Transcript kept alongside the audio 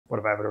What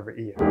if I have it over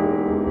E?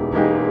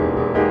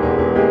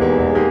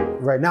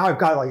 Right now I've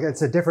got like,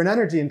 it's a different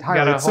energy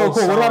entirely. It's so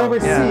cool. What about over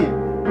C?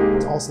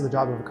 It's also the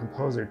job of a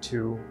composer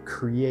to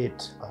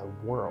create a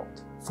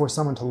world for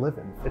someone to live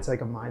in. It's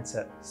like a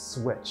mindset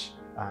switch.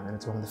 And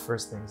it's one of the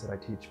first things that I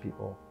teach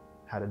people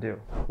how to do.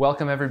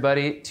 Welcome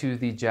everybody to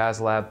the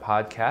Jazz Lab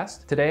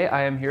podcast. Today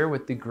I am here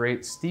with the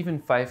great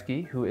Stephen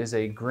Feifke, who is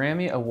a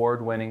Grammy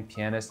Award-winning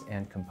pianist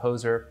and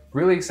composer.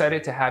 Really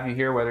excited to have you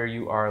here, whether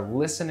you are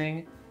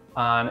listening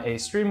on a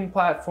streaming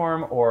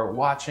platform or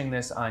watching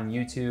this on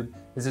YouTube.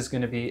 This is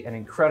going to be an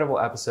incredible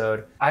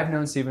episode. I've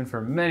known Stephen for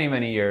many,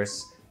 many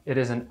years. It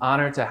is an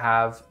honor to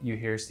have you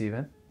here,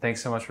 Stephen.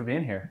 Thanks so much for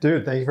being here.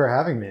 Dude, thank you for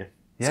having me.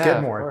 Yeah,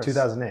 Skidmore,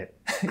 2008.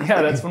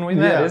 Yeah, that's when we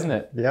met, isn't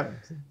it? Yep.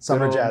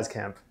 Summer Jazz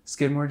Camp.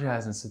 Skidmore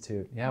Jazz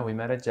Institute. Yeah, we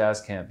met at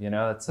Jazz Camp. You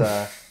know, it's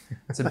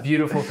a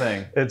beautiful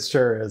thing. It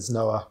sure is,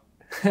 Noah.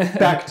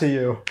 Back to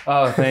you.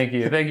 Oh, thank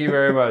you. Thank you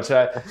very much.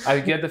 I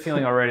get the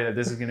feeling already that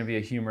this is going to be a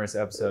humorous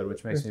episode,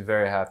 which makes me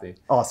very happy.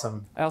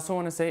 Awesome. I also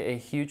want to say a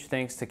huge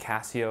thanks to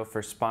Casio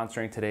for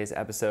sponsoring today's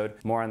episode.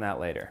 More on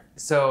that later.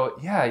 So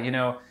yeah, you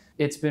know,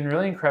 it's been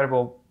really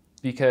incredible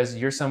because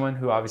you're someone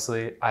who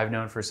obviously I've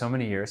known for so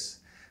many years.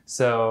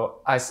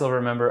 So I still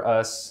remember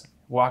us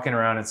walking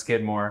around at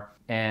Skidmore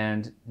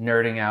and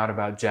nerding out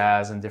about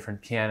jazz and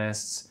different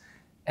pianists.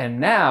 And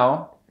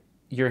now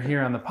you're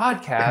here on the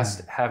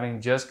podcast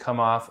having just come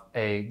off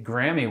a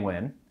Grammy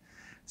win.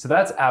 So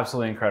that's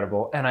absolutely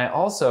incredible. And I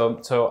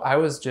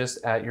was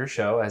just at your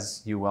show,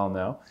 as you well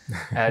know,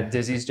 at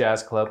Dizzy's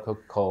Jazz Club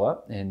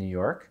Coca-Cola in New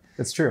York.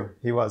 It's true.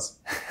 He was.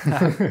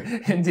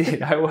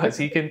 Indeed, I was.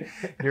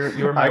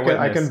 You're my witness.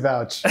 I can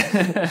vouch.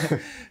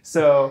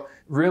 So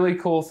really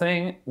cool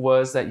thing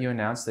was that you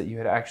announced that you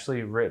had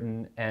actually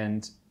written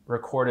and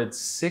recorded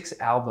 6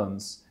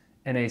 albums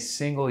in a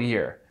single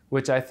year,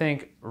 which I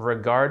think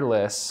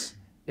regardless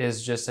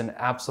is just an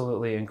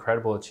absolutely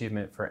incredible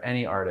achievement for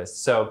any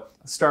artist. So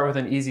let's start with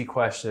an easy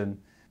question.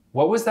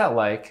 What was that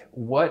like?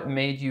 What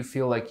made you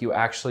feel like you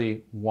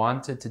actually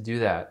wanted to do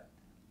that?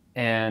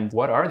 And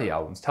what are the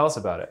albums? Tell us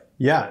about it.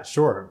 Yeah,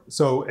 sure.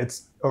 So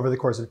it's over the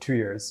course of 2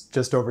 years,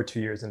 just over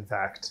 2 years, in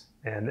fact.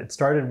 And it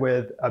started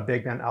with a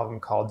big band album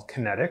called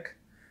Kinetic,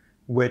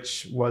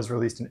 which was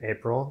released in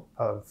April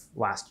of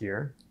last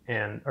year,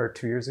 or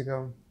 2 years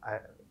ago.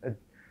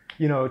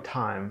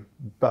 Time.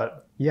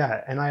 But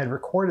yeah, and I had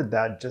recorded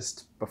that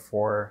just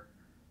before,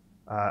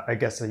 I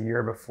guess a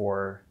year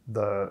before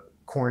the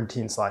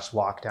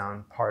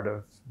quarantine/lockdown part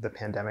of the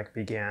pandemic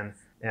began.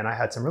 And I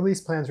had some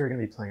release plans. We were going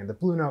to be playing at the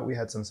Blue Note. We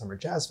had some summer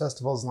jazz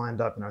festivals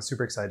lined up, and I was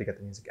super excited to get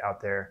the music out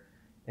there.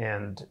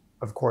 And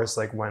of course,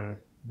 like when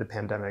the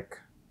pandemic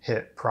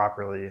hit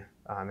properly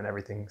and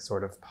everything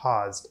sort of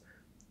paused,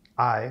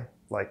 I,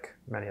 like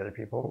many other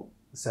people,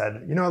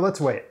 said, let's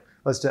wait.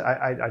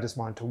 I just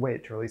wanted to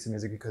wait to release the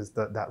music because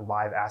that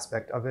live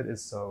aspect of it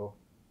is so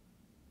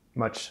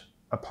much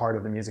a part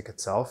of the music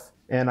itself.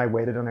 And I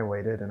waited and I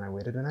waited and I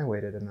waited and I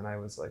waited. And then I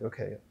was like,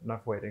 okay,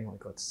 enough waiting.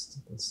 Like, let's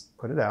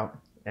put it out.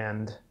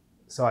 And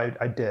so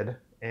I did.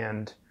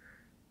 And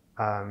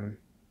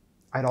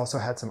I'd also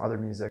had some other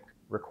music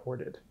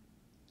recorded.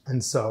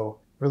 And so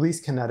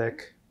released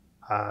Kinetic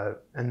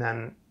and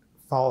then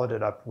followed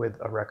it up with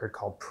a record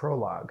called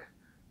Prologue,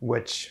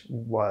 which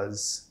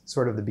was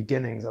sort of the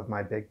beginnings of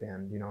my big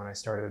band. When I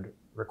started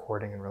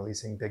recording and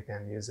releasing big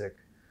band music,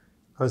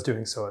 I was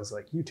doing so as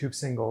like YouTube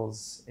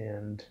singles,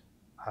 and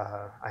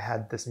I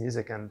had this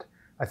music and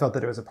I felt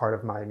that it was a part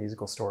of my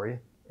musical story.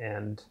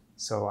 And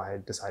so I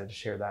decided to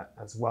share that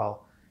as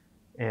well.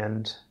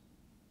 And,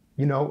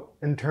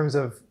 in terms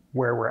of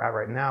where we're at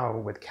right now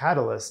with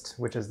Catalyst,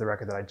 which is the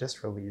record that I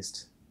just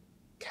released,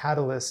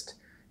 Catalyst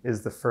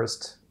is the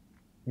first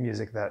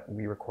music that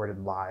we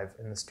recorded live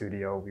in the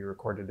studio. We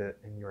recorded it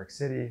in New York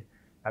City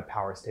at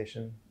Power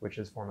Station, which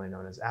is formerly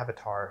known as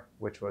Avatar,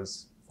 which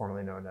was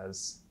formerly known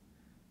as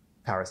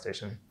Power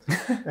Station.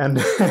 And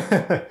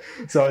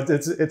so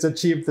it's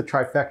achieved the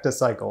trifecta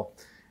cycle.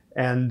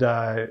 And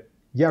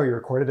yeah, we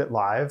recorded it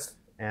live,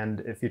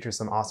 and it features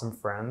some awesome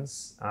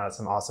friends,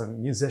 some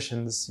awesome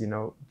musicians,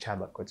 Chad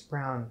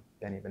Lefkowitz-Brown,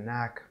 Benny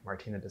Benack,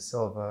 Martina Da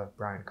Silva,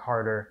 Brian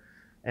Carter.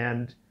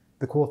 And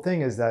the cool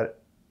thing is that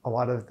a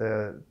lot of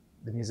the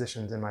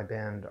musicians in my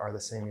band are the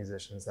same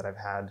musicians that I've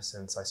had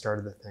since I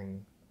started the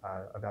thing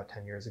about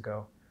 10 years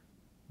ago.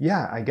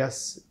 Yeah, I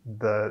guess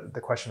the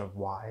question of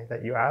why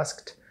that you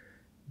asked,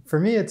 for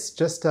me, it's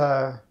just,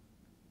 I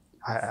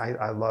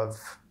love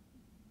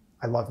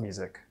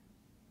music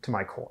to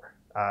my core.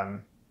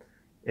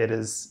 It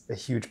is a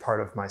huge part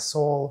of my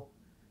soul.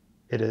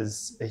 It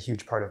is a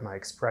huge part of my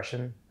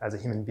expression as a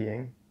human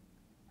being.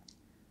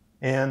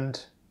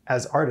 And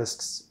as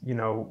artists,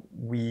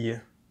 we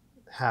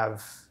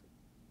have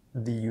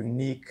the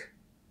unique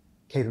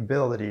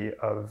capability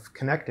of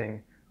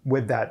connecting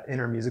with that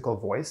inner musical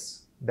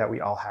voice that we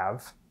all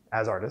have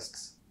as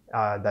artists.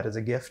 That is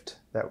a gift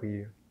that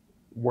we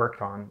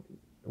work on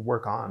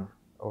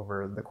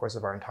over the course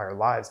of our entire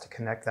lives, to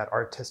connect that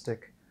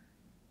artistic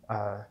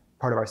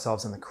part of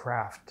ourselves in the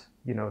craft.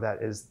 That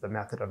is the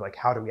method of like,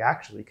 how do we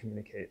actually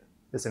communicate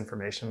this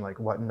information, like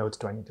what notes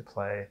do I need to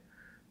play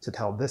to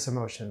tell this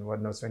emotion,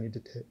 what notes do I need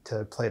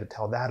to play to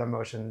tell that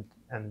emotion,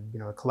 and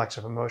a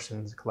collection of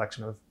emotions, a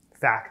collection of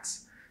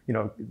facts,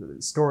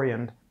 story.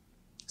 And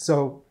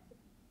so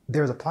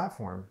there's a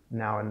platform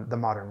now in the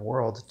modern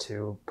world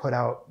to put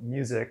out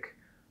music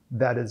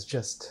that is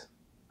just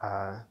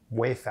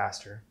way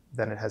faster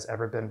than it has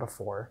ever been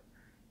before.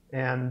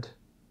 And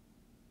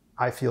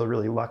I feel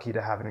really lucky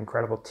to have an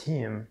incredible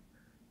team,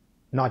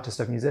 not just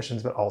of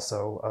musicians, but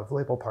also of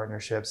label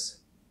partnerships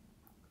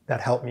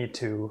that help me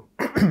to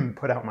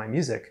put out my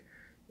music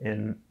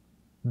in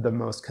the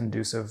most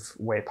conducive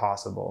way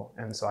possible.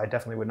 And so I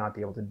definitely would not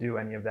be able to do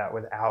any of that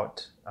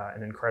without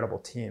an incredible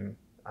team.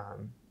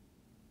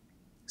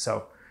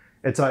 So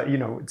it's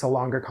a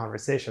longer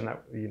conversation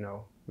that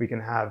we can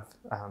have,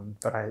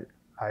 but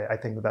I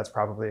think that that's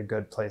probably a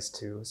good place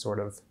to sort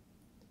of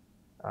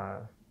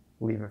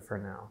leave it for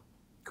now.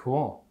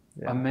 Cool.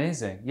 Yeah.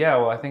 Amazing. Yeah,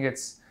 well, I think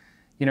it's,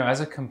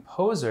 as a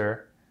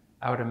composer,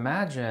 I would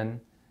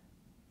imagine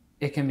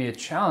it can be a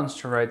challenge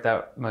to write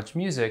that much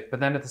music, but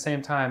then at the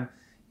same time,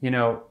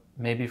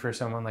 maybe for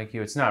someone like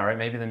you, it's not, right?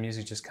 Maybe the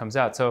music just comes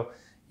out. So,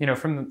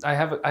 I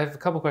have a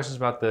couple questions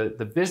about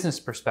the business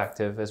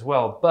perspective as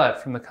well,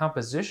 but from the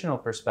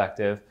compositional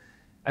perspective,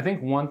 I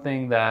think one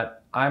thing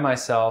that I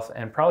myself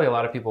and probably a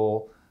lot of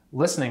people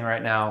listening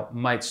right now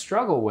might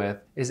struggle with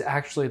is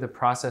actually the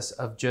process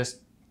of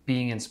just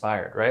being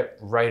inspired, right?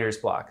 Writer's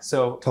block.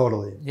 So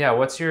totally. Yeah,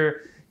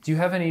 do you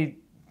have any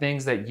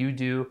things that you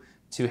do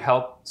to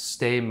help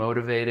stay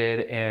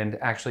motivated and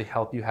actually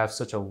help you have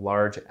such a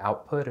large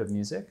output of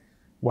music?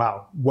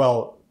 Wow.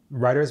 Well,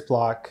 writer's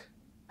block,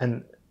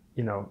 and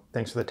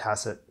thanks for the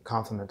tacit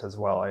compliment as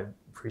well. I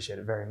appreciate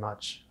it very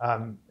much.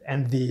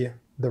 And the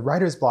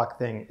writer's block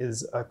thing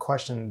is a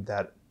question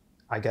that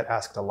I get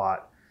asked a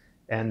lot.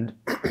 And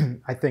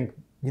I think,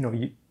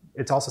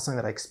 it's also something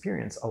that I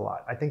experience a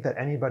lot. I think that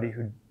anybody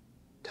who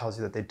tells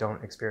you that they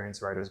don't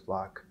experience writer's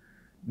block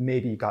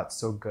maybe got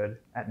so good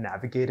at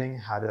navigating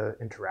how to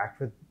interact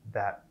with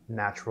that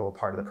natural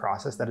part of the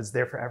process that is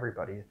there for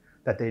everybody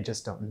that they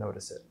just don't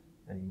notice it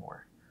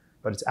anymore.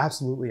 But it's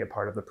absolutely a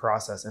part of the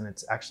process, and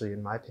it's actually,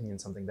 in my opinion,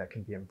 something that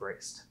can be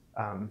embraced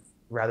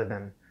rather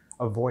than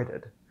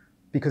avoided.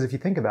 Because if you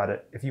think about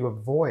it, if you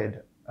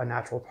avoid a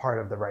natural part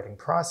of the writing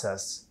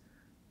process,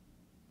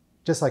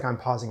 just like I'm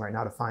pausing right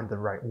now to find the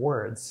right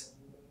words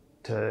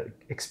to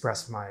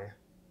express my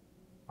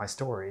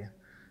story,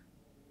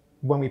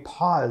 when we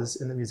pause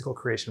in the musical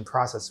creation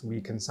process, we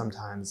can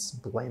sometimes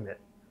blame it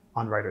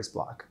on writer's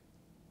block.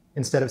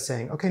 Instead of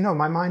saying, okay, no,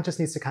 my mind just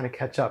needs to kind of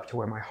catch up to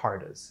where my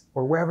heart is,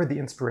 or wherever the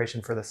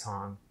inspiration for the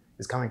song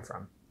is coming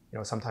from.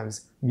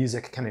 Sometimes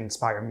music can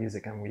inspire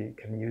music, and we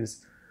can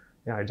use,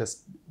 I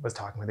just was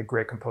talking with a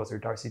great composer,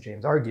 Darcy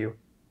James Argue,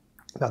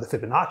 about the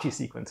Fibonacci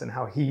sequence and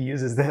how he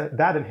uses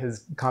that in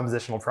his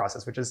compositional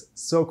process, which is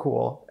so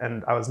cool.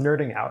 And I was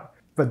nerding out.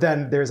 But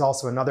then there's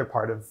also another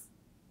part of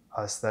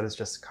us that is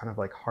just kind of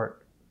like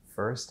heart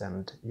first.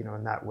 And,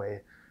 in that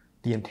way,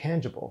 the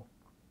intangible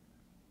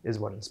is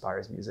what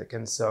inspires music.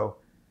 And so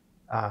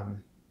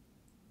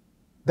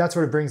that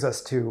sort of brings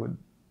us to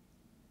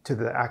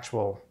the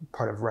actual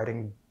part of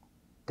writing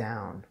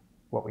down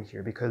what we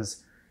hear,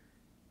 because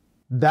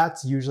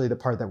that's usually the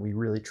part that we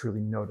really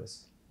truly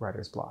notice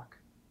writer's block,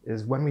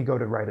 is when we go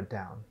to write it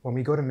down, when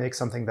we go to make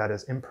something that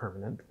is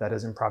impermanent, that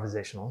is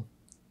improvisational,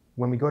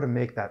 when we go to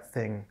make that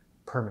thing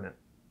permanent,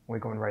 when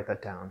we go and write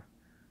that down,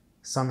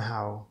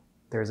 somehow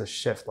there's a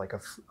shift, like a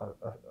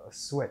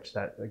switch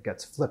that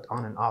gets flipped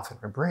on and off in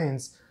our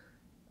brains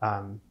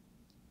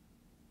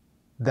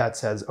that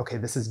says, okay,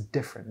 this is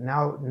different.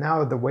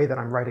 Now the way that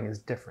I'm writing is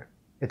different.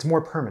 It's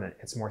more permanent,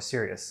 it's more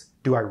serious.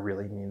 Do I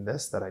really mean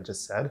this that I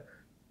just said?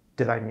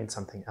 Did I mean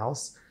something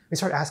else? We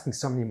start asking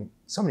so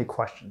many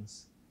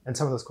questions. And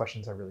some of those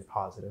questions are really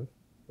positive.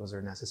 Those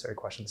are necessary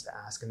questions to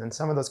ask. And then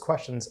some of those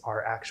questions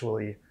are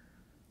actually,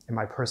 in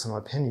my personal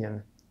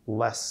opinion,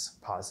 less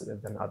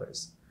positive than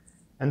others.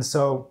 And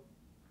so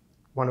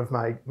one of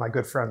my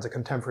good friends, a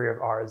contemporary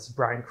of ours,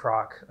 Brian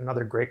Kroc,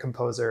 another great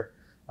composer,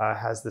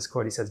 has this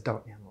quote. He says,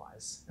 "Don't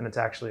analyze." And it's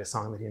actually a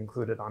song that he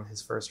included on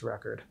his first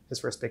record, his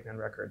first big band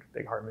record,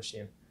 Big Heart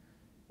Machine.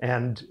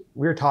 And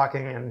we were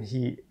talking, and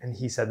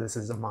he said this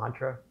is a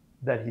mantra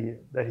that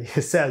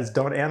he says,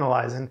 don't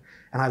analyze. And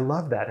I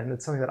love that. And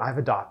it's something that I've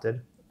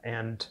adopted,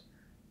 and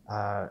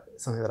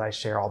something that I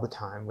share all the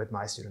time with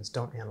my students.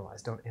 Don't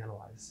analyze, don't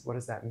analyze. What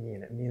does that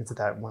mean? It means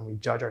that when we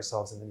judge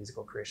ourselves in the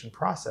musical creation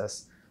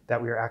process,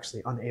 that we are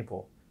actually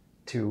unable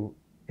to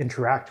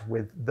interact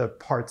with the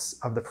parts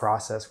of the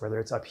process, whether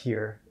it's up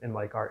here in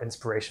like our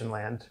inspiration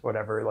land,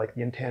 whatever, like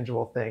the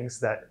intangible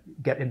things that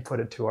get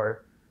inputted to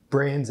our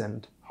brains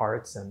and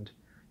hearts and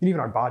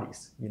even our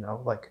bodies,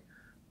 like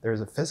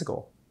there's a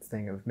physical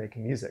thing of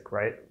making music,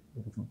 right?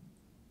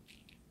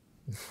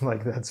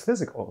 Like that's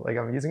physical, like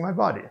I'm using my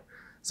body.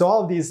 So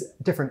all of these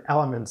different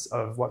elements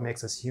of what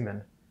makes us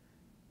human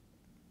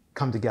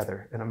come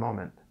together in a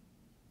moment.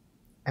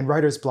 And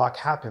writer's block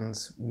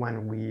happens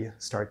when we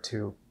start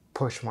to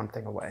push one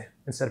thing away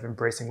instead of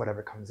embracing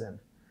whatever comes in.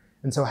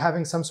 And so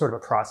having some sort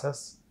of a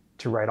process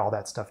to write all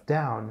that stuff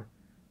down,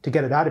 to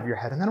get it out of your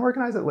head and then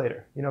organize it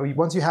later. You know,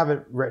 once you have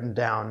it written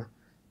down,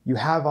 you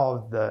have all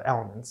of the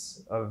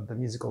elements of the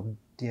musical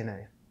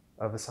DNA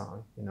of a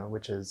song, you know,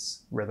 which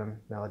is rhythm,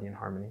 melody, and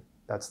harmony.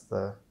 That's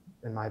the,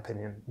 in my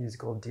opinion,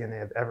 musical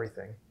DNA of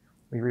everything.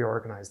 We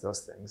reorganize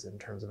those things in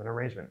terms of an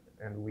arrangement,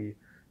 and we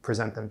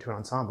present them to an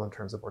ensemble in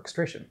terms of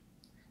orchestration.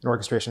 And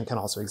orchestration can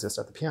also exist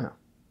at the piano.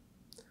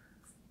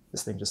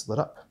 This thing just lit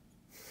up.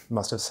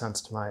 Must have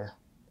sensed my,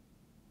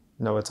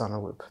 no, it's on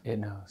a loop. It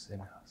knows, it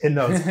knows. It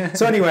knows.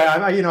 So anyway,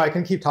 I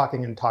can keep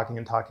talking and talking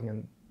and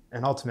talking,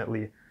 and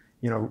ultimately,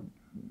 you know,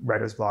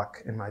 writer's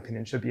block, in my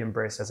opinion, should be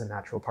embraced as a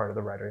natural part of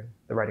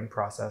the writing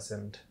process.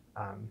 And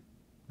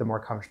the more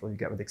comfortable you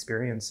get with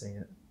experiencing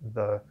it,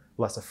 the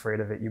less afraid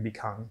of it you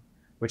become,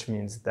 which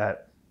means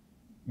that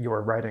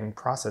your writing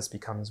process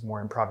becomes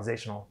more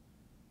improvisational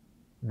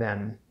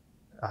than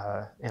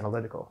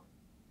analytical,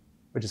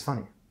 which is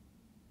funny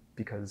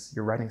because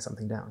you're writing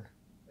something down.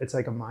 It's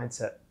like a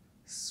mindset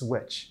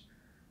switch.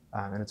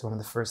 And it's one of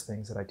the first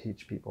things that I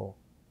teach people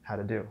how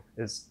to do,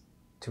 is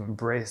to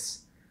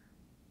embrace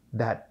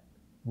that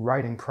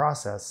writing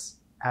process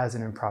as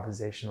an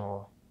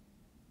improvisational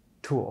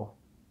tool,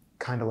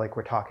 kind of like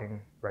we're talking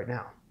right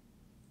now.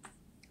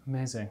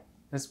 Amazing.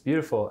 That's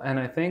beautiful. And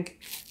I think,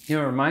 you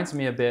know, it reminds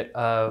me a bit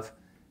of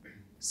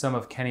some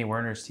of Kenny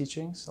Werner's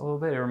teachings a little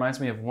bit. It reminds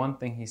me of one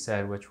thing he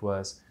said, which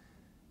was,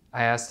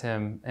 I asked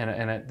him,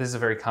 and this is a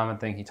very common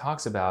thing he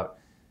talks about,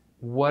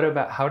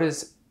 how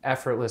does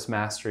effortless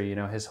mastery, you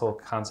know, his whole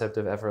concept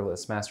of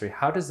effortless mastery,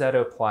 how does that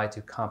apply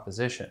to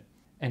composition?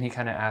 And he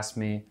kind of asked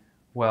me,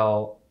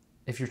 well,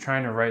 if you're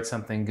trying to write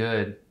something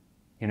good,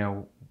 you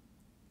know,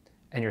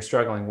 and you're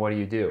struggling, what do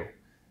you do?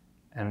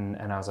 And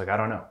I was like, I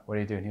don't know. What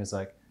do you do? And he was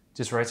like,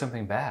 just write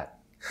something bad.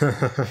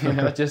 You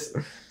know, just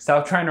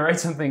stop trying to write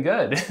something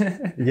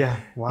good. Yeah,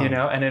 wow. You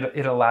know, and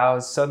it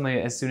allows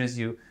suddenly, as soon as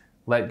you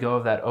let go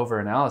of that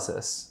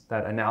over-analysis,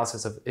 that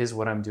analysis of, is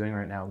what I'm doing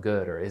right now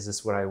good, or is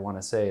this what I want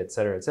to say, et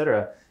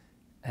cetera,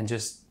 and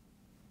just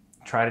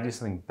try to do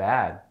something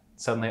bad.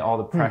 Suddenly all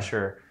the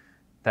pressure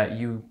that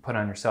you put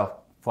on yourself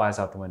flies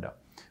out the window.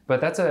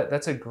 But that's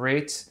a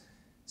great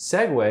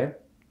segue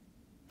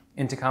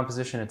into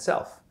composition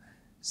itself.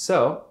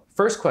 So,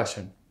 first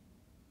question,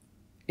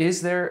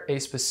 is there a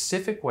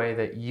specific way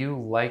that you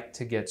like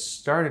to get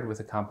started with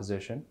a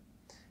composition?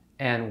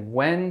 And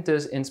when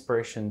does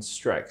inspiration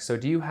strike? So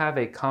do you have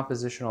a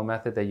compositional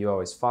method that you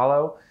always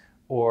follow,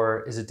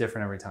 or is it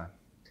different every time?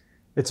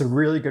 It's a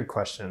really good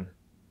question.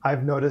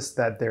 I've noticed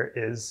that there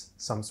is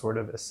some sort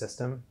of a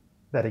system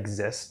that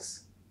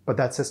exists, but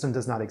that system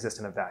does not exist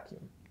in a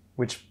vacuum,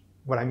 which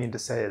what I mean to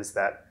say is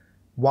that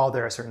while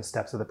there are certain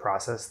steps of the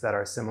process that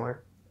are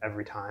similar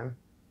every time,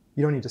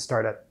 you don't need to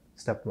start at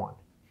step one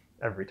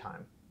every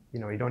time. You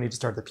know, you don't need to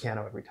start at the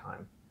piano every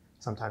time.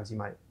 Sometimes you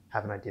might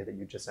have an idea that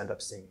you just end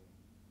up singing,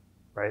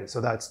 right?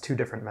 So that's two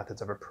different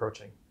methods of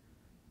approaching.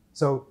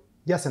 So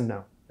yes and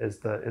no is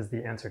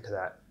the answer to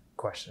that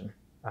question.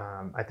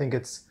 I think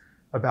it's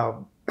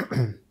about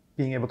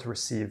being able to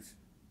receive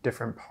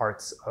different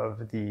parts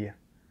of the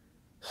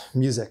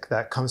music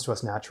that comes to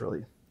us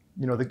naturally.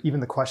 You know, even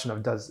the question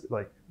of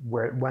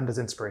when does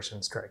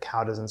inspiration strike?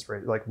 How does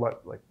inspiration,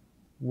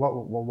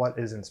 what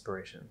is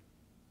inspiration?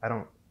 I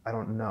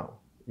don't know.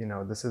 You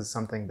know, this is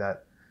something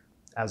that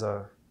as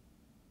a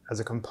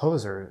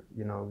composer,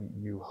 you know,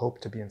 you hope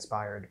to be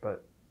inspired,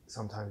 but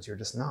sometimes you're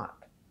just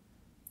not.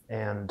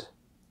 And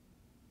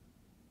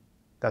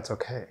that's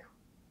okay.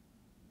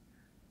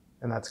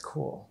 And that's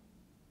cool.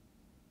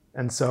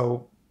 And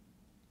so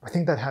I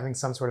think that having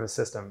some sort of a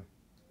system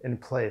in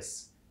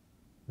place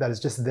that is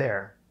just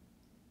there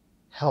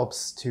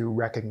helps to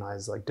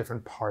recognize like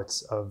different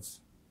parts of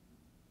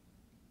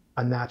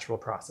a natural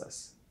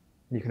process.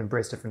 You can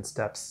embrace different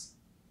steps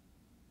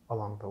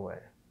along the way.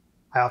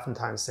 I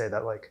oftentimes say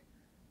that, like,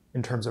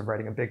 in terms of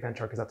writing a big band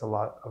chart, because that's a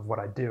lot of what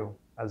I do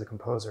as a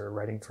composer,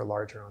 writing for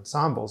larger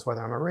ensembles,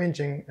 whether I'm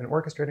arranging and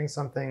orchestrating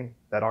something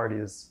that already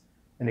is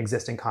an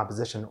existing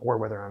composition, or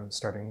whether I'm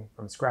starting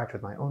from scratch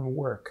with my own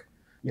work.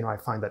 You know, I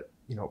find that,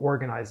 you know,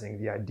 organizing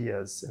the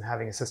ideas and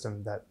having a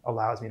system that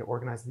allows me to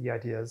organize the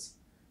ideas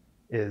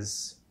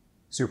is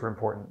super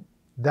important.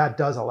 That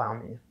does allow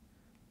me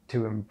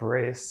to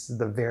embrace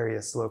the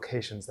various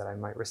locations that I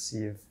might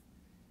receive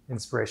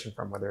inspiration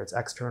from, whether it's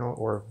external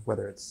or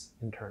whether it's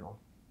internal.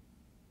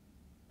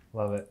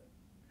 Love it.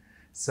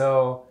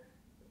 So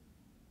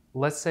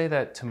let's say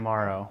that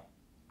tomorrow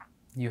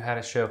you had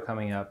a show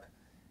coming up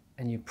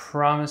and you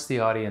promised the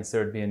audience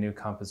there would be a new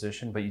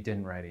composition, but you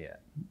didn't write it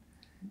yet,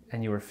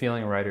 and you were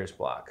feeling writer's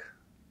block.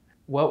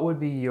 What would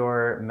be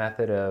your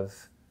method of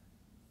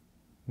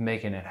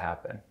making it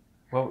happen?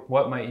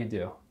 What might you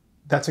do?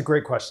 That's a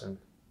great question.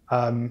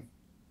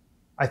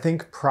 I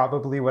think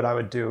probably what I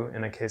would do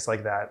in a case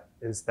like that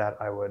is that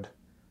I would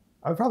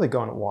probably go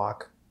on a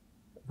walk,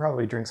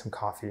 probably drink some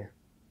coffee.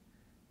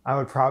 I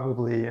would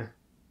probably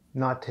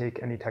not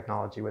take any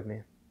technology with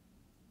me.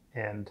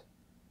 And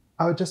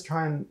I would just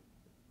try and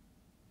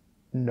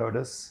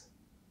notice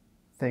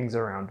things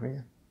around me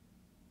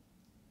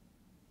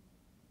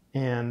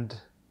and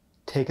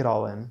take it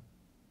all in.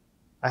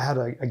 I had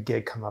a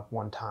gig come up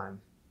one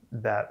time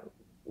that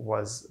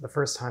was the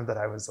first time that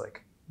I was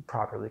like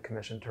properly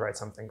commissioned to write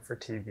something for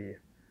TV.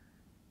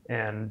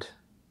 And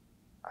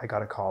I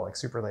got a call like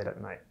super late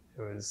at night.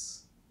 It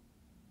was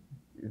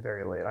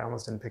very late. I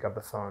almost didn't pick up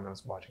the phone. I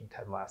was watching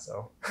Ted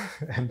Lasso,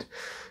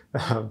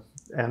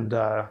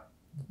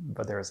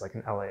 but there was like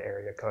an LA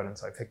area code, and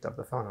so I picked up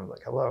the phone. I was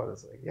like, "Hello." It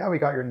was like, "Yeah, we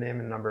got your name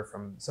and number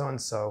from so and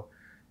so.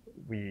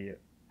 We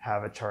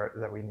have a chart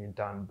that we need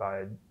done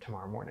by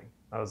tomorrow morning."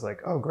 I was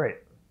like, "Oh, great,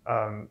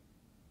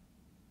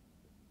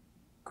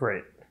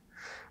 great,"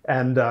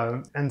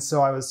 and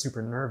so I was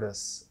super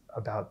nervous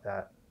about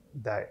that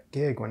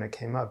gig when it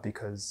came up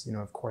because, you know,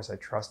 of course I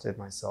trusted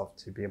myself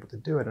to be able to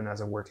do it. And as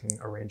a working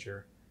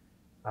arranger,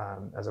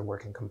 as a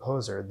working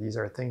composer, these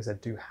are things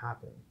that do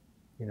happen.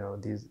 You know,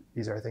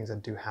 these are things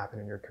that do happen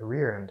in your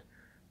career. And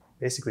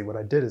basically what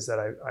I did is that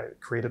I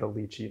created a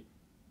lead sheet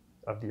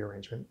of the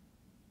arrangement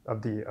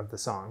of the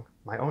song,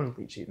 my own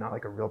lead sheet, not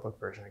like a real book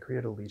version. I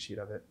created a lead sheet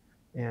of it.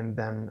 And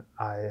then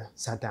I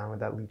sat down with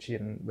that lead sheet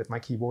and with my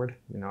keyboard,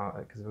 you know,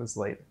 because it was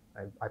late,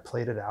 I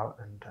played it out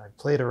and I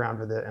played around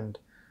with it. And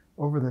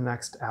over the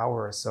next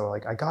hour or so,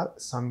 like I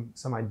got some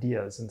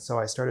ideas. And so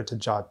I started to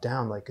jot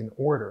down like an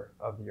order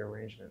of the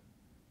arrangement.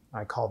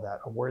 I called that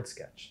a word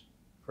sketch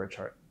for a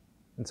chart.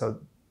 And so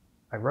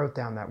I wrote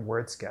down that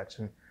word sketch.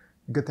 And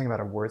the good thing about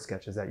a word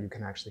sketch is that you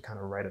can actually kind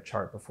of write a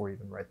chart before you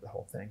even write the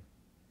whole thing.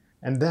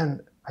 And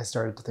then I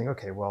started to think,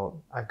 okay,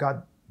 well, I've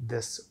got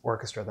this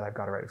orchestra that I've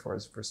got to write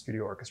for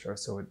studio orchestra,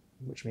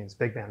 which means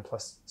big band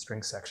plus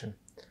string section.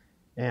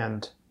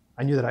 And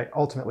I knew that I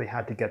ultimately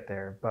had to get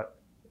there, but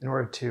in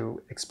order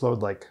to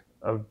explode like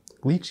a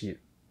lead sheet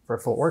for a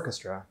full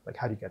orchestra, like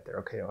how do you get there?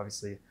 Okay,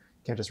 obviously you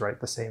can't just write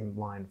the same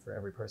line for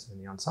every person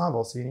in the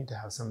ensemble, so you need to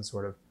have some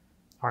sort of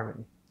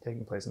harmony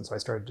taking place. And so I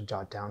started to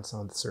jot down some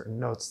of the certain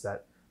notes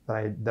that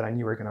I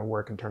knew were going to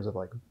work in terms of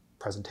like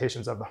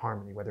presentations of the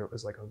harmony, whether it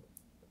was like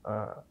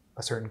a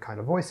certain kind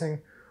of voicing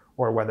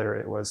or whether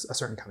it was a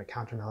certain kind of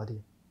counter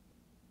melody.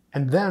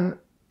 And then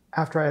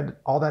after I had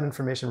all that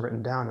information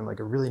written down in like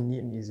a really neat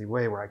and easy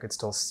way where I could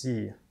still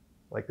see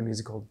like the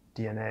musical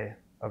DNA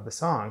of the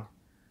song,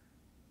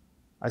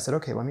 I said,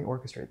 okay, let me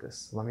orchestrate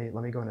this. Let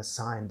me go and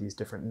assign these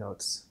different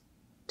notes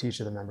to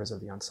each of the members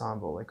of the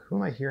ensemble. Like, who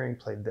am I hearing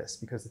play this?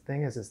 Because the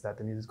thing is that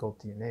the musical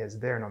DNA is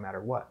there no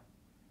matter what,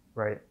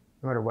 right?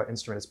 No matter what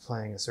instrument is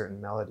playing a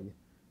certain melody,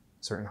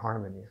 a certain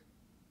harmony,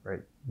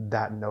 right?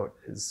 That note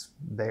is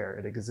there.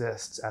 It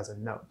exists as a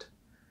note.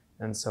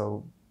 And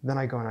so then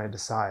I go and I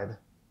decide,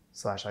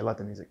 I let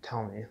the music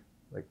tell me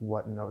like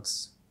what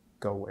notes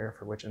go where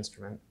for which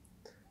instrument.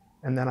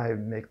 And then I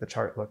make the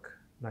chart look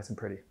nice and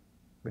pretty,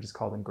 which is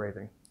called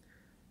engraving.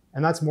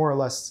 And that's more or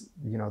less,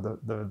 you know,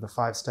 the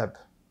 5-step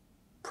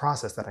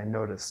process that I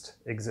noticed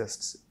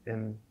exists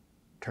in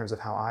terms of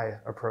how I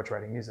approach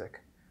writing music.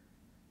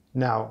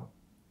 Now,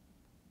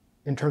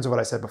 in terms of what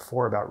I said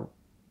before about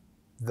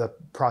the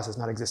process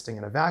not existing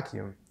in a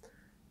vacuum,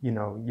 you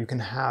know, you can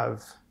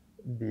have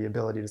the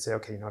ability to say,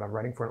 okay, you know what, I'm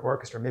writing for an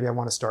orchestra. Maybe I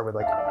want to start with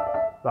like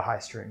the high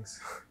strings,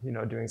 you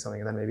know, doing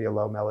something, and then maybe a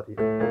low melody.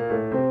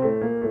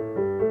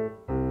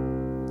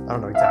 I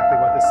don't know exactly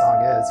what this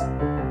song is,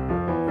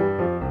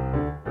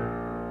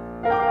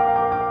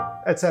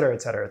 et cetera,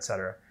 et cetera, et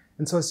cetera.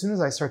 And so as soon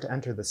as I start to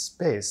enter the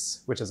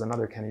space, which is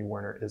another Kenny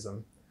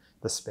Werner-ism,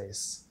 the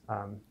space,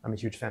 I'm a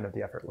huge fan of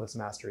the effortless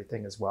mastery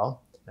thing as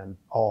well. And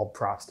all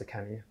props to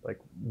Kenny, like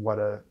what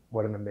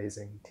an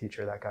amazing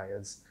teacher that guy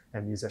is,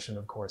 and musician,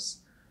 of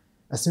course.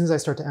 As soon as I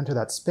start to enter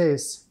that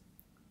space,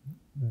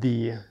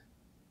 the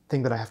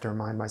thing that I have to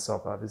remind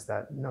myself of is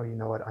that, no, you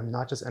know what, I'm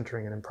not just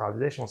entering an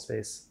improvisational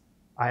space,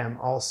 I am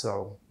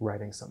also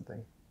writing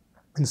something.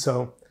 And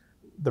so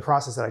the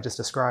process that I just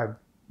described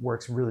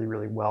works really,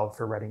 really well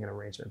for writing an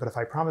arrangement. But if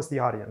I promise the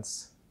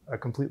audience a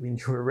completely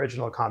new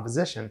original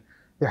composition,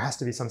 there has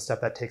to be some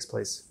step that takes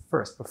place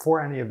first,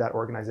 before any of that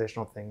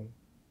organizational thing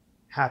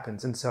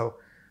happens. And so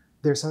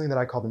there's something that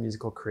I call the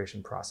musical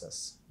creation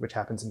process, which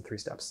happens in 3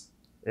 steps.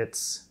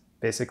 It's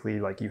basically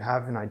like you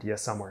have an idea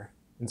somewhere,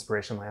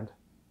 inspiration land.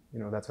 You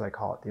know, that's what I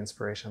call it, the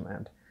inspiration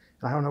land.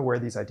 And I don't know where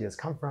these ideas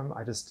come from.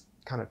 I just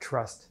kind of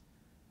trust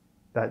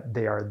that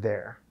they are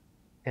there.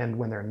 And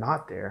when they're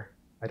not there,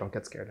 I don't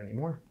get scared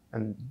anymore.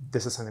 And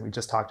this is something we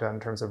just talked about in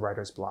terms of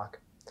writer's block.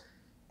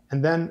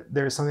 And then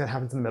there's something that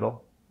happens in the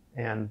middle,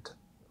 and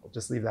I'll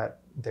just leave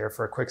that there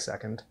for a quick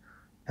second.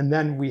 And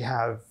then we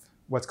have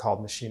what's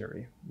called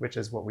machinery, which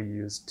is what we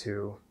use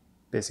to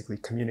basically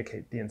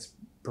communicate the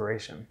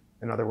inspiration.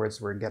 In other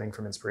words, we're getting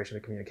from inspiration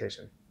to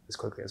communication as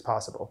quickly as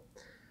possible.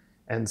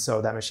 And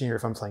so that machinery,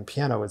 if I'm playing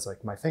piano, is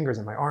like my fingers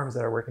and my arms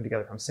that are working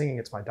together. If I'm singing,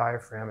 it's my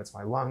diaphragm, it's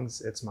my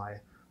lungs, it's my,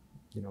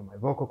 you know, my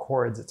vocal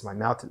cords, it's my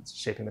mouth, it's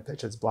shaping the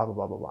pitch, it's blah, blah,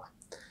 blah, blah, blah.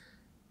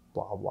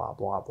 Blah, blah,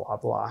 blah, blah,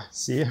 blah.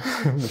 See,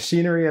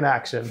 machinery in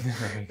action.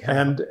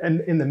 And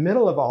in the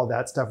middle of all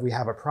that stuff, we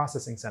have a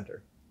processing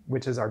center,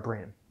 which is our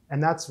brain.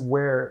 And that's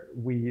where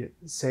we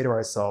say to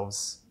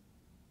ourselves,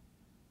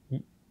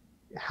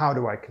 how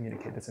do I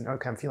communicate this? And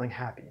okay, I'm feeling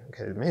happy.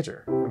 Okay,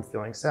 major. I'm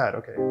feeling sad.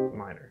 Okay,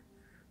 minor,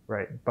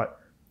 right? But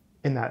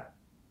in that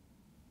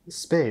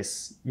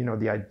space, you know,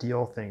 the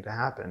ideal thing to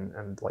happen,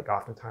 and like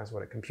oftentimes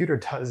what a computer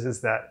does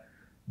is that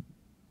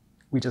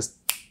we just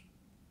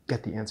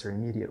get the answer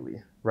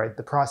immediately, right?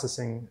 The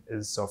processing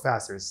is so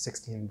fast. There's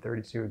 16,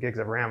 32 gigs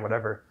of RAM,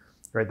 whatever,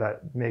 right?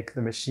 That make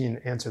the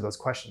machine answer those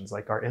questions,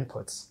 like our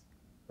inputs.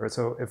 Right?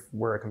 So if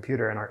we're a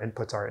computer and our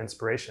inputs are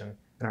inspiration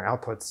and our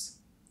outputs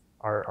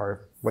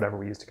are whatever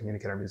we use to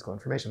communicate our musical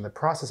information, the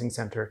processing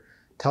center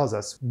tells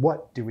us,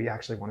 what do we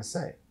actually want to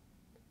say?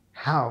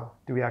 How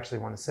do we actually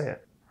want to say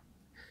it?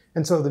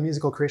 And so the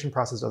musical creation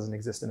process doesn't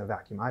exist in a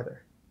vacuum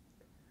either.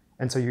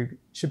 And so you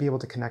should be able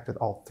to connect with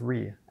all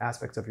three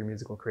aspects of your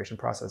musical creation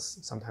process,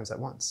 sometimes at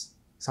once,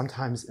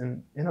 sometimes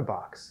in a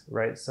box,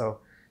 right? So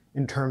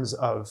in terms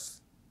of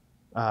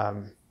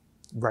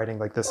writing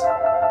like this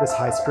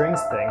high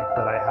strings thing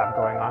that I have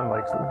going on,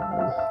 like,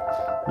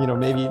 you know,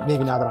 maybe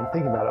now that I'm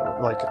thinking about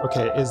it, like,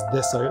 okay, is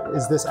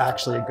this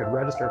actually a good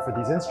register for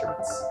these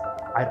instruments?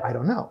 I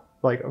don't know.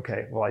 Like,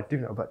 okay, well, I do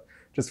know, but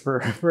just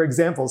for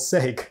example's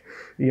sake,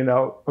 you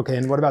know, okay,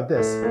 and what about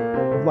this?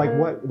 Like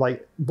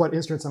what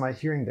instruments am I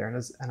hearing there?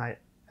 And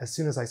as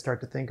soon as I start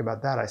to think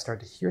about that, I start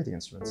to hear the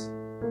instruments.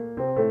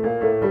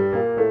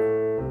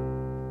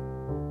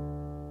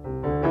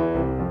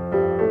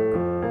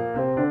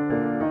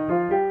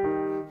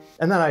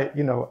 And then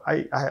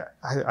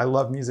I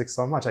love music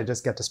so much, I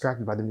just get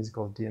distracted by the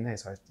musical DNA.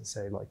 So I have to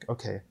say, like,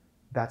 okay,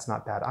 that's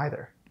not bad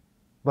either.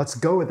 Let's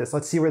go with this.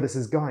 Let's see where this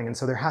is going. And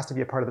so there has to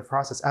be a part of the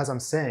process, as I'm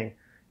saying,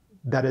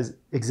 that is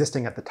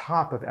existing at the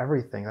top of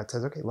everything that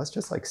says, okay, let's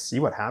just like see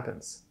what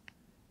happens.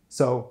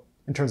 So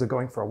in terms of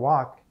going for a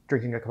walk,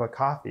 drinking a cup of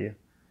coffee,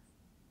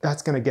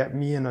 that's going to get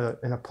me in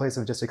a place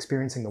of just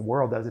experiencing the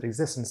world as it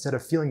exists, instead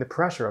of feeling the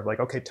pressure of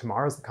like, okay,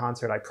 tomorrow's the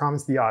concert. I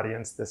promised the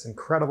audience this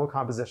incredible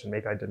composition.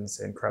 Maybe I didn't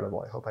say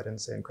incredible. I hope I didn't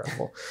say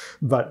incredible,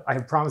 but I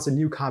have promised a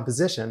new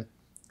composition.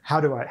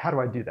 How do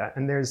I do that?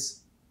 And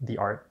there's the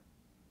art,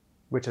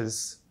 which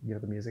is, you know,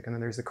 the music, and then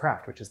there's the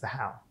craft, which is the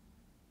how,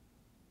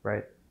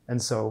 right?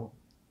 And so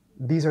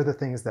these are the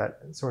things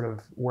that sort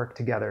of work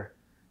together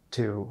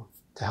to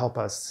help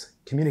us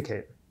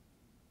communicate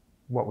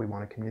what we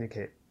want to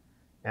communicate.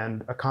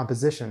 And a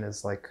composition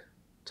is like,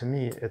 to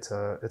me, it's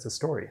a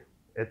story.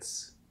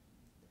 It's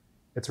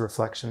a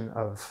reflection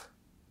of,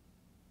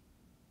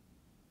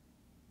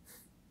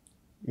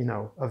 you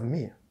know, of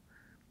me.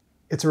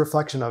 It's a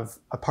reflection of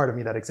a part of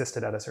me that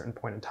existed at a certain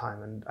point in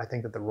time. And I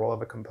think that the role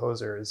of a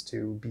composer is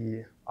to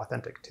be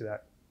authentic to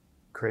that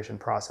creation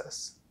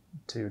process,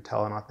 to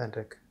tell an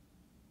authentic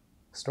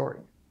story,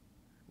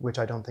 which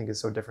I don't think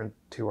is so different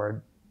to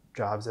our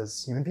jobs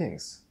as human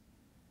beings.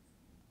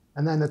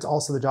 And then it's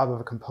also the job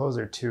of a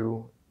composer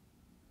to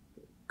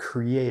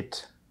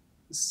create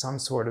some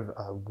sort of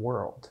a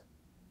world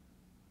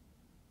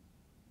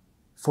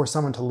for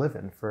someone to live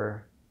in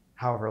for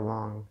however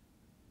long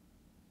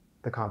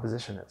the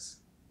composition is.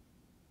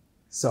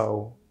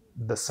 So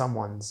the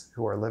someones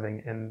who are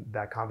living in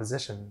that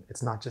composition,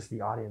 it's not just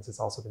the audience, it's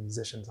also the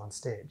musicians on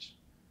stage.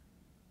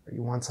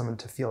 You want someone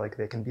to feel like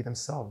they can be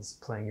themselves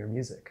playing your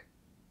music.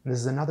 And this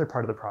is another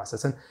part of the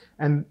process.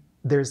 And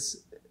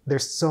there's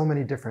so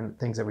many different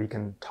things that we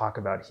can talk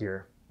about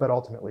here, but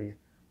ultimately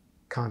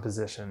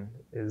composition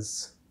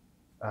is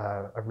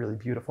a really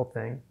beautiful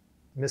thing,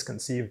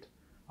 misconceived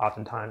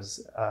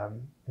oftentimes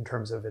in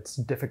terms of its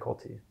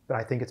difficulty, but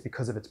I think it's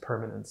because of its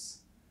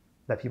permanence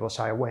that people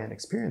shy away and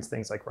experience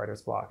things like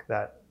writer's block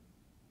that,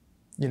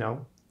 you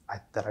know,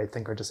 that I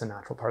think are just a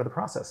natural part of the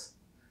process.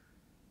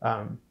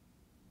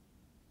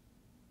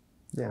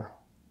 Yeah.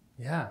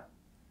 Yeah.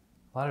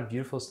 A lot of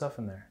beautiful stuff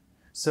in there.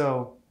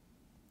 So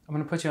I'm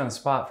going to put you on the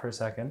spot for a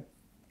second.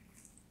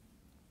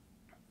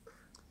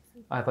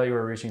 I thought you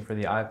were reaching for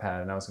the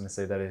iPad, and I was going to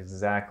say that is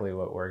exactly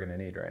what we're going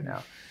to need right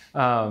now.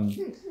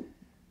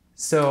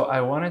 So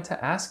I wanted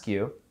to ask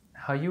you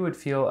how you would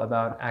feel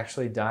about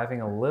actually diving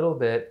a little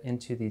bit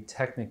into the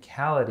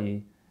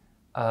technicality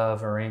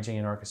of arranging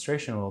and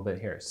orchestration a little bit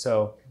here.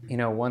 So, you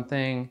know, one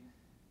thing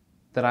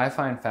that I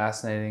find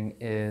fascinating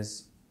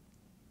is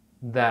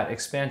that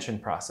expansion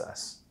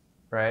process,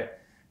 right?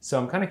 So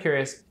I'm kind of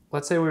curious,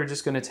 let's say we were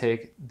just going to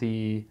take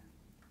the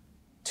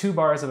 2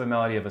 bars of a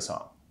melody of a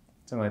song,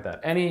 something like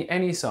that.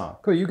 Any song.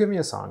 Cool, you give me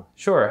a song.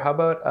 Sure, how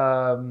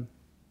about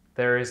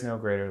There Is No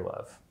Greater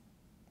Love?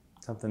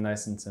 Something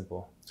nice and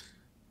simple.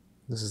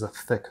 This is a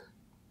thick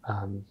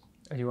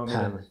You want me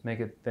to make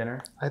it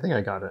thinner? I think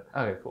I got it.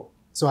 Okay, cool.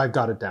 So I've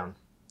got it down.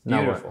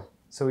 Beautiful.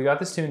 So we got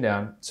this tune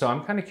down. So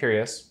I'm kind of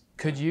curious,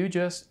 could you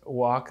just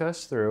walk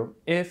us through,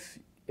 if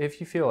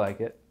you feel like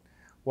it,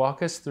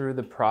 walk us through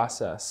the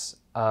process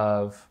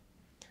of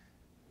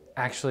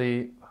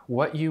actually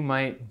what you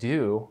might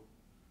do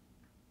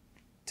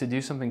to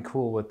do something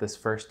cool with this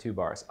first 2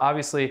 bars.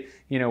 Obviously,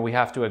 you know, we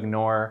have to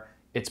ignore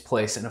its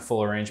place in a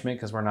full arrangement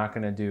because we're not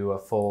going to do a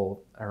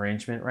full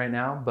arrangement right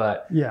now,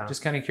 but yeah,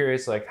 just kind of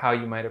curious like how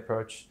you might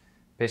approach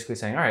basically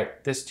saying, all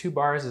right, this 2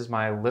 bars is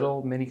my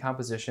little mini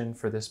composition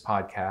for this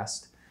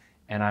podcast,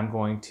 and I'm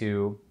going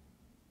to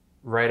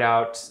write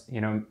out,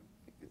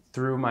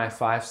 through my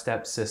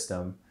 5-step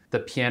system, the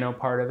piano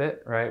part of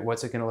it, right?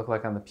 What's it going to look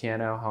like on the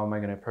piano? How am I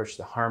going to approach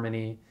the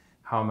harmony?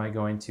 How am I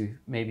going to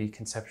maybe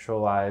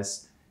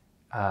conceptualize,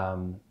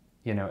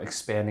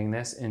 expanding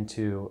this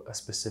into a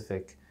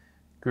specific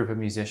group of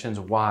musicians?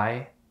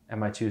 Why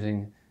am I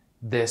choosing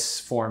this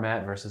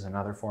format versus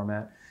another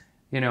format?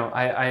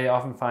 I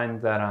often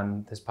find that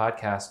on this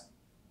podcast,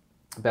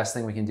 the best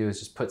thing we can do is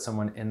just put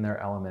someone in their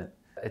element.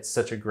 It's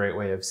such a great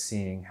way of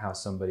seeing how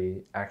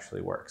somebody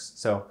actually works.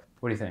 So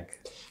what do you think?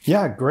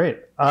 Yeah, great.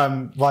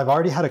 Well, I've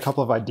already had a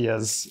couple of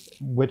ideas,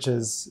 which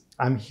is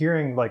I'm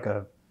hearing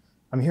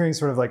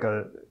sort of like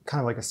a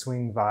kind of like a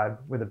swing vibe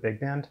with a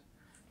big band.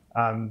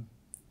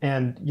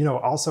 And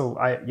also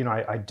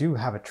I do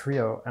have a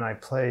trio, and I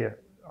play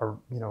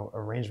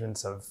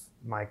arrangements of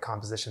my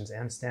compositions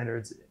and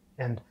standards,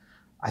 and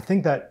I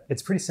think that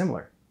it's pretty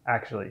similar,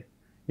 actually.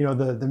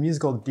 The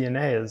musical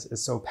DNA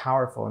is so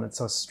powerful and it's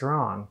so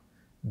strong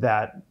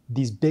that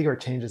these bigger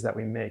changes that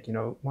we make,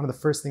 one of the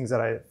first things that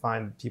I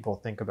find people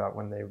think about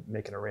when they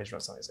make an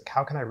arrangement of something is like,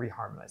 how can I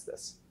reharmonize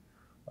this?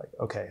 Like,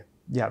 okay,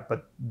 yeah,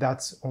 but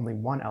that's only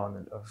one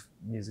element of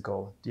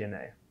musical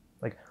DNA.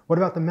 Like, what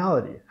about the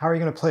melody? How are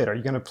you going to play it? Are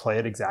you going to play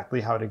it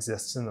exactly how it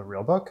exists in the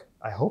real book?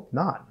 I hope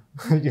not,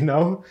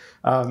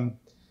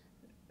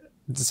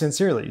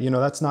 Sincerely,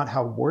 that's not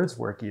how words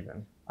work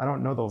even. I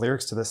don't know the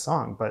lyrics to this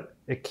song, but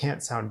it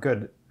can't sound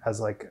good as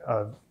like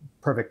a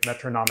perfect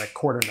metronomic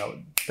quarter note.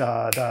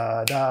 Da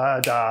da da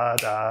da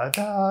da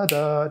da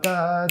da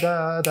da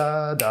da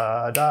da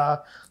da da.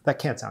 That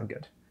can't sound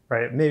good,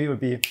 right? Maybe it would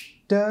be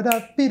da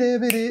da be da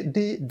be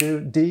dee do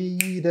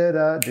dee da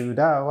da do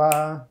da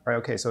wa. Right?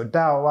 Okay, so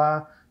da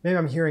wa. Maybe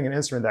I'm hearing an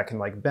instrument that can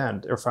like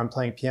bend. Or if I'm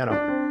playing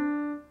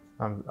piano,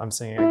 I'm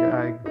singing.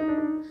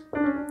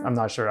 I'm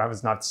not sure. I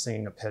was not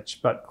singing a pitch,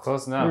 but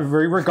close enough.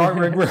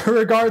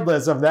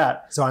 Regardless of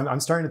that. So I'm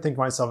starting to think to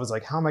myself, is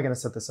like, how am I going to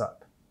set this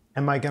up?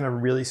 Am I going to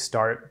really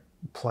start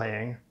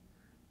playing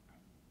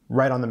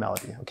right on the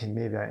melody? Okay,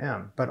 maybe I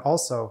am. But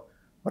also,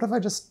 what if I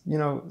just,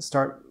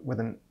 start with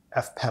an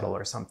F pedal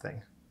or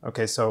something?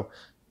 Okay, so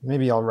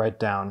maybe I'll write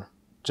down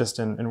just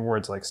in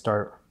words like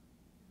start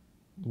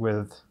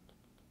with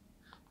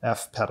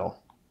F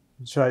pedal.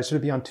 Should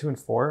it be on 2 and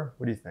 4?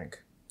 What do you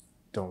think?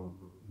 Dum,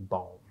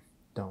 boom,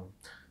 dum.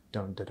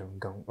 Dun, dun, dun,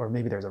 dun. Or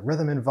maybe there's a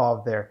rhythm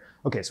involved there.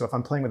 Okay, so if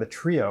I'm playing with a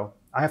trio,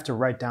 I have to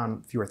write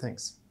down fewer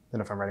things than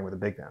if I'm writing with a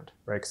big band,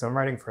 right? Because I'm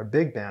writing for a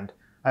big band,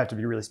 I have to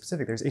be really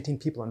specific. There's 18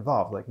 people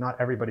involved. Like, not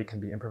everybody can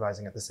be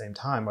improvising at the same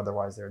time.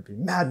 Otherwise, there would be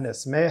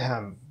madness,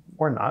 mayhem,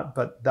 or not.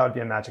 But that would be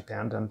a magic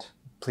band, and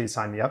please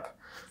sign me up.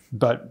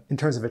 But in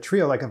terms of a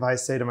trio, like if I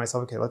say to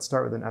myself, okay, let's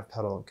start with an F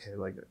pedal. Okay,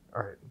 like,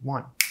 all right,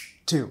 1,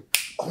 2,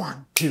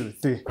 1, 2,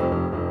 3.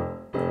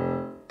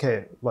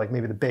 Okay, like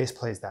maybe the bass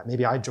plays that.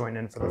 Maybe I join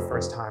in for the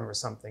first time or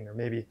something, or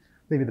maybe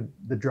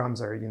the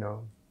drums are,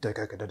 now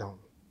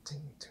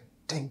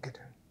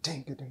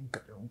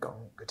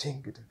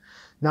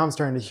I'm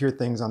starting to hear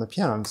things on the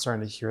piano. I'm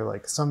starting to hear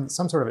like some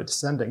sort of a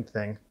descending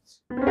thing.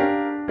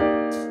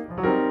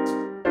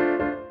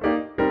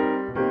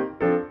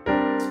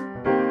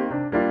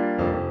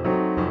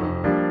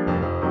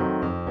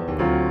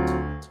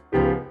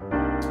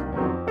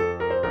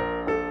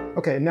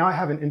 Okay, now I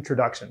have an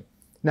introduction.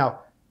 Now,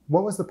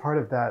 what was the part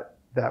of that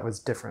that was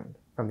different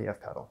from the F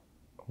pedal?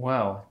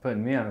 Well,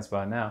 putting me on the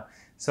spot now.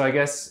 So I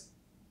guess,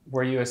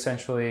 were you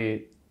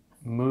essentially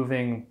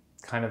moving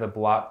kind of the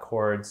block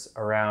chords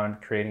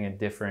around, creating a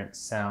different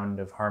sound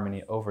of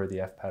harmony over the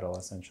F pedal,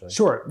 essentially?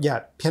 Sure,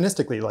 yeah,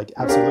 pianistically, like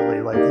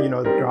absolutely, like,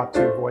 drop 2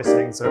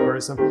 voicings or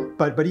some,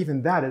 but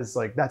even that is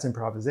like, that's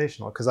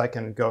improvisational, because I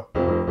can go,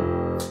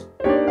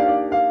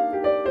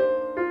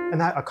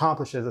 and that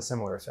accomplishes a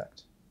similar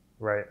effect,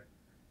 right?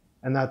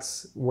 And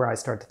that's where I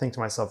start to think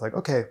to myself, like,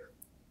 okay,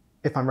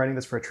 if I'm writing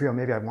this for a trio,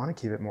 maybe I want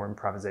to keep it more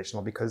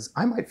improvisational, because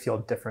I might feel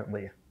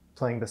differently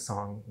playing the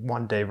song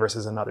one day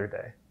versus another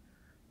day,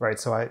 right?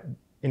 So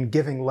in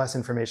giving less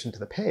information to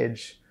the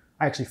page,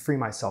 I actually free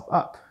myself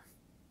up,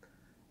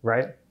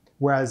 right?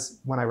 Whereas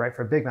when I write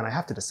for a big band, I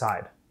have to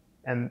decide,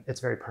 and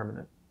it's very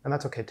permanent, and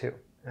that's okay too.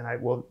 And I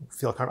will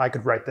feel I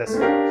could write this.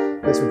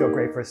 This would go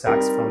great for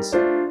saxophones,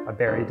 a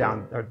bari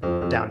down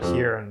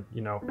here, and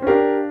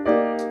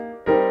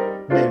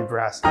maybe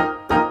brass,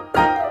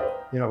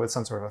 with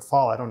some sort of a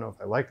fall. I don't know if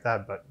I like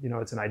that, but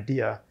it's an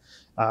idea.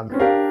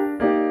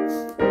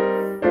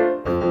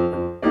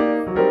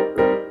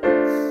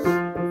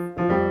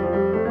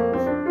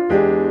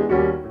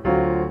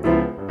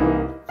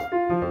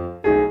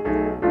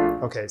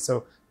 Okay,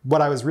 so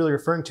what I was really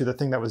referring to, the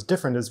thing that was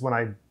different, is when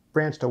I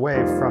branched away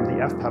from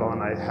the F pedal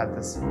and I had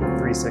this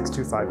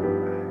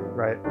 3-6-2-5,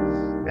 right?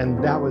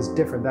 And that was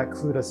different. That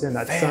clued us in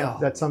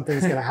that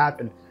something's going to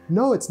happen.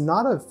 No, it's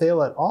not a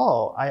fail at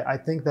all. I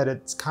think that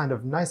it's kind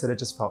of nice that it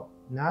just felt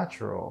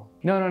natural.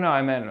 No,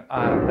 I meant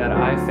that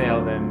I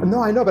failed in.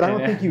 No, I know, but I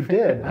don't think you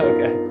did.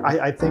 Okay.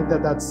 I think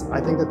that's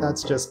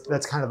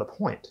kind of the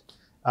point.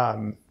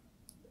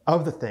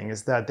 of the thing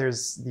is that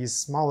there's these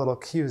small little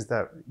cues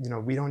that, you know,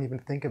 we don't even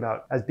think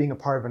about as being a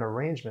part of an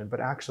arrangement, but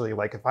actually,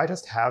 like, if I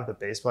just have the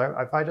bass player,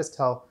 if I just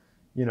tell,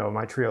 you know,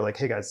 my trio, like,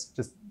 hey guys,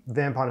 just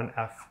vamp on an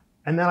F,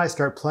 and then I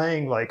start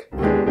playing, like,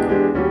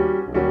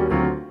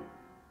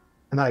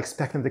 and I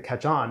expect them to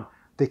catch on,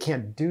 they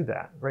can't do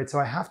that, right? So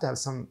I have to have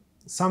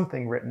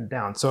something written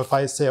down. So if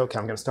I say, okay,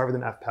 I'm gonna start with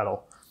an F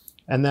pedal,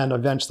 and then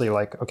eventually,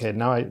 like, okay,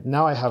 now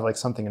I have like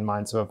something in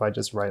mind. So if I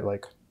just write,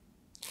 like,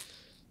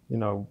 you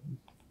know,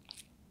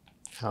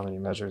 how many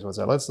measures was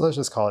that? Let's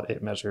just call it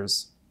 8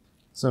 measures.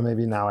 So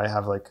maybe now I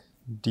have like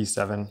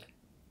D7,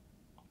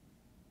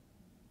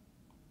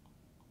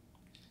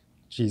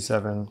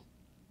 G7,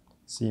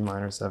 C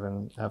minor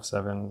 7,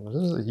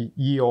 F7,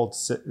 ye old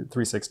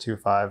 3 6 2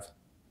 5,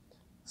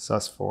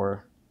 sus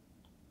 4.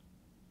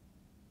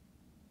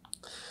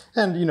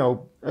 And, you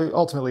know,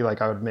 ultimately,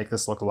 like, I would make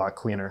this look a lot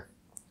cleaner.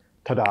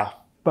 Ta-da.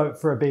 But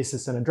for a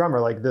bassist and a drummer,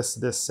 like, this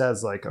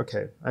says, like,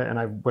 okay, and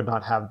I would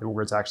not have the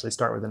words actually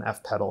start with an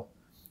F pedal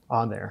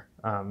on there,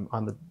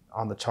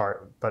 on the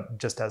chart, but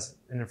just as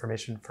an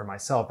information for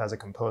myself as a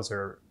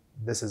composer,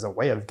 this is a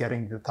way of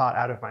getting the thought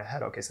out of my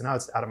head. Okay, so now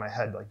it's out of my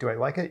head. Like, do I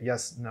like it?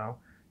 Yes, no.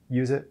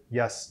 Use it?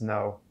 Yes,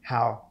 no.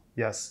 How?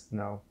 Yes,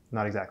 no.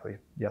 Not exactly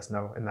yes,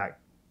 no in that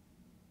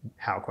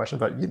how question,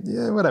 but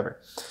yeah, whatever.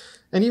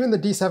 And even the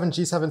D7,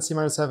 G7, C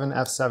minor 7,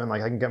 F7,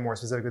 like, I can get more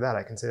specific with that.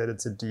 I can say that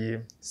it's a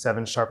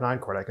D7 sharp 9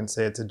 chord. I can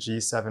say it's a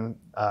G7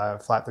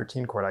 flat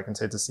 13 chord. I can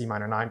say it's a C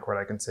minor 9 chord.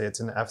 I can say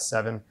it's an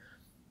F7.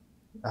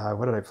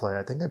 What did I play?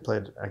 I think I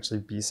played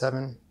actually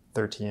B7,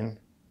 13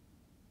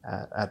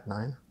 at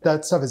 9.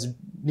 That stuff is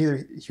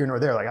neither here nor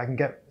there. Like, I can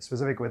get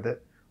specific with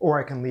it, or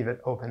I can leave it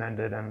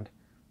open-ended and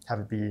have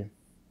it be,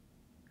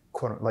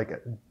 quote,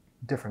 like,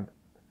 different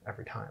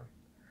every time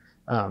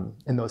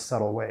in those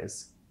subtle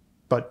ways.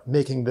 But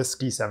making this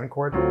D7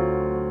 chord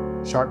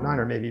sharp 9,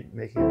 or maybe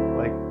making it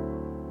like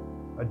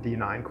a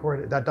D9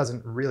 chord, that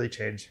doesn't really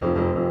change.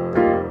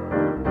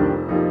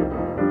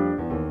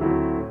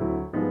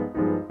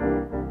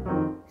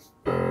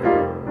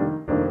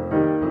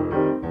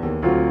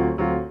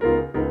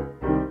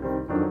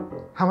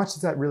 How much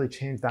does that really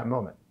change that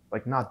moment?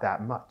 Like, not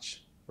that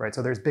much, right?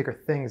 So there's bigger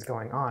things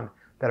going on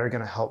that are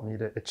going to help me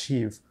to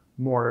achieve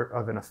more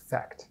of an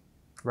effect,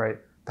 right?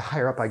 The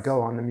higher up I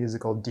go on the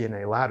musical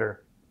DNA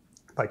ladder,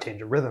 if I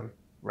change a rhythm,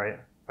 right?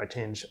 If I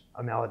change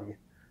a melody,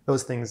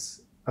 those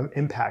things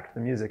impact the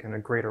music in a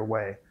greater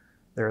way.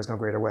 There is no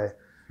greater way.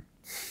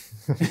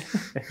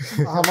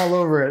 I'm all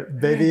over it,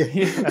 baby.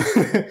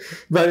 Yeah.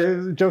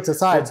 But jokes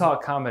aside. We'll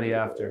talk comedy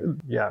after.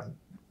 Yeah.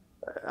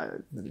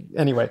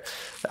 Anyway,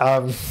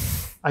 I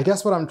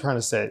guess what I'm trying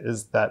to say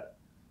is that,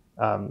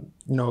 you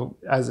know,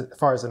 as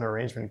far as an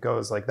arrangement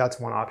goes, like, that's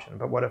one option.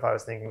 But what if I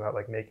was thinking about,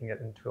 like, making it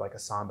into like a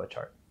samba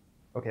chart?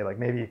 Okay, like,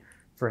 maybe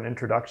for an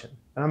introduction.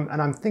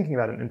 And I'm thinking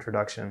about an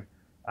introduction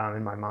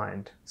in my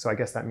mind. So I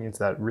guess that means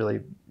that really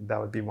that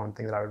would be one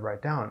thing that I would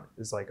write down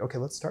is, like, okay,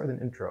 let's start with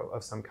an intro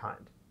of some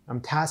kind. I'm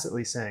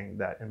tacitly saying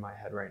that in my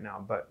head right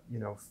now, but, you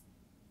know,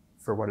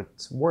 for what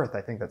it's worth,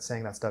 I think that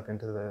saying that stuff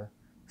into the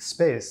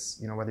space,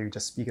 you know, whether you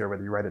just speak it or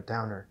whether you write it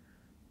down, or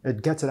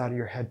it gets it out of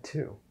your head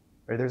too,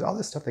 right? There's all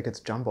this stuff that gets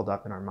jumbled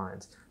up in our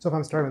minds. So if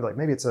I'm starting with, like,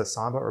 maybe it's a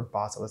samba or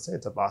bossa, let's say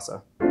it's a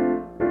bossa.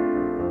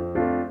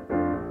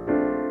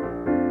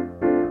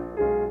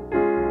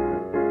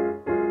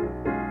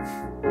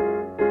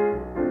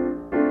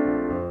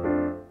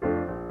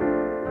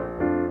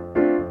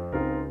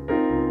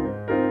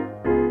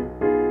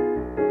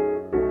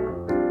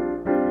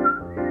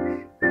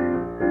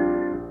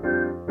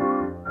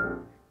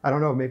 I don't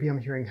know, maybe I'm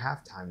hearing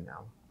halftime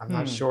now. I'm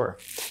not sure.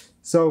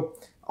 So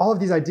all of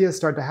these ideas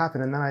start to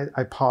happen, and then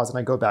I pause and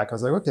I go back. I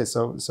was like, okay,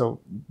 so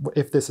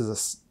if this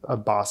is a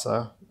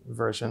bossa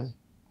version,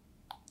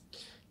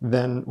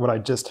 then what I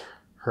just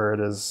heard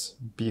is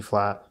B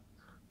flat,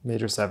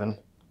 major 7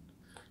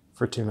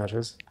 for 2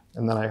 measures.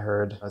 And then I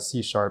heard a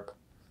C sharp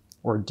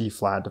or D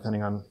flat,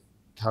 depending on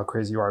how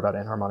crazy you are about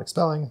anharmonic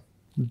spelling,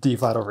 D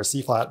flat over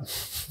C flat.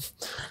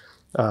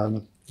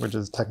 Which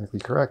is technically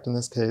correct in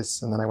this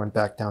case. And then I went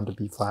back down to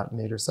B flat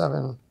major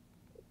 7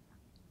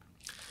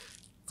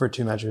 for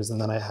 2 measures.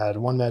 And then I had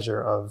one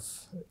measure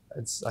of,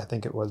 I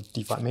think it was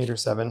D flat major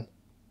 7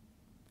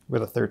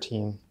 with a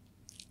 13.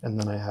 And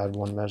then I had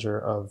one measure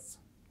of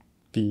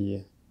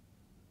B7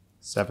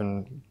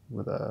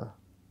 with a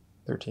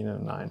 13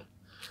 and a 9.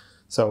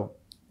 So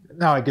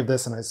now I give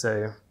this and I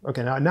say,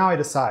 okay, now I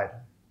decide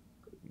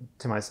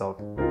to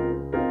myself.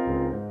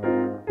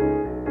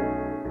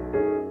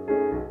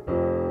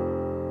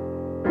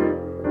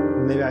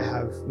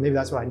 Maybe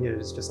that's what I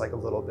needed, is just like a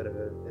little bit of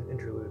an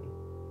interlude,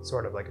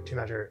 sort of like a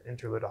 2-measure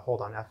interlude, a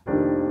hold on F. A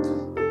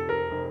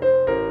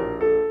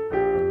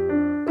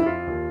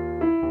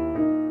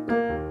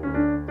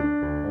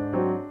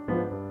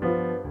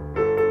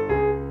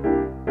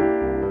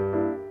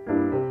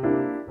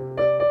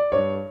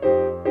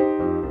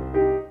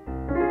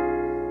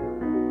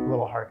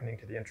little hearkening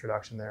to the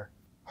introduction there.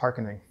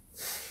 Hearkening.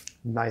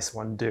 Nice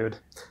one, dude.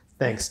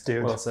 Thanks,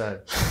 dude. Well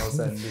said. Well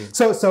said indeed.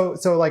 So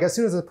like, as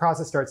soon as the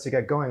process starts to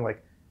get going,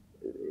 like,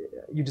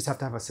 you just have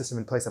to have a system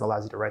in place that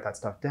allows you to write that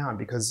stuff down,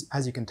 because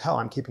as you can tell,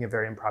 I'm keeping it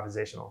very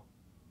improvisational,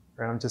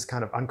 right? I'm just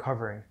kind of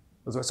uncovering.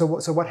 So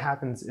what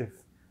happens if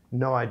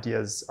no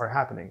ideas are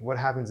happening? What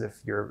happens if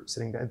you're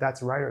sitting there?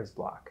 That's writer's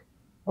block.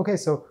 Okay,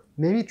 so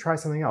maybe try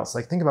something else.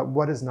 Like think about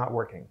what is not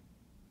working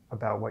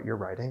about what you're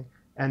writing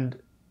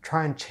and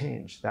try and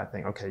change that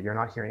thing. Okay, you're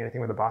not hearing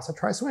anything with a bossa,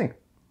 try swing.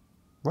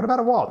 What about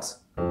a waltz?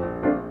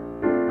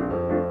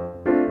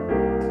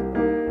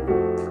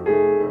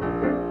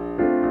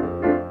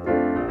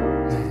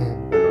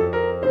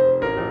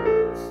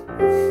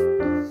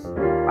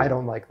 I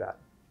don't like that,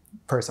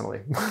 personally,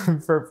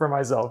 for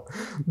myself.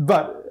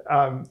 But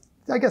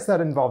I guess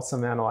that involves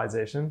some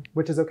analyzation,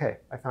 which is okay.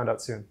 I found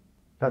out soon.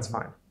 That's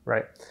fine,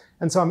 right?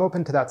 And so I'm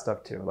open to that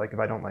stuff too. Like if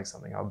I don't like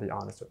something, I'll be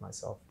honest with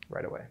myself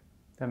right away.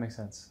 That makes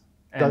sense.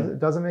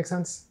 Does it make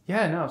sense?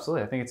 Yeah, no,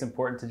 absolutely. I think it's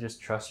important to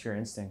just trust your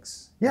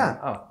instincts. Yeah.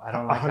 Oh, I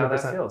don't like 100%. How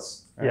that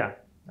feels. Right? Yeah,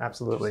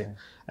 absolutely.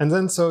 And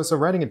then so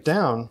writing it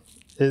down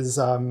is,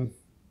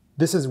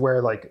 this is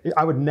where like,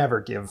 I would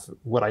never give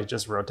what I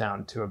just wrote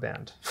down to a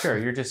band. Sure,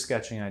 you're just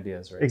sketching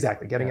ideas, right?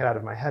 Exactly, getting it out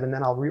of my head, and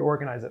then I'll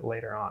reorganize it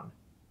later on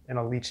in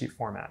a lead sheet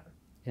format.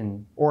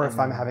 Or if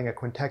I'm having a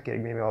quintet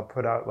gig, maybe I'll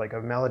put out like a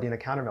melody and a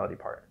counter melody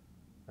part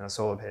and a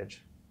solo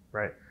page,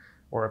 right?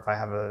 Or if I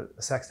have a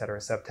sextet or a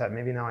septet,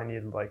 maybe now I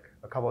need like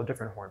a couple of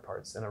different horn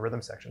parts and a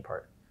rhythm section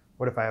part.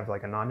 What if I have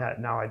like a non-net?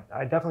 Now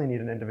I definitely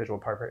need an individual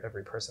part for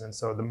every person, and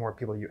so the more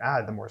people you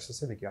add, the more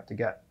specific you have to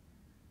get.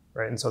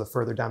 Right, and so the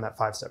further down that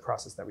 5-step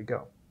process that we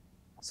go.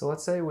 So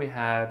let's say we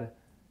had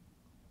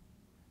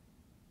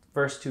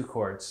first 2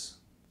 chords,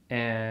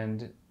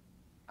 and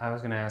I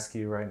was going to ask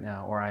you right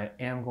now, or I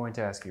am going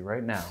to ask you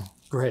right now.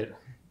 Great.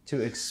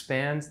 To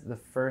expand the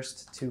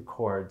first 2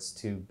 chords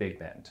to big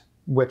band.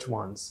 Which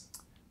ones?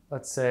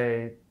 Let's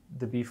say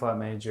the B flat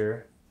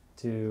major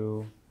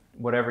to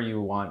whatever you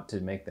want to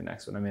make the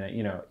next one. I mean,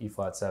 you know, E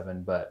flat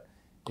 7, but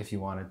if you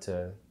wanted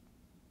to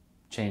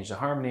change the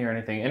harmony or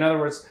anything. In other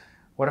words,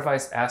 what if I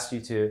asked you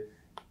to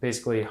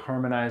basically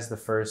harmonize the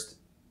first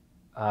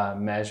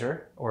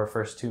measure or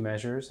first 2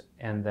 measures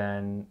and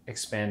then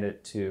expand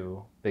it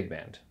to big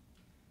band?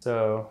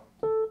 So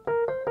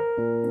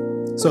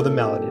the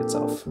melody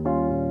itself.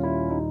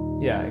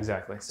 Yeah,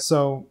 exactly.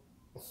 So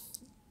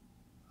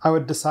I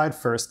would decide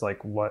first,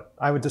 like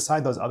I would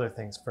decide those other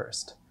things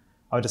first.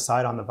 I would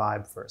decide on the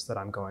vibe first that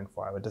I'm going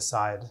for. I would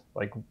decide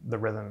like the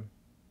rhythm,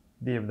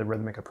 the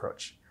rhythmic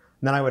approach.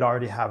 And then I would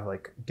already have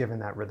like, given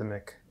that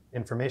rhythmic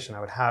information, I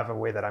would have a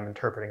way that I'm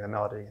interpreting the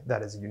melody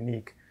that is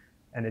unique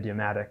and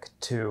idiomatic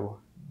to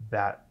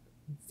that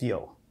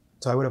feel.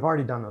 So I would have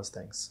already done those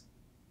things.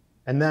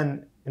 And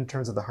then in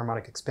terms of the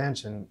harmonic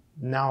expansion,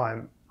 now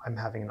I'm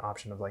having an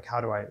option of like,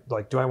 how do I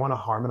want to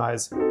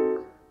harmonize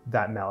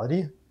that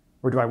melody,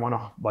 or do I want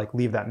to like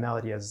leave that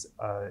melody as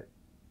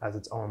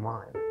its own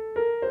line?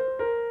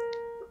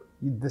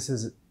 This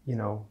is, you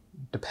know,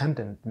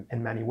 dependent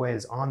in many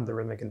ways on the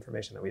rhythmic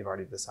information that we've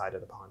already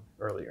decided upon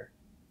earlier.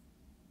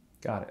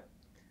 Got it.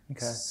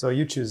 Okay. So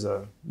you choose.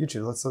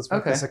 Let's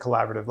make this a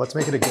collaborative. Let's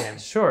make it a game.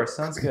 Sure,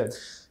 sounds good.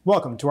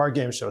 Welcome to our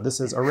game show. This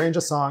is Arrange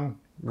a Song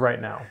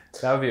Right Now.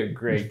 That would be a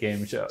great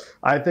game show.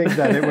 I think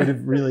that it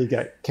would really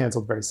get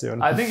canceled very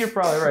soon. I think you're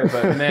probably right,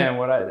 but man,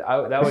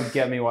 that would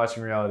get me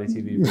watching reality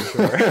TV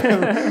for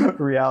sure.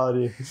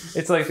 Reality.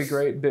 It's like the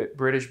Great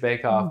British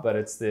Bake Off, but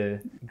it's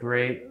the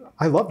Great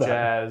I love that.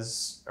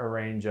 Jazz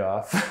Arrange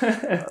Off.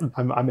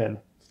 I'm in.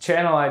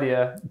 Channel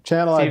idea.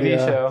 Channel TV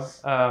idea.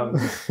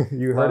 show.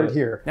 You heard it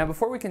here. Now,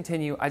 before we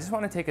continue, I just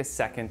want to take a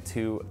second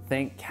to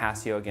thank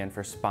Casio again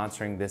for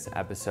sponsoring this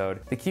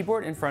episode. The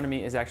keyboard in front of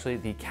me is actually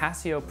the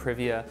Casio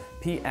Privia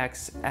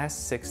PX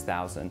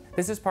S6000.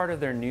 This is part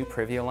of their new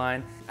Privia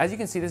line. As you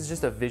can see, this is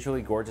just a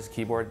visually gorgeous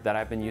keyboard that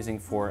I've been using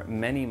for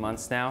many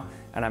months now,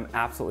 and I'm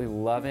absolutely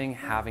loving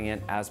having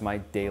it as my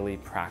daily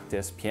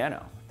practice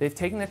piano. They've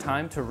taken the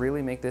time to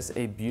really make this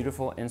a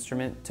beautiful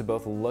instrument to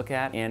both look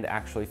at and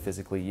actually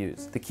physically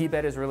use. The key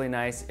bed is really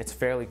nice, it's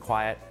fairly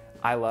quiet.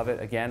 I love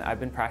it. Again, I've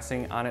been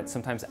practicing on it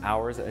sometimes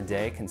hours a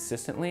day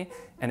consistently,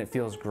 and it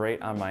feels great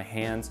on my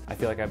hands. I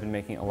feel like I've been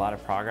making a lot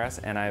of progress,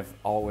 and I've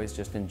always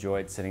just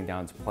enjoyed sitting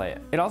down to play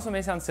it. It also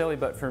may sound silly,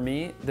 but for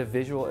me, the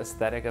visual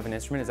aesthetic of an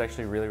instrument is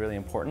actually really, really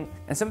important.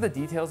 And some of the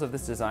details of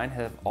this design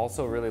have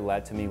also really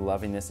led to me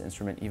loving this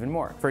instrument even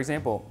more. For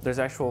example, there's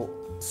actual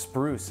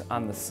spruce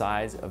on the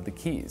sides of the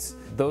keys.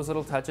 Those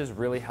little touches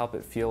really help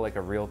it feel like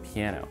a real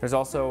piano. There's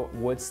also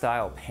wood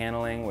style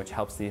paneling, which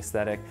helps the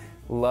aesthetic.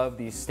 Love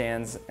these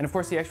stands. And of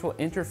course, the actual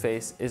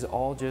interface is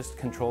all just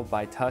controlled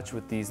by touch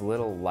with these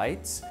little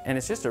lights. And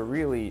it's just a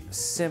really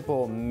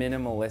simple,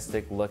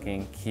 minimalistic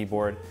looking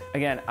keyboard.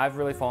 Again, I've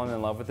really fallen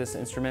in love with this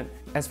instrument.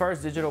 As far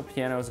as digital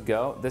pianos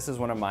go, this is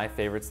one of my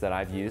favorites that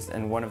I've used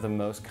and one of the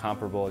most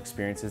comparable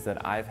experiences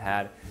that I've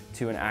had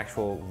to an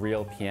actual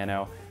real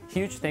piano.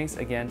 Huge thanks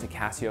again to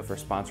Casio for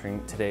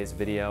sponsoring today's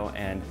video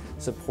and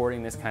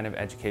supporting this kind of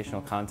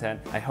educational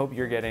content. I hope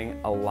you're getting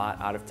a lot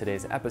out of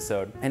today's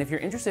episode. And if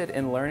you're interested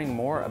in learning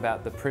more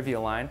about the Privia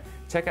line,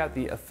 check out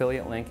the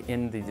affiliate link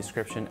in the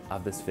description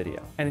of this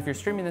video. And if you're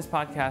streaming this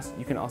podcast,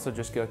 you can also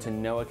just go to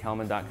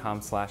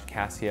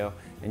noahkellman.com/Casio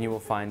and you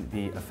will find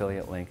the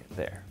affiliate link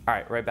there. All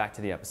right, right back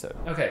to the episode.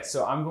 Okay,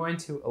 so I'm going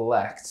to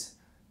elect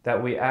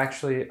that we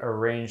actually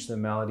arrange the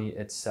melody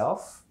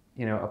itself,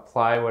 you know,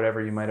 apply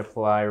whatever you might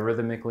apply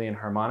rhythmically and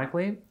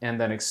harmonically,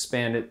 and then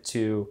expand it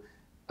to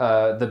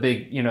the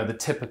big, you know, the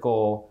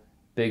typical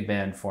big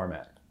band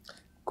format.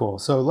 Cool.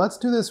 So let's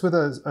do this with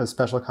a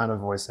special kind of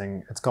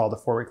voicing. It's called a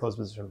four-way closed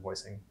position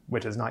voicing,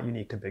 which is not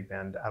unique to big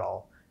band at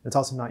all. It's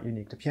also not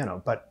unique to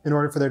piano. But in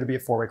order for there to be a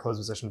four-way closed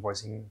position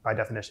voicing, by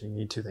definition, you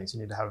need two things.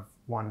 You need to have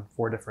one,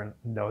 4 different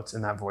notes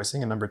in that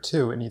voicing, and number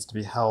 2, it needs to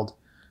be held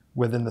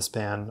within the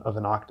span of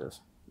an octave.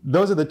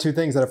 Those are the two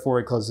things that a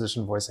four-way closed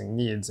position voicing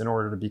needs in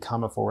order to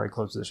become a four-way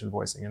closed position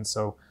voicing. And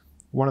so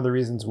one of the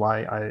reasons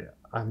why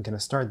I'm going to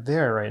start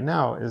there right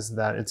now is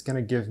that it's going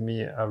to give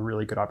me a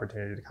really good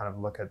opportunity to kind of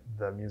look at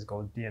the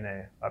musical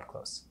DNA up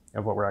close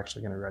of what we're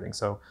actually going to be writing.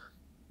 So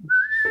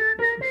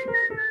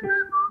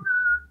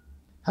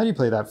how do you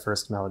play that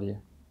first melody?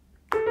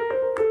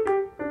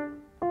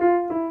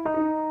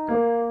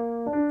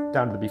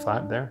 Down to the B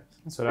flat there.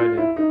 That's what I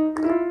do.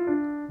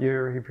 You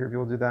ever hear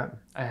people do that?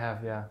 I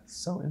have, yeah.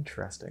 So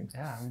interesting.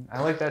 Yeah, I mean, I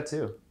like that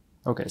too.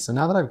 Okay, so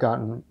now that I've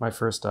gotten my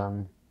first,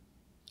 I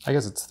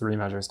guess it's 3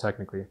 measures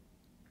technically.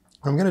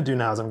 What I'm going to do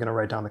now is I'm going to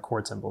write down the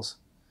chord symbols.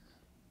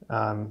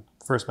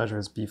 First measure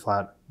is B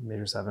flat,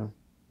 major 7.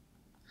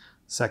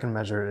 Second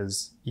measure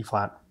is E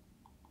flat,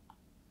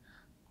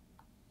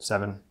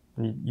 7.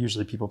 And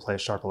usually people play a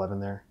sharp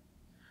 11 there.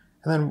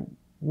 And then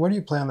what do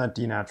you play on that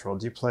D natural?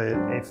 Do you play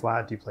A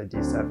flat? Do you play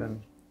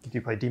D7? Do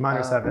you play D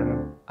minor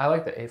 7? I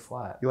like the A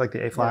flat. You like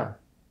the A flat? Yeah.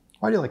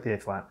 Why do you like the A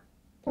flat?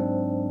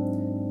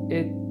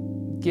 It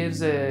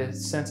gives a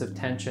sense of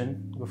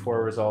tension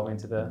before resolving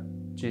to the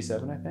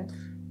G7, I think.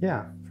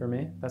 Yeah. For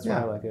me, that's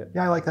why I like it.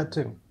 Yeah, I like that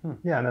too.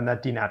 Yeah, and then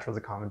that D natural is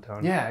a common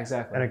tone. Yeah,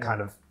 exactly. And it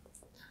kind of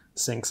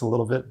sinks a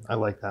little bit. I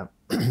like that.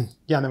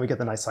 Yeah, and then we get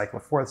the nice cycle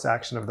of fourths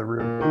action of the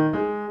root.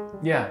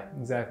 Yeah,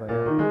 exactly.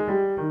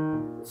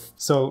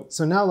 So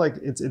now like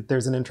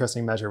there's an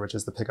interesting measure, which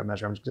is the pickup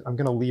measure. I'm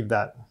going to leave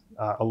that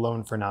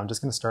alone for now. I'm just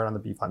going to start on the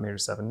B flat major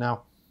 7.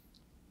 Now,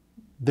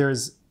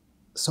 there's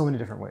so many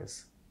different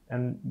ways.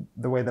 And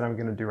the way that I'm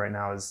going to do right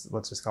now is,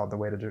 let's just call it the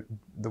way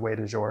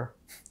du jour,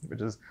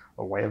 which is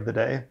a way of the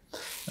day.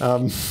 What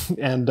I'm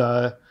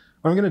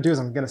going to do is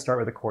I'm going to start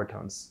with the chord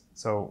tones.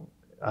 So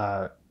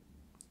a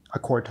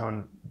chord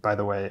tone, by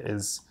the way,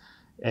 is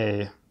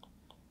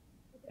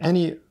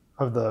any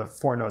of the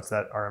 4 notes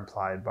that are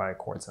implied by a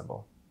chord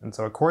symbol. And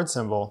so a chord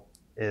symbol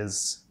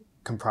is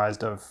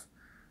comprised of,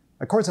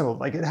 a chord symbol,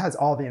 like it has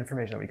all the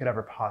information that we could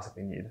ever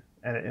possibly need.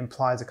 And it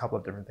implies a couple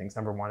of different things.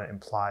 Number 1, it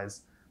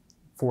implies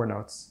 4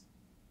 notes,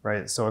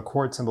 right? So a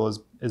chord symbol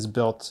is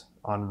built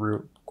on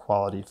root,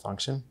 quality,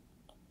 function,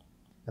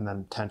 and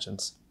then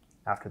tensions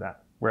after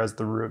that. Whereas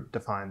the root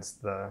defines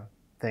the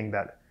thing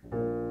that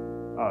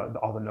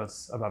all the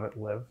notes above it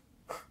live,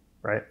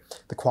 right?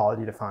 The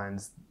quality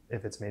defines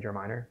if it's major or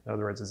minor. In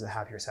other words, is it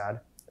happy or sad?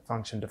 The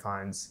function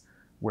defines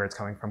where it's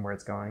coming from, where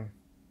it's going,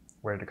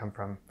 where did it come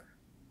from,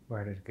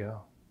 where did it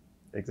go?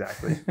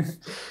 Exactly.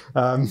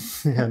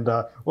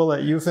 We'll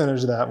let you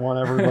finish that one,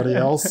 everybody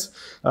else.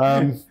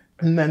 And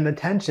then the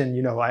tension,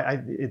 you know,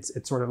 it's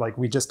sort of like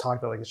we just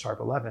talked about, like a sharp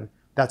 11.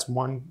 That's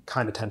one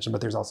kind of tension,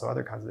 but there's also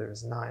other kinds.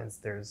 There's 9s,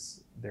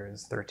 there's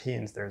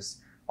 13s, there's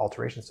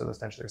alterations to those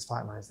tensions, there's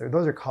flat 9s.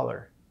 Those are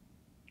color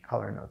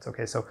notes.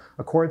 Okay, so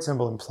a chord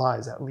symbol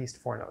implies at least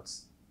 4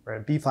 notes.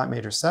 Right? B flat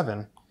major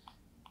 7,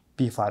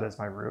 B flat is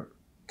my root.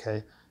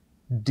 Okay,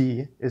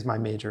 D is my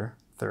major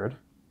 3rd,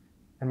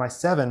 and my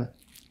 7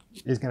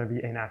 is going to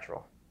be A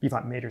natural, B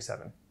flat major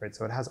 7. Right,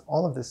 so it has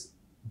all of this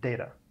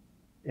data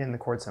in the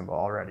chord symbol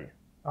already.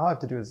 All I have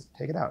to do is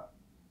take it out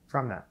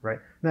from that, right?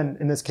 And then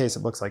in this case,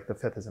 it looks like the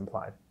 5th is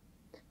implied.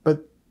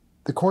 But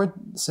the chord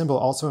symbol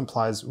also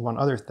implies one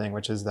other thing,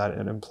 which is that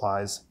it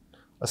implies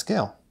a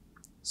scale.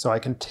 So I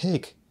can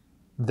take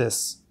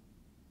this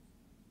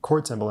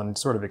chord symbol and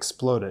sort of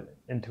explode it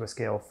into a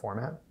scale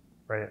format,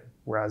 right?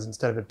 Whereas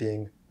instead of it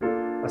being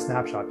a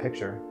snapshot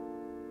picture,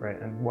 right?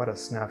 And what a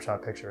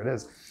snapshot picture it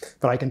is.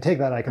 But I can take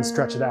that and I can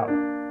stretch it out,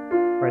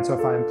 right? So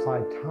if I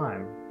implied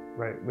time,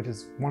 right, which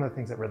is one of the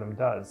things that rhythm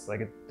does, like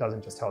it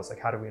doesn't just tell us like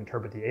how do we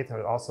interpret the 8th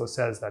note, it also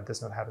says that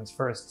this note happens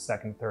 1st,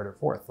 2nd, 3rd,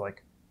 or 4th.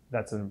 Like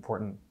that's an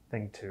important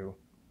thing to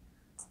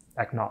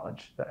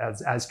acknowledge. That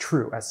as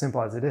true, as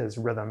simple as it is,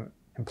 rhythm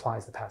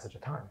implies the passage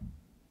of time.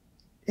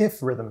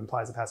 If rhythm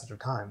implies the passage of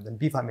time, then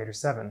B flat major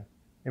 7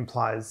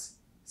 implies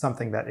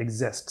something that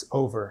exists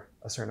over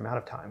a certain amount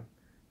of time,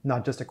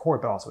 not just a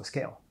chord, but also a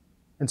scale.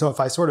 And so if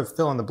I sort of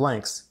fill in the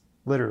blanks,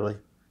 literally,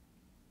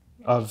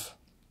 of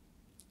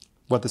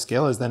what the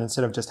scale is, then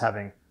instead of just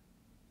having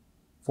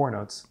 4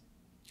 notes,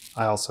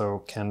 I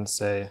also can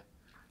say,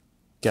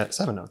 get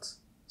 7 notes.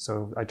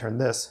 So I turn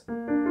this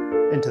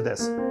into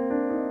this.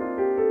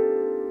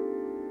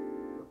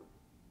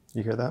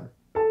 You hear that?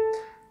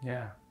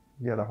 Yeah.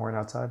 You got a horn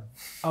outside?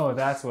 Oh,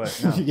 that's what.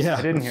 No, Yeah.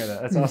 I didn't hear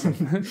that. That's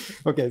awesome.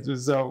 Okay,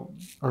 so,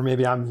 or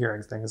maybe I'm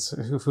hearing things,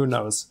 who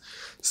knows?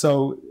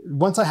 So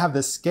once I have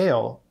this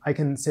scale, I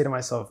can say to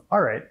myself,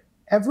 all right,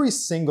 every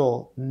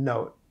single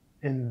note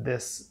in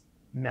this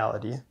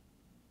melody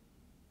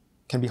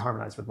can be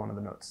harmonized with one of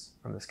the notes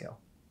from the scale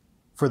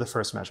for the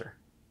first measure.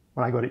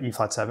 When I go to E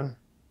flat 7,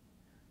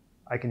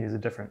 I can use a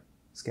different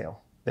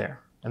scale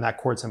there. And that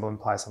chord symbol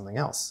implies something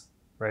else,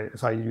 right?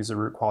 If I use a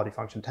root quality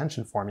function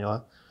tension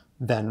formula,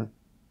 then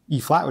E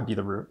flat would be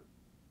the root,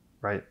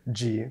 right?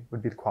 G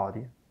would be the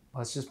quality.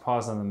 Let's just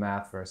pause on the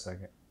math for a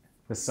second.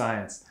 The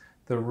science.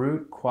 The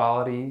root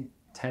quality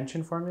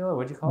tension formula,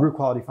 what'd you call it? Root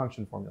quality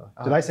function formula.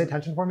 Did I say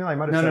tension formula? I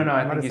might have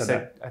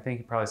said. No. I think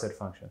you probably said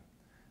function.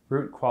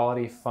 Root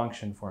quality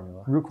function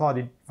formula. Root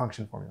quality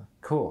function formula.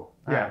 Cool.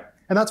 Yeah. Right.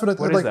 And that's what it's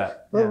What like. is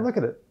that? Well, Yeah. look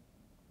at it.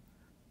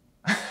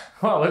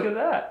 Wow, look at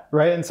that.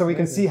 Right? And so we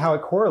can see how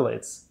it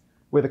correlates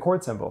with a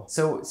chord symbol.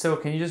 So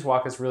can you just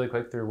walk us really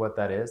quick through what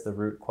that is, the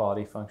root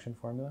quality function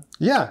formula?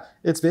 Yeah.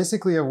 It's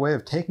basically a way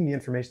of taking the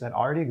information that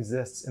already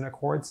exists in a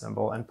chord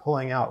symbol and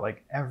pulling out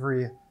like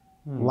every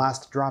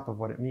last drop of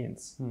what it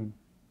means.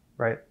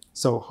 Right?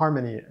 So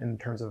harmony, in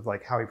terms of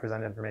like how we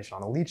present information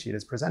on a lead sheet,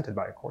 is presented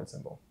by a chord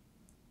symbol.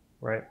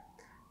 Right?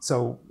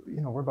 So,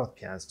 you know, we're both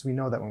pianists. We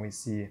know that when we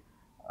see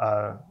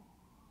a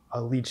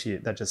lead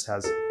sheet that just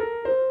has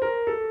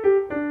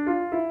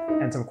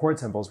and some chord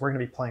symbols, we're going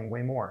to be playing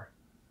way more,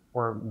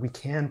 or we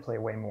can play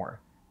way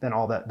more than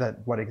all that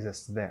what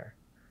exists there.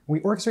 When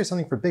we orchestrate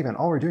something for big band,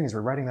 all we're doing is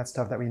we're writing that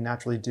stuff that we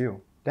naturally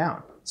do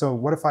down. So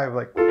what if I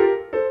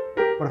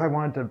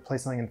wanted to play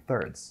something in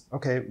thirds?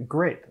 Okay,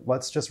 great.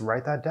 Let's just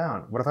write that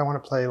down. What if I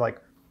want to play like,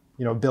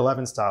 you know, Bill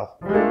Evans style?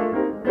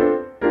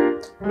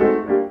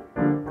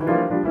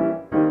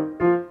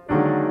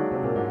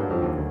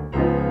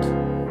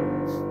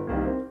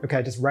 Okay,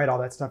 I just write all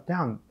that stuff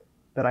down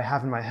that I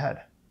have in my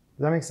head.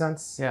 Does that make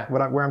sense? Yeah.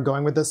 Where I'm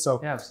going with this? So,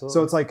 yeah, absolutely.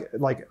 So it's like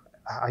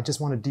I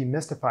just want to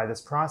demystify this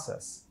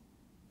process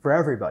for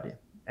everybody.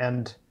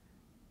 And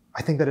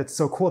I think that it's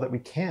so cool that we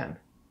can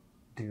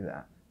do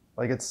that.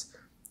 Like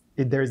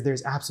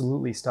there's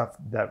absolutely stuff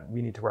that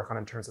we need to work on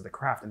in terms of the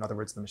craft. In other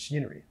words, the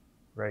machinery,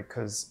 right?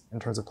 Because in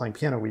terms of playing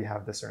piano, we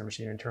have this certain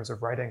machinery. In terms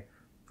of writing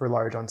for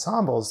large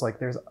ensembles, like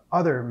there's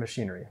other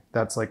machinery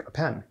that's like a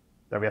pen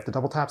that we have to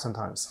double tap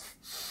sometimes.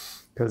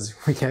 Because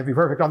we can't be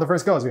perfect on the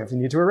first goes. We have to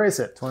need to erase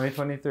it.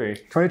 2023.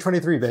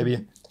 2023,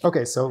 baby.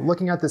 Okay, so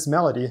looking at this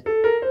melody,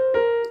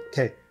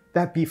 okay,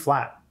 that B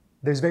flat,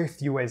 there's very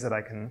few ways that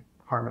I can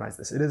harmonize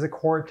this. It is a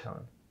chord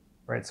tone,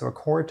 right? So a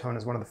chord tone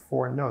is one of the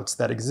 4 notes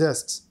that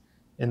exists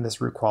in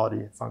this root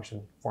quality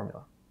function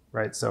formula,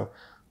 right? So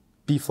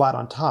B flat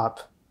on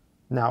top.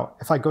 Now,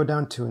 if I go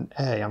down to an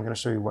A, I'm going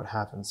to show you what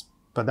happens.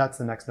 But that's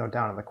the next note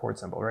down in the chord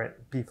symbol, right?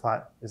 B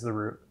flat is the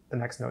root. The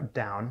next note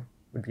down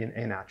would be an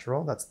A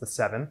natural. That's the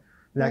 7.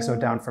 The next note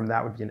down from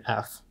that would be an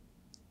F,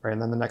 right?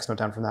 And then the next note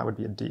down from that would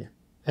be a D.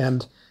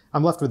 And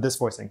I'm left with this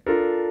voicing,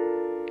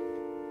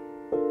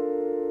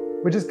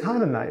 which is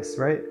kind of nice,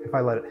 right? If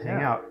I let it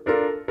hang out.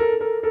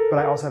 But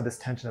I also have this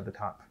tension at the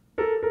top.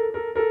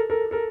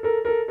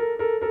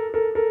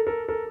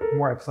 The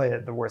more I play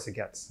it, the worse it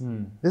gets.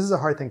 This is a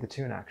hard thing to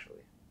tune,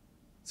 actually.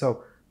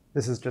 So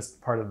this is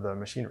just part of the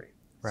machinery.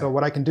 Right. So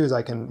what I can do is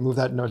I can move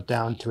that note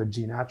down to a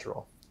G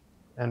natural.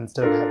 And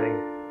instead of having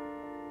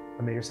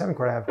a major 7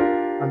 chord, I have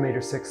a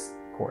major 6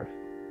 chord,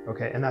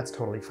 okay? And that's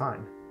totally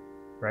fine,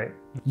 right?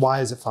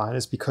 Why is it fine?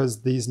 It's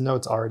because these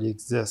notes already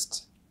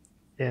exist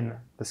in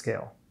the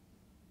scale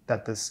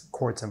that this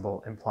chord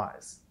symbol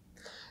implies.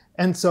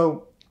 And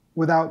so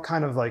without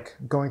kind of like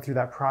going through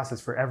that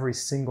process for every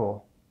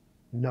single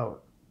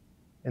note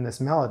in this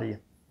melody,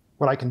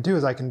 what I can do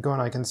is I can go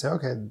and I can say,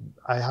 okay,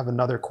 I have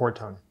another chord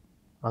tone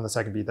on the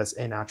second beat that's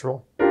A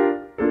natural,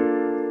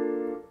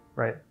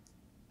 right?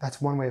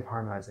 That's one way of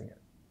harmonizing it,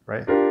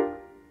 right?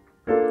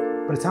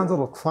 But it sounds a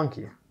little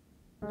clunky.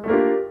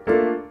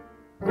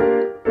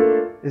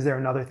 Is there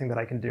another thing that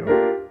I can do?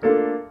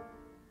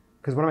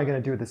 Because what am I going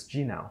to do with this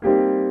G now?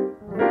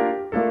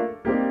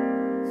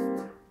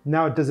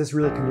 Now, does this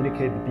really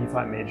communicate the B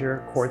flat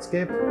major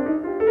chordscape?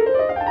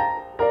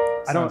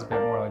 Sounds a bit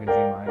more like a G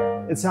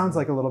minor. It sounds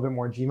like a little bit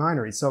more G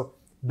minor-y. So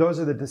those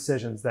are the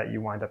decisions that you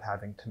wind up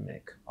having to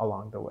make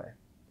along the way.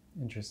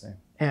 Interesting.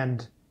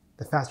 And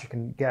the faster you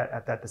can get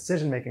at that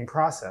decision-making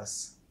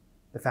process,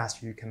 the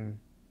faster you can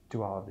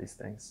do all of these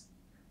things.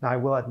 Now, I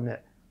will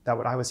admit that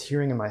what I was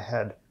hearing in my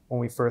head when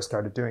we first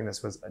started doing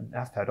this was an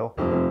F pedal.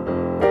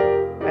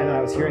 And then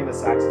I was hearing the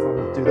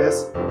saxophone do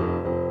this,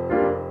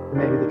 and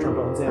maybe the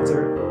trombones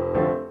answer,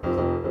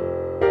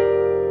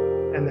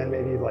 and then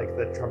maybe like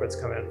the trumpets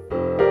come in.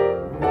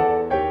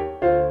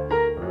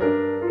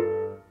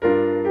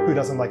 Who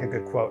doesn't like a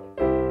good quote?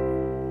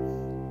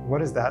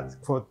 What is that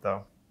quote,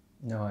 though?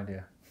 No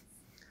idea.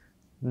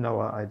 No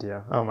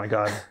idea. Oh my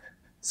God.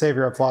 Save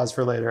your applause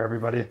for later,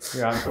 everybody.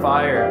 You're on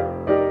fire.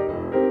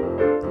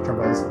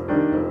 Trombones.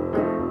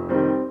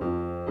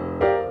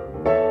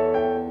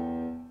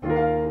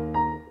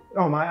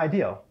 Oh, my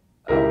ideal.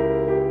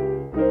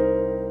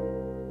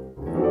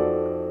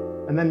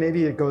 And then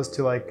maybe it goes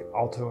to like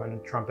alto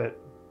and trumpet,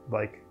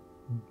 like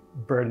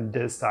Bird and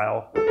Diz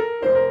style.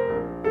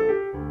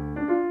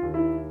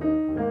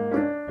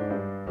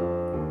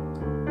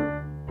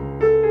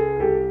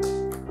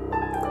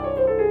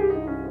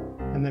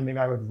 And then maybe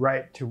I would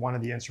write to one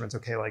of the instruments,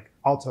 okay, like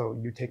alto,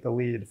 you take the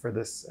lead for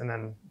this, and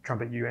then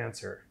trumpet, you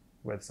answer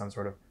with some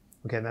sort of,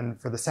 okay, and then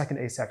for the second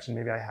A section,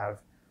 maybe I have,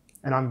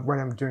 and what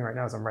I'm doing right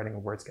now is I'm writing a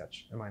word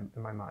sketch in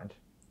my mind,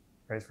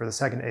 right? For the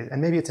second A,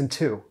 and maybe it's in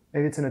two,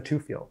 maybe it's in a two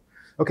feel.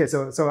 Okay,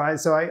 so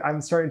I'm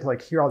starting to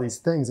like hear all these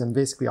things, and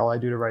basically all I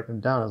do to write them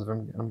down is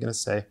I'm gonna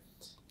say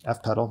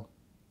F pedal,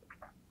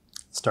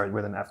 start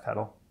with an F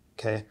pedal,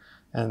 okay?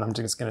 And I'm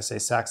just gonna say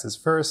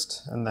saxes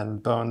first, and then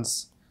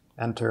bones,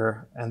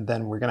 enter, and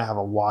then we're gonna have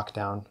a walk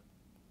down.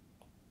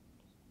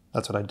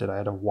 That's what I did, I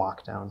had a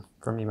walk down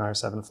from E minor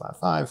 7 flat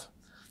 5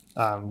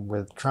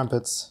 with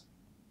trumpets,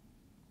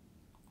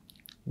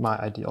 my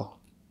ideal,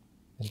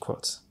 in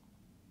quotes.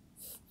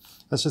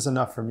 That's just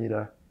enough for me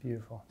to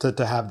Beautiful.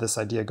 To have this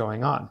idea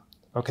going on.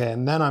 Okay,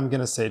 and then I'm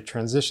gonna say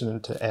transition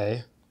into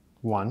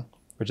A1,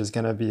 which is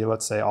gonna be,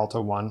 let's say,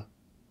 alto 1,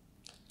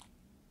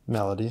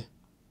 melody,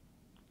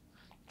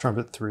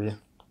 trumpet 3,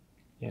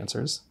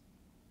 answers.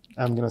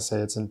 I'm gonna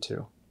say it's in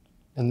 2.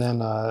 And then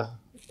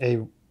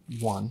A1,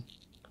 I'm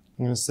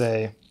gonna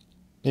say,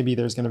 maybe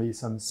there's gonna be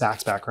some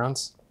sax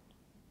backgrounds.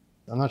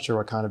 I'm not sure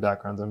what kind of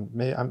backgrounds.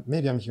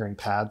 Maybe I'm hearing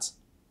pads.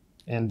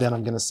 And then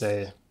I'm gonna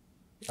say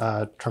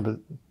trumpet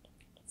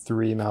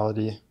 3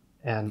 melody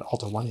and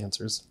alto 1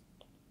 answers.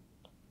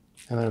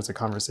 And then it's a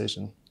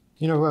conversation.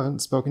 You know who I haven't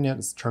spoken yet?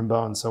 It's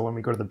trombone. So when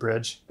we go to the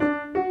bridge,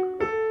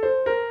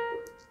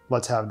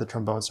 let's have the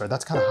trombone start.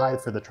 That's kind of high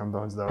for the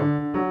trombones though.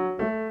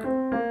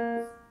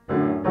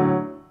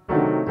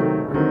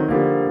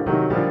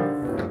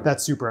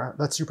 That's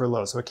super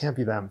low, so it can't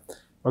be them.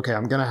 Okay,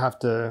 I'm gonna have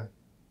to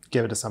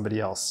give it to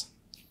somebody else.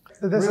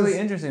 This really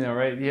interesting though,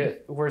 right? Yeah,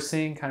 we're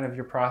seeing kind of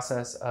your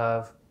process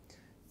of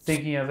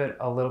thinking of it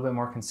a little bit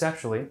more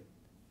conceptually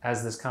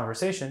as this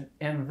conversation,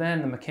 and then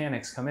the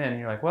mechanics come in and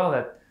you're like, well,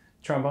 that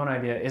trombone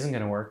idea isn't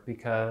going to work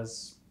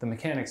because the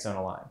mechanics don't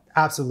align.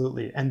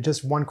 Absolutely. And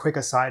just one quick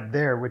aside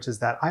there, which is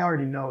that I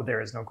already know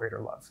there is no greater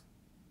love,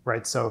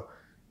 right? So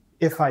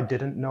if I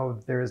didn't know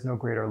there is no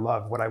greater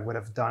love, what I would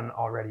have done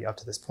already up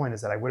to this point is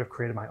that I would have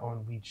created my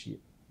own lead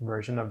sheet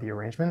version of the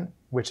arrangement,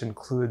 which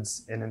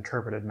includes an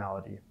interpreted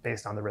melody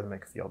based on the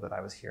rhythmic feel that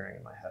I was hearing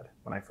in my head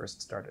when I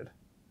first started.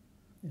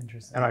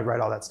 Interesting. And I write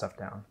all that stuff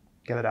down,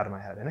 get it out of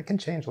my head. And it can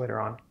change later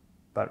on,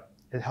 but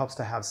it helps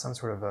to have some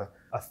sort of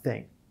a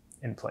thing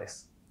in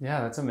place.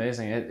 Yeah, that's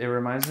amazing. It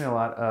reminds me a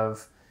lot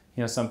of,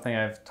 you know, something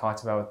I've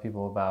talked about with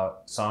people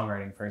about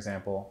songwriting, for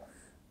example.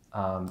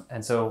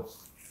 And so,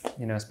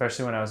 you know,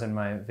 especially when I was in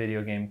my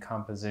video game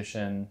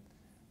composition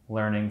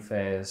learning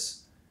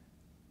phase,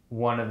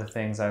 one of the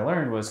things I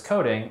learned was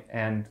coding,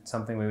 and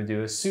something we would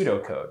do is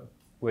pseudocode,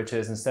 which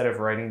is instead of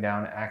writing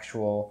down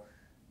actual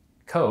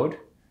code,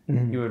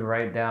 you would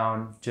write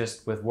down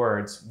just with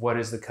words, what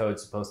is the code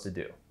supposed to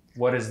do?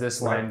 What is this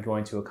line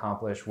going to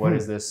accomplish? What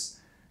is this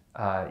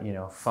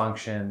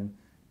function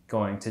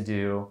going to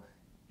do?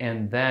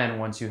 And then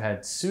once you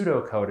had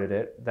pseudocoded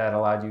it, that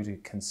allowed you to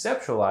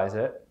conceptualize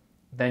it,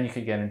 then you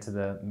could get into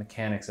the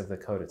mechanics of the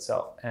code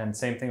itself. And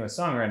same thing with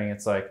songwriting.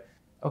 It's like,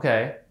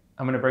 okay,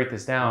 I'm going to break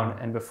this down,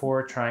 and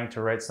before trying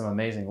to write some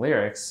amazing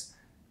lyrics,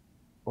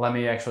 let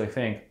me actually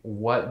think,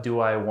 what do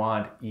I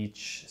want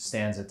each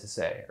stanza to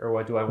say? Or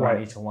what do I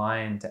want each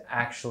line to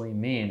actually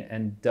mean?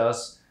 And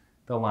does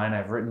the line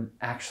I've written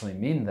actually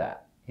mean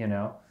that, you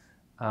know?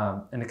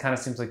 And it kind of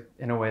seems like,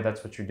 in a way,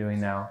 that's what you're doing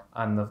now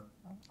on the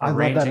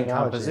arranging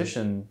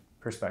composition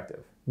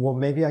perspective. Well,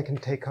 maybe I can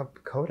take up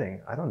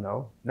coding. I don't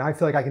know. Now I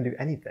feel like I can do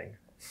anything.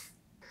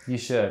 You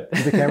should.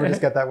 Did the camera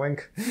just get that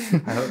wink?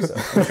 I hope so.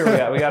 I'm sure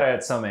we got it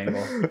at some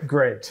angle.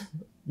 Great.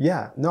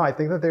 Yeah. No, I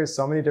think that there's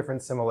so many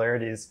different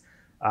similarities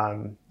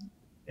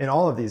in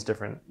all of these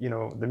different,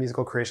 the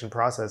musical creation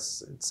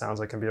process, it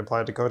sounds like can be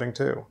applied to coding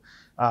too.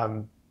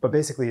 But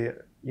basically,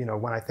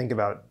 when I think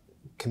about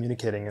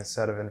communicating a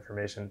set of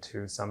information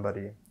to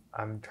somebody,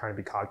 I'm trying to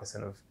be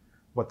cognizant of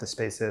what the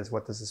space is,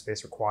 what does the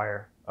space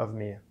require of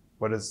me,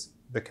 what does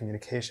the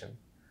communication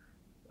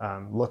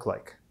look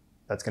like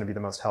that's going to be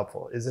the most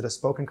helpful? Is it a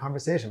spoken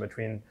conversation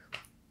between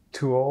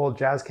two old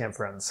jazz camp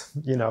friends?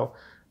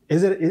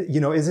 Is it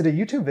a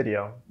YouTube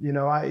video?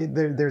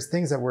 There's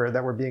things that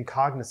we're being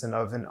cognizant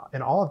of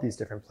in all of these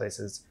different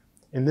places.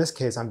 In this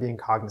case, I'm being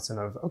cognizant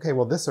of, okay,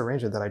 well, this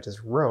arrangement that I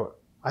just wrote,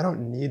 I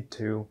don't need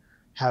to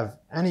have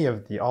any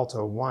of the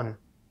alto 1,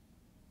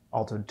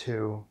 alto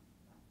 2,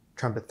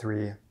 trumpet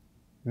 3,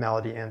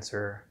 melody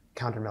answer,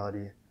 counter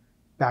melody,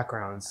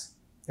 backgrounds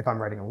if I'm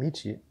writing a lead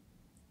sheet.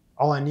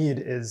 All I need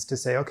is to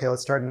say, okay,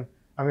 let's start, and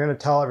I'm going to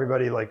tell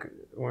everybody, like,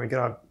 when we get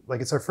on, like,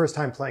 it's our first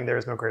time playing There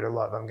Is No Greater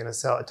Love. I'm going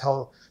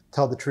to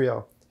tell the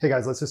trio, hey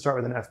guys, let's just start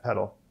with an F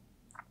pedal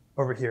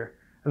over here.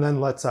 And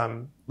then let's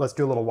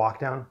do a little walk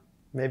down,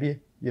 maybe,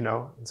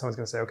 and someone's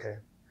going to say, okay,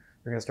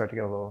 we're going to start to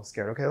get a little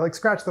scared. Okay, like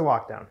scratch the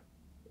walk down.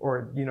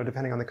 Or,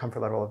 depending on the comfort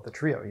level of the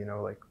trio,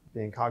 like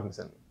being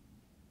cognizant.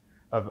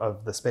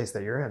 of the space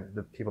that you're in,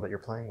 the people that you're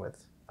playing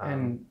with.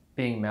 And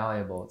being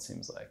malleable, it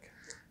seems like.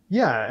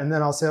 Yeah, and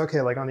then I'll say,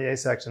 okay, like on the A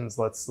sections,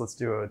 let's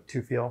do a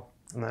 2-feel,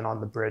 and then on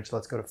the bridge,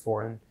 let's go to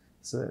 4.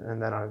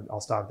 And then I'll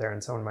stop there,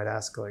 and someone might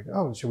ask, like,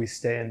 oh, should we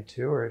stay in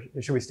 2, or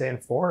should we stay in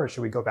 4, or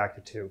should we go back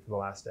to 2 for the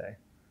last day?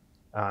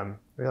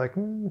 We're like,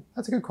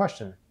 that's a good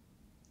question.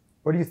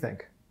 What do you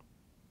think?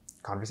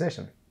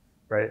 Conversation,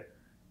 right?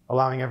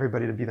 Allowing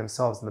everybody to be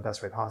themselves in the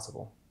best way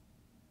possible.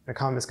 A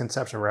common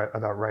misconception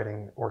about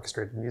writing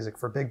orchestrated music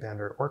for big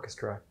band or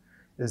orchestra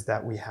is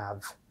that we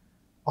have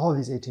all of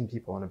these 18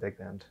 people in a big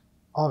band,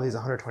 all of these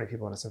 120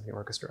 people in a symphony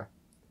orchestra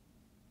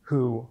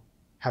who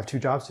have 2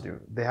 jobs to do.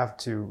 They have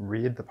to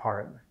read the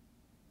part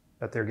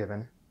that they're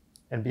given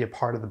and be a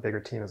part of the bigger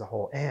team as a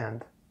whole.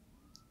 And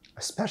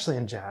especially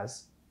in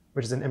jazz,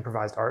 which is an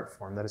improvised art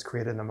form that is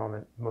created in a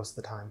moment most of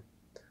the time,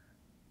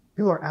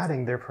 people are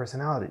adding their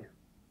personality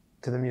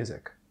to the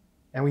music.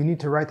 And we need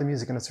to write the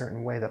music in a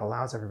certain way that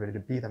allows everybody to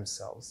be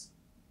themselves,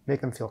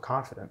 make them feel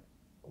confident,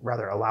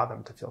 rather allow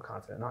them to feel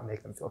confident, not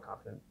make them feel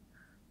confident.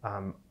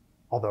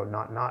 Although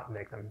not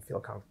make them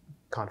feel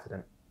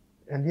confident.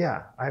 And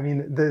yeah, I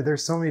mean,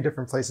 there's so many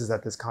different places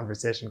that this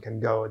conversation can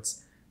go.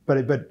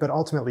 But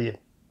ultimately,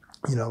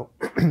 you know,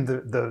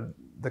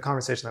 the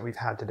conversation that we've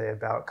had today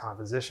about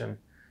composition,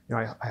 you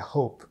know, I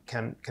hope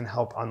can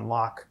help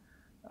unlock,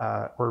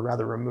 or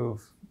rather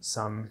remove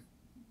some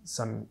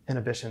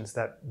inhibitions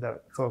that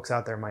folks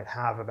out there might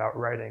have about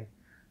writing,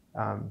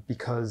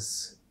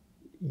 because,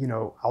 you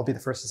know, I'll be the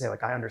first to say,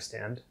 like, I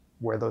understand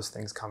where those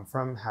things come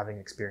from, having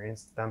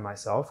experienced them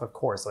myself. Of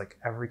course, like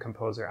every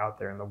composer out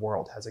there in the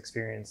world has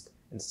experienced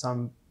in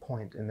some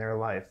point in their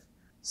life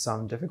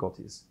some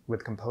difficulties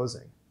with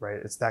composing, right?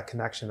 It's that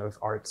connection of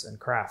arts and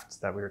crafts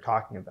that we were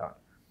talking about.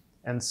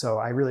 And so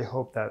I really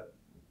hope that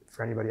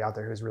for anybody out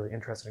there who's really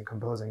interested in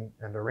composing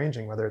and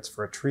arranging, whether it's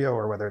for a trio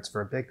or whether it's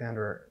for a big band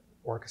or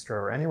orchestra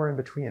or anywhere in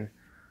between,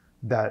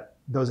 that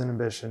those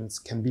inhibitions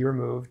can be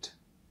removed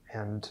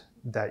and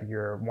that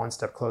you're one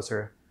step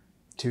closer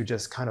to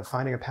just kind of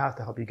finding a path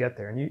to help you get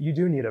there. And you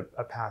do need a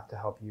path to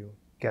help you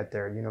get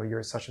there. You know,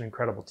 you're such an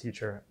incredible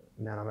teacher,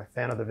 man. I'm a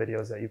fan of the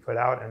videos that you put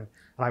out, and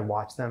I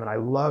watch them, and I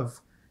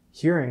love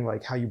hearing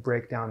like how you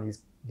break down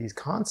these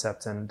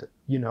concepts. And,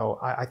 you know,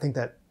 I think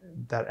that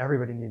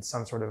everybody needs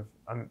some sort of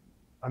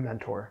a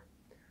mentor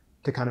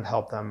to kind of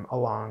help them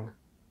along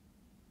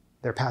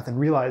their path and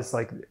realize,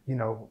 like, you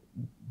know,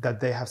 that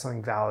they have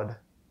something valid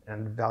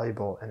and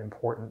valuable and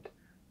important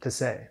to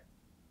say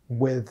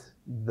with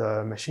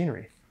the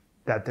machinery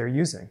that they're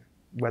using,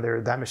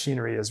 whether that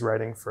machinery is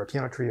writing for a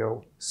piano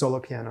trio, solo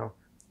piano,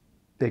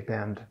 big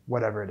band,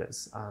 whatever it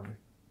is.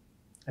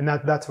 And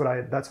that's what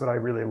I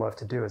really love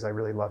to do, is I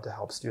really love to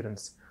help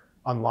students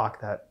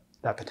unlock that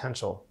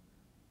potential,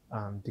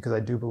 because I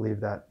do believe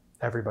that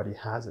everybody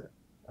has it.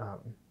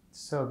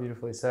 So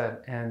beautifully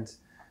said. And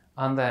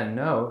on that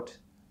note,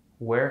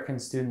 where can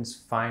students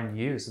find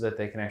you so that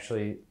they can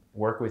actually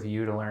work with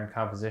you to learn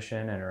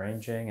composition and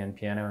arranging and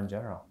piano in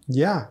general?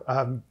 Yeah.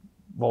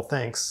 Well,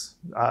 thanks.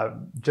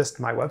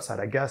 Just my website,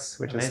 I guess,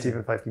 which Amazing.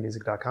 is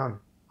stephenfeifkemusic.com.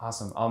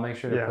 Awesome. I'll make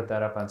sure to put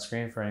that up on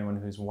screen for anyone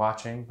who's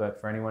watching,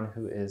 but for anyone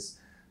who is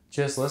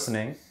just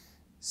listening,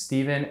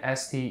 Stephen,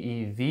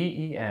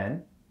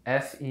 STEVEN,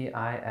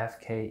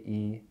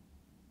 FEIFKE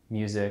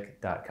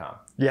music.com.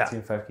 Yeah.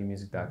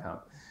 stephenfeifkemusic.com.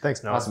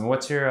 Thanks, Noah. Awesome.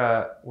 What's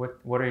your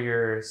what are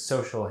your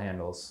social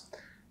handles?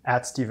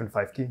 At Stephen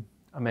Feifke.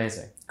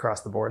 Amazing.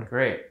 Across the board.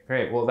 Great.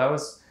 Well, that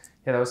was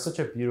such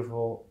a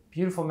beautiful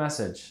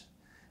message.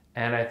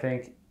 And I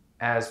think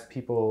as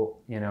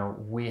people, you know,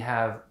 we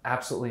have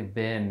absolutely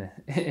been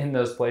in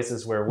those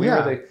places where we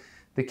were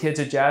the kids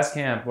at jazz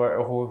camp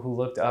who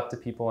looked up to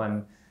people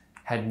and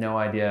had no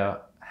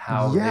idea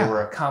how they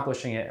were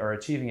accomplishing it or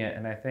achieving it.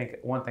 And I think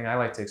one thing I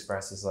like to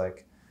express is,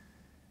 like,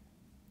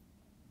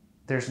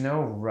 there's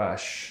no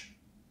rush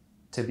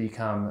to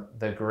become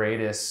the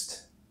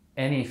greatest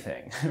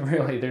anything,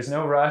 really. There's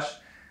no rush.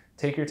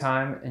 Take your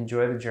time,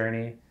 enjoy the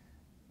journey,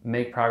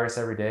 make progress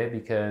every day,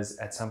 because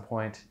at some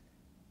point,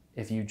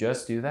 if you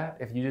just do that,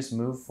 if you just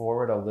move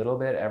forward a little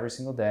bit every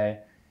single day,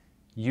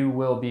 you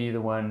will be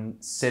the one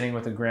sitting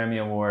with a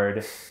Grammy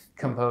Award,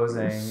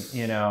 composing,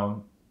 you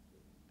know,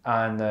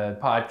 on the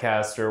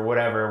podcast or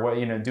whatever,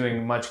 you know,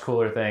 doing much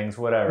cooler things,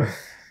 whatever.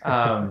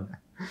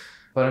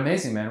 But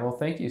amazing, man. Well,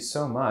 thank you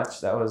so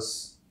much. That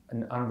was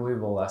an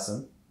unbelievable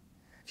lesson.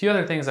 A few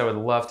other things I would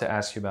love to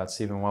ask you about,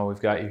 Stephen, while we've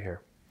got you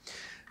here.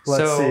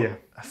 Let's see.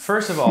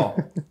 First of all,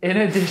 in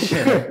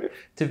addition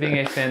to being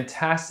a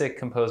fantastic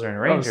composer and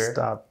arranger. Oh,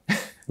 stop.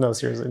 No,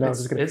 seriously. No,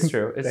 it's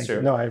true. It's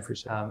true. No, I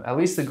appreciate it. At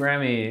least the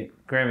Grammy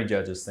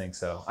judges think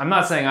so. I'm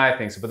not saying I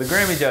think so, but the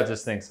Grammy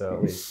judges think so,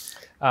 at least.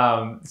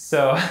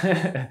 So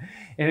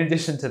in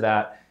addition to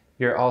that,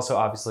 you're also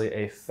obviously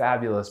a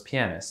fabulous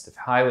pianist, a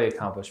highly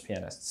accomplished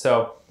pianist.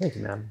 So thank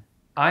you, man.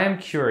 I am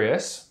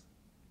curious,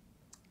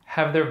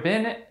 have there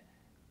been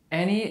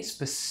any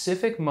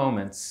specific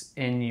moments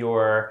in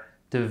your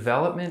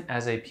development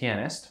as a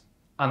pianist,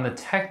 on the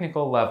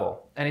technical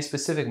level, any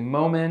specific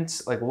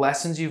moments, like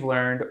lessons you've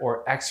learned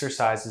or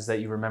exercises that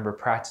you remember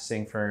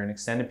practicing for an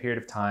extended period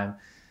of time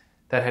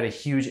that had a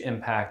huge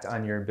impact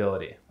on your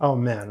ability? Oh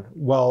man,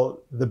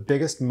 well, the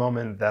biggest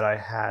moment that I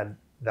had,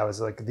 that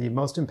was like the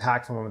most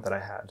impactful moment that I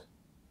had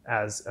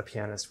as a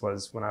pianist,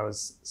 was when I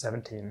was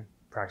 17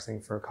 practicing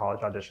for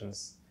college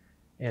auditions.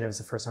 And it was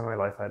the first time in my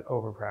life I'd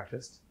over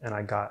practiced and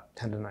I got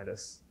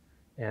tendonitis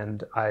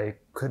and I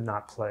could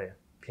not play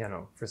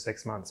piano for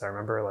 6 months. I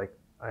remember like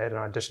I had an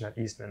audition at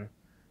Eastman,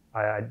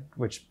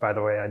 which by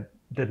the way, I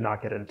did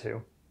not get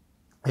into.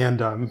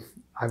 And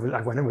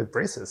I went in with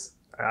braces.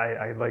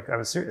 I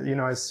was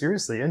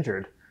seriously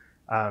injured.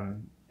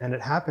 And it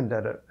happened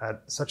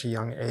at such a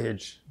young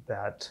age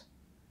that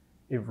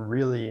it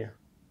really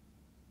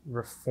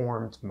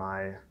reformed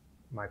my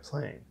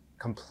playing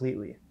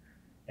completely.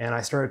 And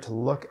I started to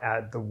look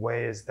at the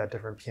ways that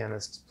different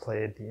pianists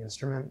played the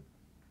instrument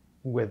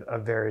with a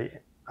very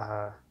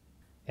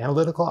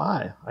analytical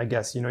eye, I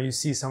guess. You know, you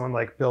see someone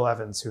like Bill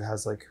Evans who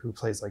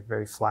plays like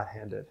very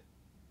flat-handed.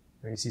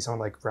 And you see someone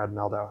like Brad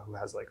Meldau who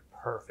has like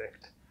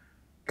perfect.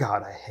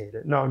 God, I hate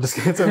it. No, I'm just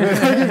kidding.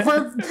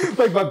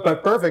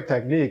 But perfect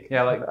technique.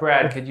 Yeah, like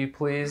Brad, could you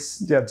please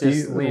just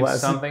leave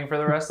something for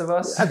the rest of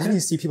us? And then you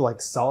see people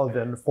like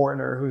Sullivan,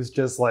 Fortner, who's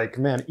just like,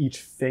 man,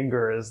 each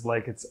finger is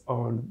like its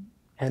own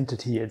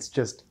entity. It's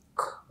just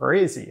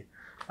crazy.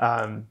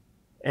 And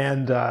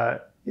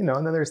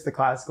then there's the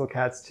classical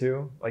cats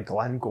too, like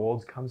Glenn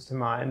Gould comes to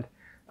mind.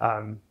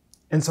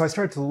 And so I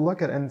started to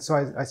look at, and so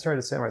I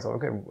started to say to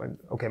myself,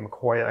 okay,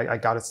 McCoy, I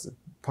got to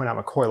point out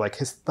McCoy, like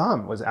his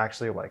thumb was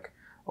actually like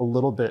a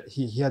little bit,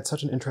 he had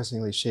such an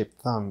interestingly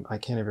shaped thumb. I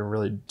can't even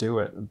really do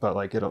it, but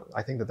like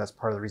I think that's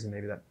part of the reason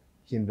maybe that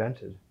he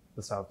invented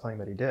the style of playing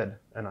that he did.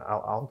 And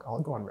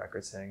I'll go on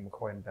record saying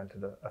McCoy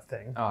invented a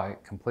thing. Oh, I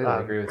completely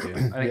agree with you.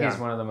 I think he's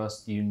one of the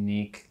most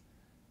unique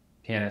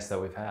pianists that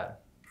we've had.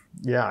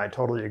 Yeah, I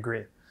totally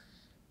agree.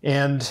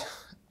 And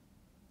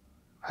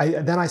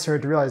then I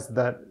started to realize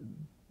that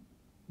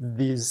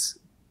these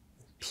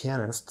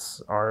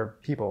pianists are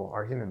people,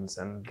 are humans,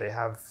 and they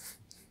have,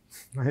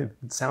 it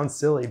sounds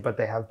silly, but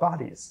they have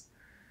bodies.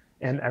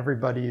 And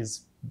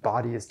everybody's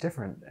body is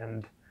different.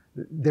 And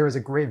there was a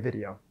great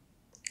video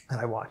that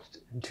I watched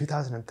in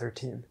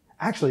 2013.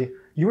 Actually,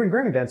 you were in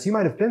Grammy Bands, so you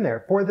might have been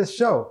there for this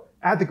show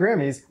at the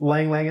Grammys,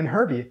 Lang Lang and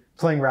Herbie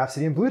playing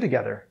Rhapsody in Blue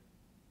together.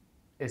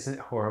 Is it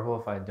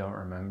horrible if I don't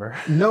remember?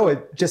 No,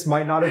 it just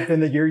might not have been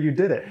the year you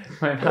did it.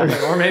 Might not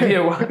have, or maybe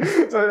it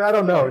was. I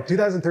don't know.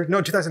 2013,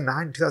 no,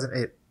 2009,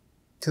 2008.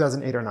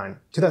 2008 or 9.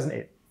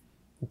 2008.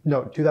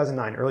 No,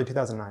 2009, early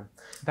 2009.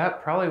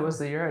 That probably was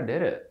the year I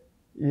did it.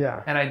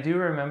 Yeah. And I do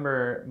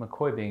remember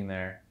McCoy being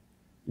there.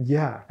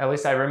 Yeah. At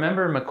least I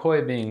remember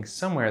McCoy being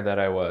somewhere that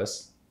I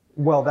was.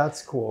 Well,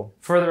 that's cool.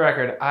 For the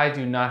record, I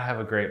do not have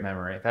a great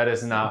memory. That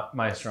is not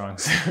my strong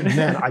suit.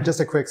 Man, just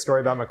a quick story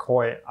about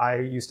McCoy. I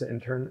used to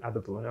intern at the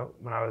Blue Note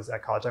when I was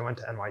at college. I went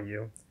to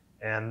NYU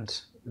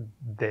and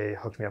they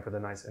hooked me up with a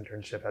nice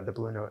internship at the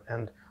Blue Note.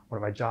 And one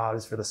of my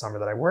jobs for the summer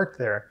that I worked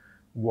there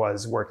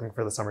was working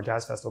for the Summer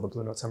Jazz Festival, the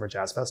Blue Note Summer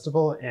Jazz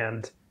Festival.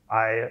 And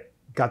I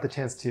got the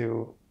chance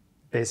to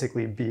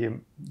basically be,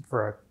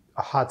 for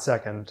a hot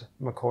second,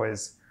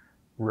 McCoy's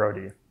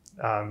roadie.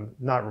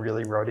 Not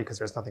really roadie because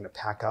there's nothing to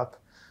pack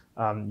up.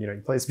 He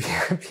plays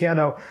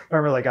piano. I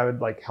remember like I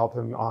would like help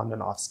him on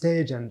and off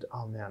stage, and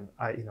oh man,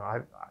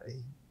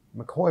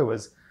 McCoy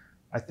was,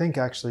 I think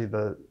actually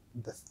the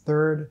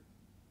third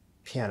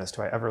pianist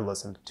who I ever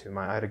listened to.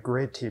 I had a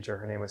great teacher.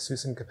 Her name was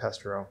Susan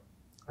Capestro.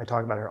 I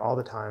talk about her all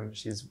the time.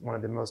 She's one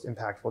of the most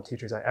impactful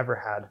teachers I ever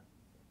had,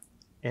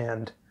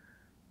 and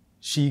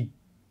she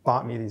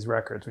bought me these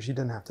records, which she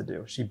didn't have to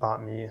do. She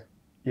bought me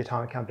the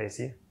Atomic Count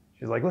Basie.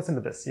 She was like, listen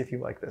to this, see if you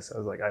like this. I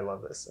was like, I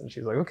love this. And she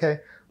was like,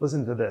 okay,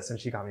 listen to this. And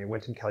she got me a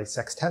Wynton Kelly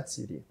Sextet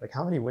CD. Like,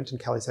 how many Wynton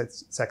Kelly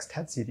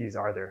Sextet CDs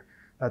are there?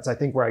 That's, I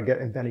think, where I get,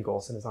 and Benny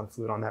Golson is on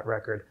flute on that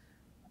record.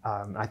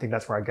 I think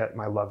that's where I get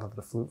my love of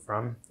the flute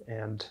from.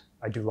 And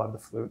I do love the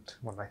flute,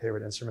 one of my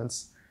favorite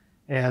instruments.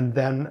 And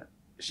then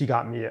she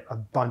got me a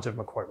bunch of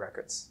McCoy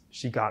records.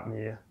 She got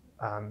me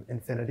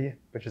Infinity,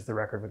 which is the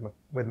record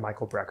with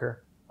Michael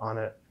Brecker on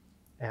it,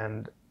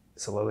 and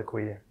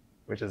Soliloquy,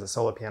 which is a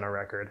solo piano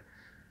record.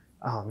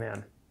 Oh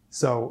man.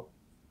 So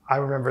I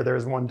remember there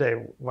was one day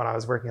when I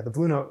was working at the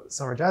Blue Note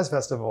Summer Jazz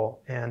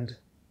Festival, and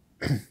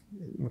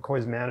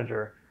McCoy's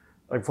manager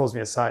like pulls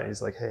me aside and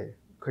he's like, hey,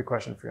 quick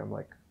question for you. I'm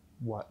like,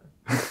 what?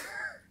 I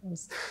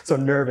was so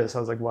nervous. I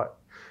was like, what?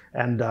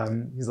 And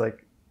he's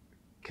like,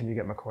 can you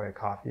get McCoy a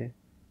coffee?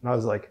 And I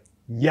was like,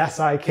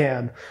 yes, I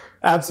can.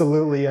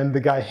 Absolutely. And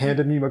the guy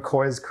handed me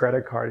McCoy's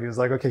credit card. He was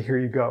like, okay, here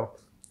you go.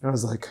 And I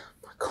was like,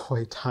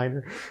 McCoy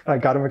Tyner. I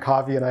got him a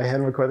coffee and I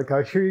handed McCoy the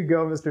coffee. Here you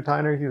go, Mr.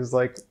 Tyner. He was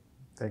like,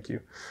 thank you.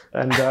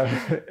 And,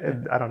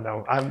 and I don't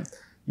know.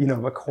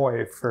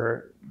 McCoy,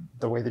 for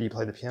the way that he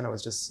played the piano,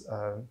 was just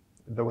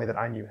the way that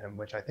I knew him,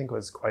 which I think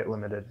was quite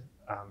limited.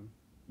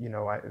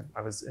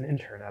 I was an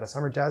intern at a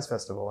summer jazz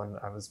festival, and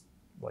I was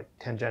like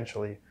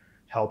tangentially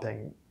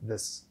helping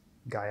this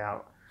guy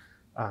out.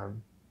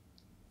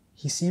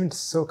 he seemed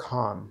so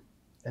calm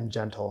and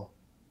gentle.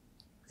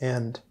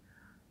 And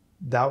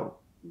that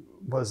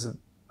was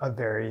a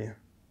very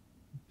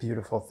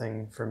beautiful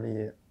thing for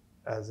me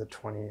as a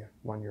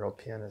 21-year-old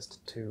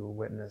pianist to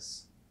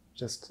witness,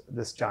 just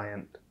this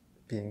giant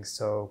being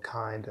so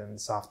kind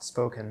and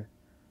soft-spoken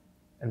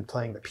and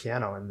playing the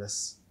piano in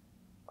this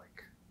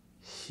like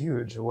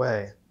huge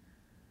way.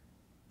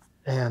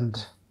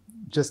 And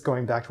just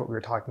going back to what we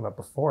were talking about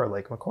before,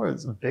 like McCoy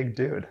was a big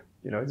dude,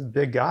 you know, he's a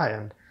big guy.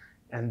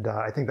 And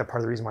I think that part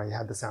of the reason why he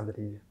had the sound that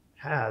he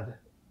had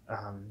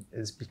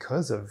is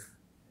because of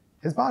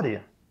his body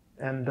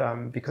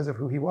and because of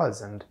who he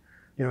was. And,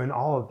 you know, in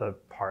all of the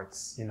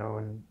parts, you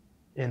know,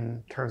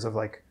 in terms of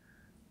like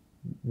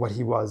what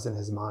he was in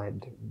his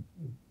mind,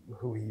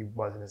 who he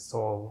was in his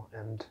soul,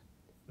 and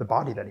the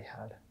body that he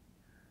had.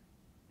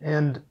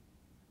 And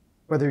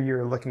whether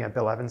you're looking at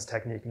Bill Evans'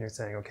 technique and you're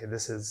saying, okay,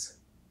 this is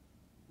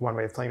one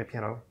way of playing the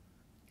piano,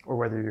 or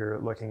whether you're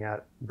looking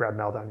at Brad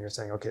Meldau and you're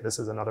saying, okay, this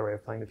is another way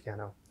of playing the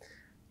piano,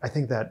 I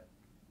think that,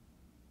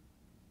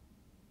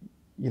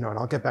 you know, and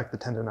I'll get back to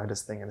the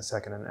tendonitis thing in a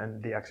second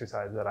and the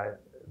exercise that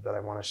I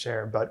want to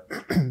share, but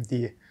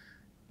the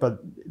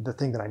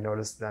thing that I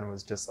noticed then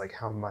was just like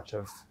how much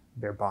of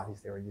their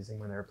bodies they were using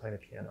when they were playing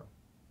the piano.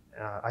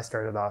 I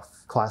started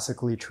off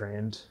classically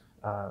trained,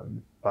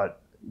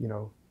 but, you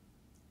know,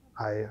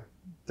 I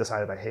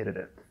decided I hated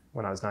it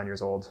when I was 9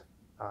 years old.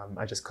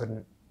 I just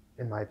couldn't,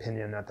 in my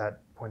opinion, at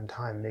that point in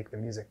time, make the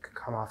music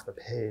come off the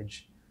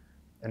page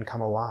and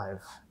come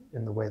alive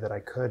in the way that I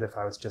could if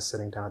I was just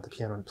sitting down at the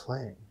piano and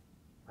playing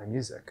my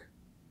music,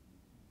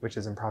 which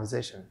is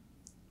improvisation,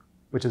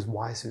 which is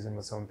why Susan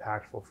was so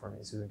impactful for me,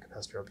 Susan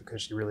Capestro,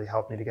 because she really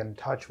helped me to get in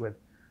touch with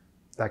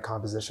that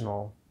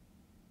compositional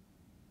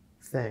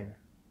thing,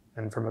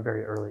 and from a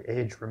very early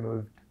age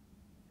removed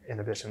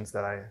inhibitions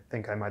that I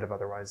think I might have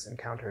otherwise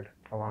encountered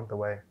along the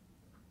way.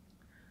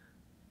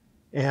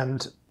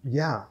 And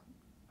yeah,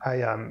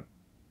 I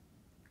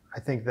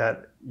think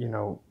that, you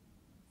know,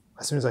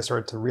 as soon as I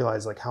started to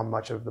realize like how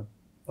much of the,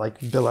 like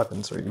Bill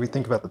Evans, right? We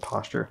think about the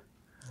posture.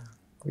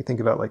 We think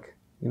about like,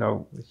 you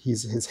know,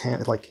 his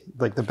hand, like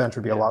the bench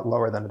would be a lot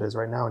lower than it is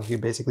right now. And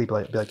he'd basically be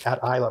like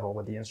at eye level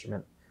with the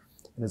instrument.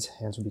 And his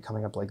hands would be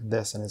coming up like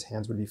this and his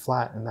hands would be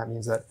flat. And that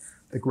means that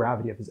the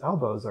gravity of his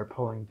elbows are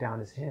pulling down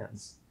his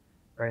hands,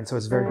 right? And so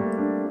it's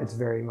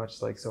very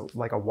much like, so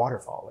like a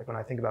waterfall. Like when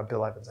I think about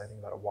Bill Evans, I think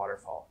about a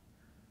waterfall.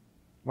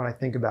 When I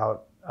think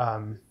about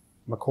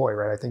McCoy,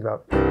 right, I think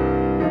about,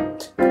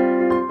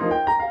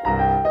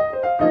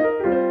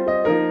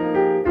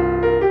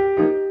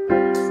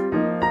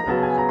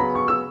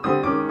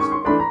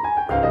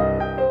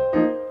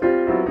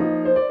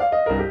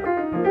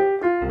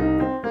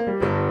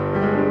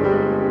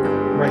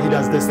 right, he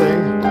does this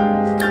thing,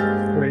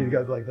 where he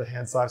got like the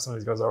hand slap,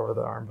 sometimes goes over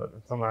the arm, but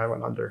something I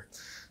went under.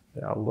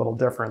 Yeah, a little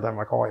different than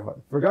McCoy, but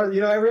regardless,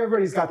 you know,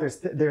 everybody's got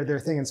their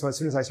thing. And so as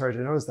soon as I started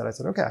to notice that, I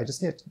said, okay, I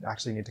just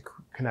actually need to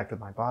connect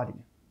with my body.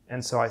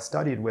 And so I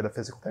studied with a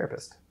physical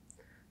therapist.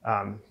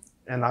 And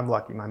I'm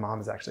lucky, my mom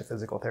is actually a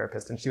physical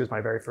therapist, and she was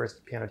my very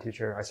first piano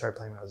teacher. I started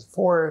playing when I was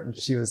 4, and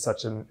she was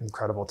such an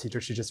incredible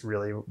teacher. She just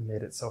really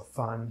made it so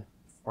fun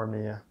for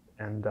me.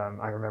 And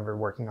I remember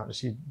working on,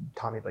 she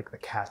taught me like the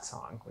cat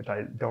song, which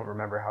I don't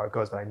remember how it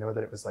goes, but I know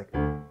that it was like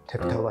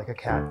tiptoe like a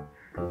cat.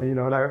 And, you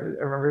know, and I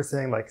remember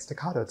saying like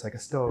staccato, it's like a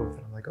stove. And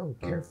I'm like, oh,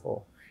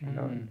 careful, you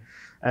know.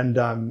 And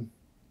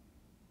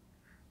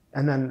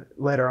then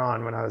later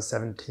on, when I was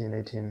 17,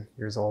 18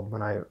 years old,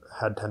 when I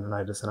had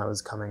tendonitis and I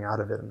was coming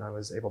out of it and I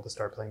was able to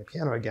start playing the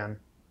piano again,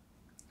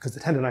 because the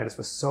tendonitis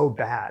was so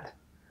bad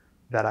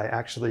that I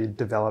actually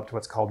developed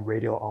what's called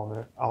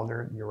radial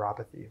ulnar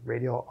neuropathy.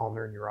 Radial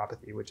ulnar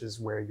neuropathy, which is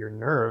where your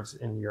nerves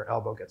in your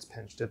elbow gets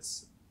pinched.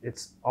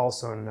 It's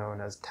also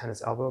known as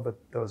tennis elbow, but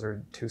those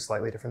are two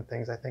slightly different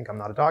things, I think. I'm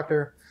not a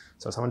doctor,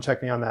 so someone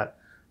check me on that,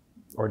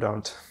 or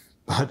don't.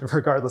 But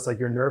regardless, like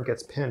your nerve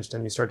gets pinched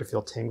and you start to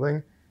feel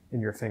tingling in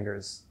your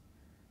fingers.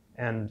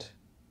 And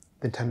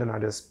the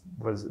tendonitis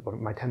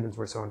my tendons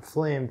were so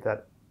inflamed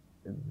that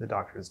the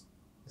doctors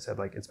said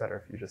like, it's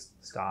better if you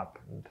just stop.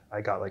 And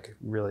I got like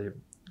really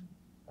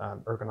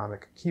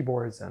ergonomic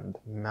keyboards and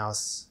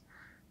mouse.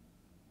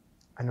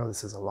 I know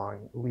this is a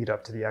long lead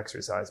up to the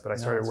exercise, but I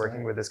started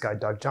working with this guy,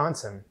 Doug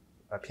Johnson,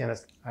 a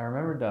pianist. I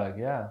remember Doug,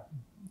 yeah.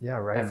 Yeah,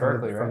 right. At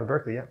Berkeley, From the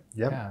Berkeley, yeah.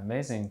 Yep. Yeah,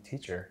 amazing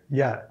teacher.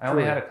 Yeah. I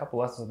only had a couple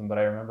lessons with him, but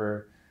I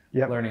remember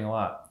learning a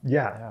lot.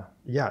 Yeah.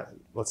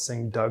 Let's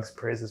sing Doug's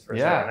praises for a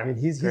second. I mean,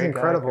 he's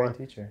incredible. Great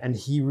teacher. And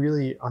he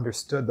really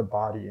understood the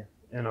body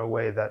in a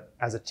way that,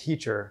 as a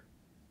teacher,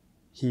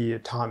 he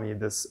taught me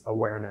this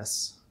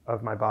awareness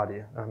of my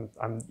body.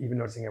 I'm even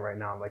noticing it right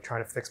now. I'm like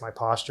trying to fix my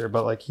posture,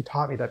 but like he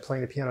taught me that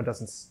playing the piano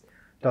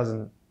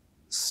doesn't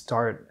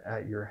start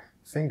at your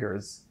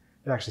fingers.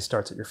 It actually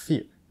starts at your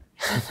feet.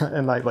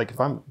 And like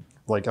if I'm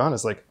like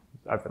honest, like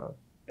I've been a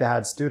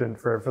bad student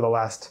for the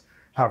last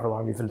however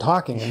long we've been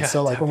talking. And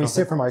so like definitely. When we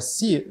sit from our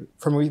seat,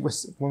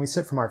 when we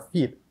sit from our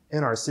feet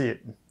in our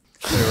seat.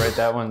 Better write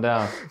that one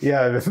down.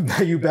 Yeah,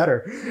 you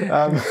better.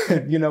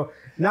 You know,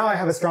 now I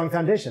have a strong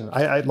foundation.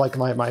 I like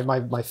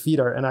my feet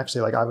are, and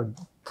actually like I would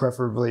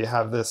preferably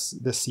have this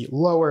seat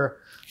lower.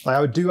 Like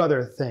I would do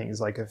other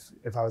things, like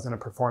if I was in a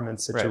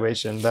performance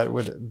situation that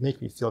would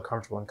make me feel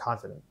comfortable and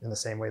confident in the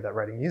same way that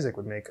writing music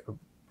would make a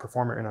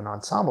performer in an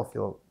ensemble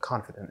feel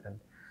confident and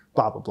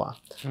blah, blah, blah.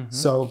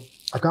 So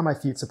I've got my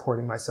feet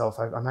supporting myself.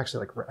 I'm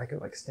actually like, I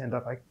could like stand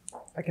up.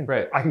 I can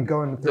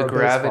go and throw the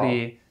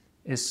gravity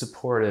is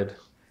supported.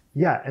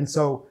 Yeah. And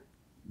so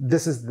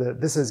this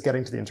is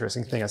getting to the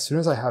interesting thing. As soon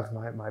as I have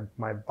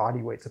my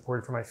body weight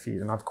supported for my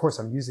feet, and of course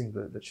I'm using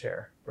the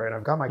chair, right?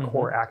 I've got my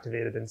core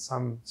activated in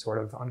some sort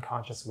of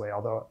unconscious way,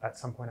 although at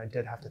some point I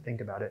did have to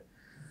think about it.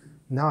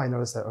 Now I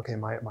notice that, okay,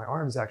 my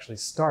arms actually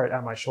start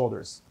at my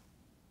shoulders,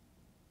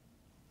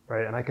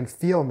 right? And I can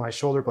feel my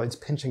shoulder blades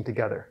pinching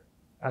together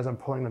as I'm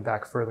pulling them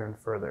back further and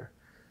further.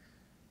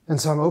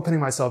 And so I'm opening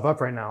myself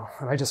up right now,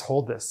 and I just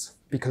hold this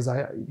because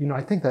I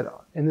think that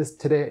in this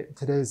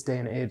today's day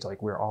and age,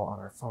 like we're all on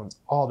our phones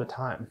all the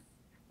time.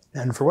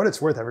 And for what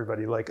it's worth,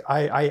 everybody, like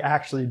I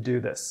actually do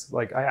this.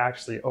 Like I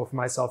actually open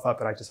myself up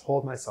and I just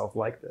hold myself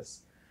like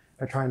this.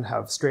 I try and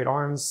have straight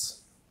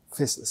arms,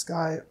 face the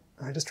sky,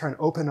 and I just try and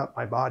open up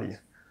my body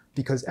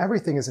because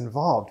everything is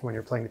involved when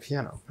you're playing the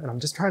piano. And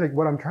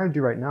what I'm trying to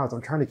do right now is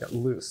I'm trying to get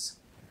loose.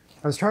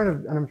 I'm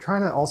trying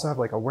to also have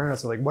like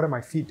awareness of like, what are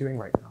my feet doing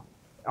right now?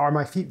 Are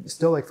my feet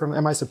still like firm?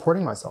 Am I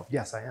supporting myself?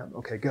 Yes, I am.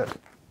 Okay, good,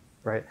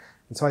 right?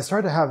 And so I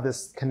started to have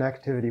this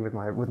connectivity with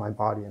my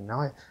body, and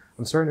now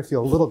I'm starting to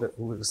feel a little bit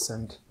loose,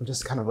 and I'm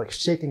just kind of like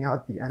shaking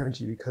out the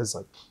energy because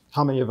like,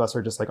 how many of us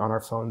are just like on our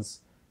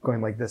phones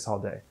going like this all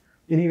day?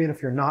 And even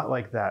if you're not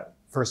like that,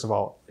 first of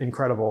all,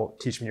 incredible,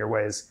 teach me your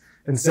ways,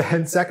 and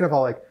second of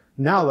all, like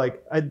now,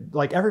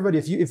 like everybody,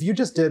 if you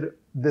just did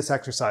this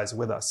exercise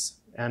with us,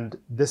 and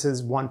this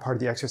is one part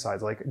of the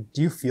exercise, like,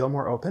 do you feel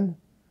more open?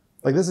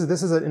 Like this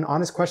is an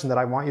honest question that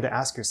I want you to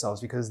ask yourselves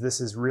because this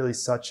is really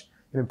such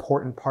an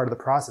important part of the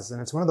process.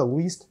 And it's one of the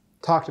least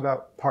talked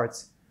about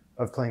parts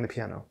of playing the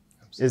piano.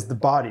 Absolutely. Is the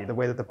body, the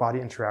way that the body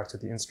interacts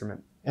with the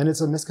instrument. And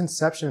it's a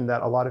misconception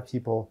that a lot of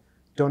people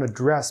don't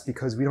address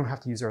because we don't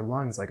have to use our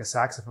lungs like a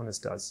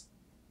saxophonist does,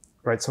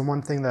 right? So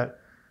one thing that,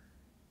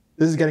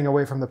 this is getting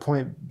away from the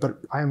point, but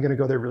I am gonna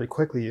go there really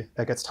quickly,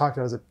 that gets talked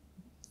about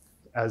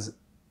as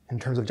in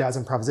terms of jazz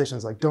improvisation,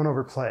 is like, don't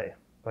overplay.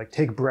 Like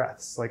take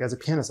breaths. Like as a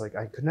pianist, like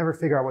I could never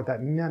figure out what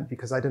that meant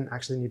because I didn't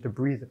actually need to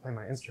breathe to play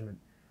my instrument.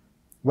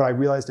 What I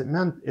realized it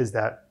meant is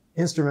that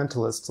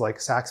instrumentalists like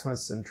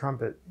saxophonists and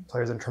trumpet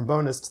players and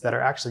trombonists that are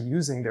actually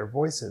using their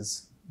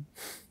voices,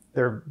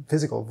 their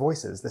physical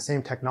voices, the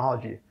same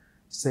technology,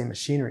 same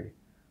machinery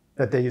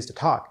that they use to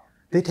talk,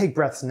 they take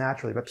breaths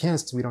naturally, but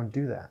pianists, we don't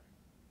do that,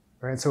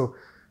 right? And so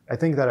I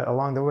think that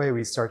along the way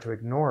we start to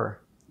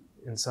ignore,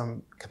 in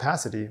some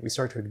capacity, we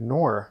start to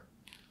ignore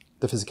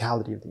the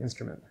physicality of the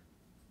instrument.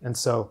 And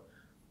so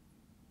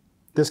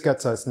this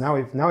gets us, now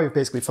we've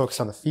basically focused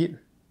on the feet,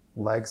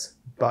 legs,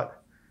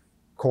 butt,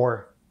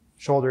 core,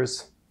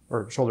 shoulders,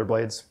 or shoulder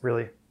blades,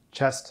 really,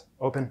 chest,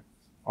 open,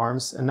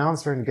 arms. And now I'm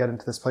starting to get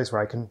into this place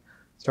where I can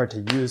start to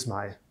use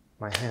my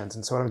hands.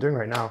 And so what I'm doing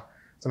right now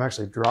is I'm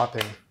actually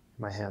dropping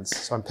my hands.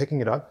 So I'm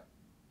picking it up,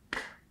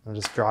 I'm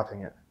just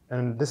dropping it.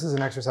 And this is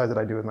an exercise that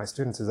I do with my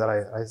students, is that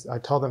I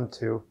tell them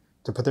to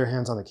put their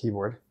hands on the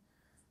keyboard.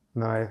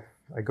 And then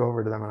I go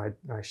over to them and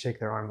I shake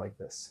their arm like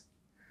this.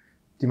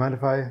 Do you mind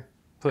if I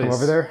come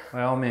over there?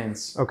 By all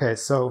means. Okay,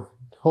 so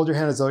hold your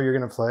hand as though you're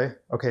gonna play.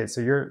 Okay, so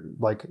you're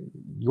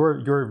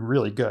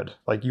really good.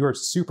 Like you are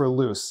super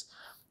loose,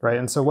 right?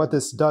 And so what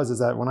this does is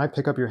that when I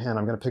pick up your hand,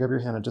 I'm gonna pick up your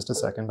hand in just a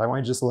second. I want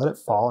you to just let it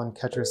fall and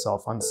catch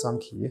yourself on some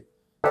key.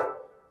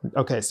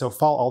 Okay, so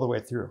fall all the way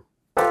through.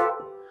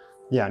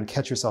 Yeah, and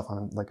catch yourself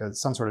on like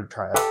some sort of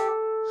triad.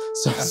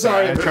 So,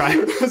 sorry,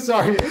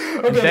 sorry.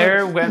 Okay,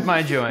 there went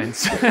my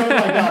joints. Oh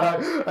my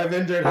God, I've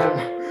injured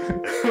him.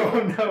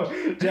 Oh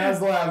no,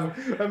 Jazz Lab,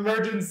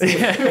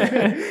 emergency.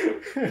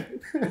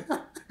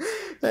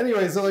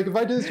 Anyway, so like if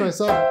I do this to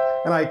myself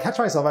and I catch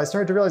myself, I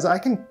start to realize I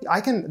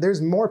can,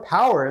 there's more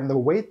power in the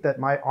weight that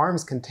my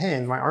arms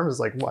contain. My arm is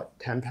like what,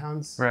 10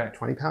 pounds? Right.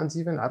 20 pounds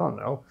even? I don't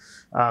know.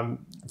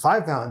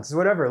 5 pounds,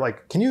 whatever.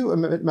 Like, can you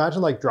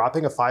imagine like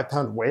dropping a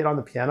 5-pound weight on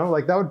the piano?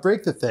 Like that would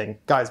break the thing.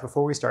 Guys,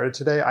 before we started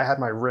today, I had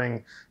my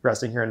ring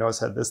resting here in Noah's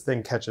head. This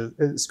thing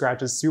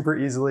scratches super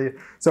easily.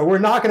 So we're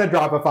not gonna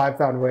drop a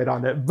 5-pound weight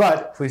on it,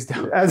 but please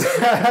don't. As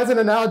an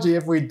analogy,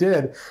 if we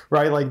did,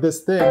 right, like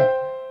this thing,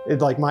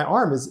 like my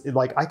arm is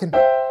like,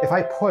 if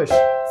I push,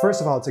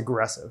 first of all, it's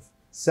aggressive.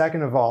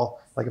 Second of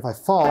all, like if I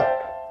fall,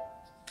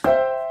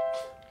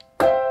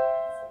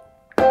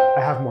 I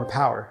have more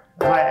power.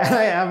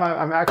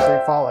 I'm actually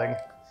falling.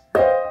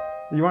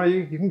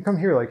 You can come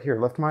here, like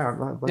here, lift my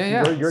arm.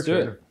 Yeah, your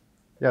turn.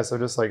 Yeah, so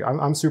just like,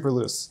 I'm super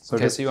loose. So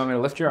okay, so you want me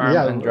to lift your arm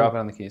and drop it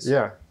on the keys?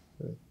 Yeah.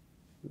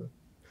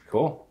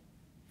 Cool.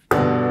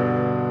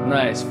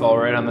 Nice, fall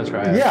right on the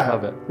triad. Yeah,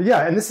 love it.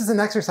 Yeah, and this is an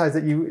exercise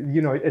that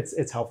you know,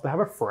 it's helpful to have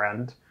a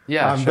friend.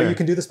 Yeah, sure. But you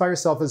can do this by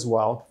yourself as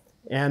well.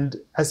 And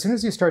as soon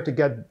as you start to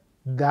get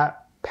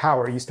that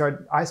power,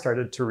 I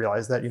started to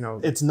realize that,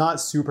 it's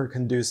not super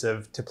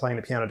conducive to playing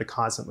the piano to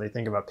constantly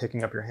think about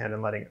picking up your hand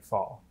and letting it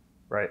fall,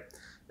 right?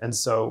 And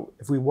so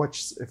if we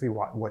watch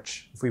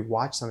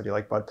somebody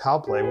like Bud Powell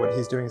play, what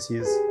he's doing is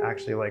he's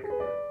actually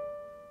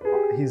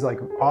he's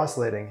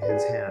oscillating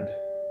his hand.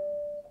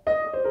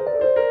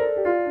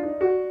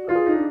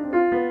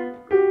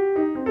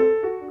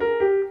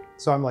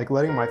 So I'm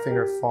letting my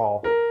finger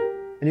fall.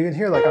 And you can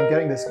hear I'm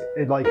getting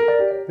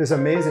this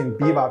amazing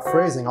bebop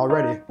phrasing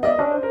already.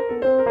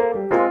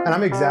 And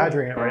I'm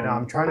exaggerating it right now.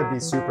 I'm trying to be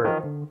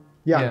super,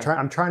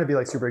 I'm trying to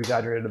be super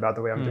exaggerated about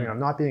the way I'm doing it. I'm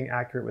not being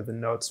accurate with the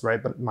notes,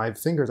 right? But my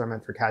fingers are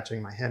meant for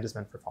catching, my hand is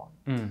meant for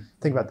falling.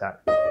 Think about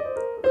that.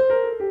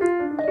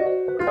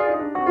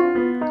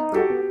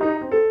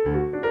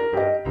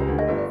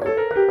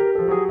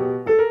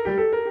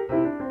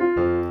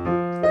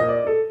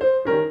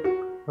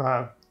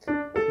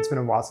 It's been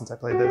a while since I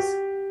played this.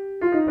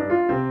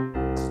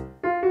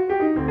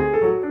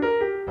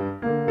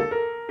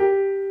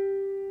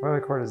 What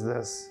other chord is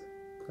this?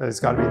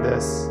 It's got to be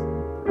this.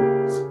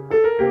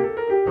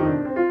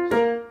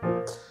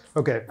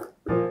 Okay,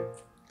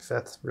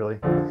 fifth, really.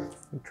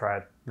 Try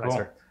it.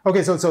 Nicer. Cool.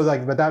 Okay, so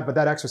but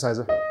that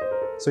exercise.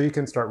 So you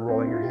can start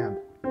rolling your hand.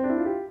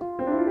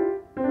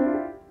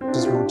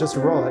 Just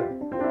roll it.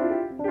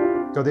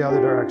 Go the other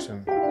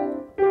direction.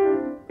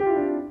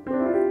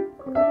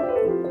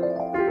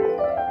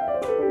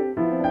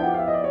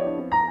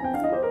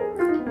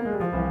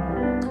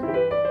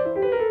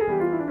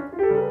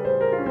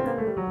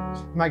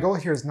 My goal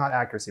here is not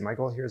accuracy. My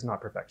goal here is not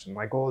perfection.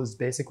 My goal is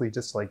basically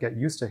just to get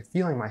used to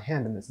feeling my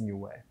hand in this new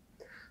way.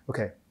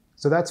 Okay,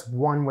 so that's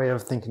one way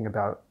of thinking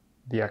about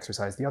the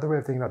exercise. The other way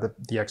of thinking about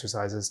the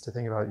exercise is to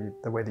think about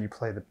the way that you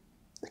play the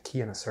key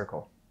in a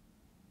circle.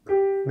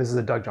 This is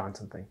a Doug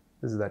Johnson thing.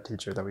 This is that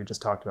teacher that we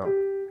just talked about.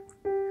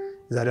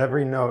 Is that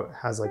every note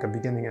has a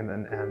beginning and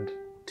an end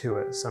to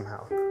it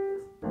somehow.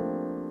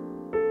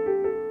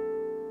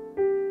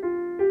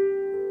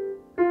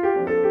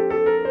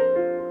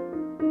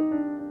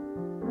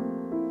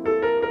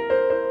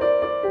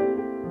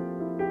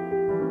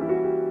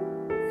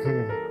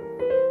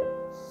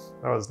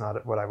 That was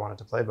not what I wanted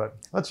to play, but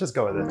let's just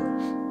go with it.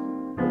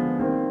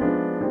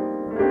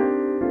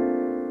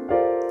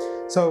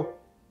 So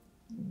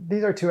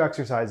these are two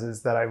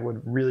exercises that I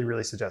would really,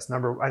 really suggest.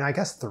 And I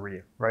guess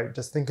three, right?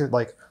 Just think of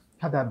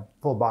have that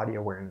full body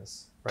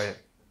awareness, right?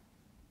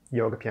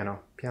 Yoga, piano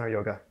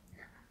yoga,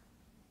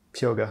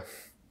 pyoga,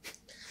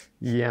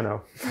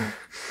 piano.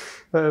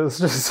 It's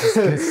just,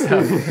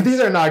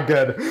 these are not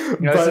good.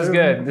 No, this is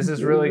good. This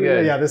is really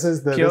good. Yeah, this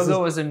is the... Pyoga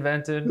was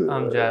invented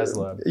on Jazz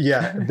Lab.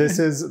 Yeah, this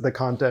is the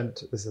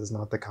content. This is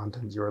not the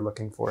content you are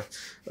looking for.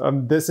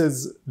 This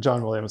is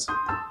John Williams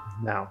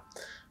now.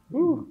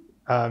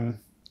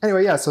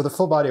 Anyway, yeah, so the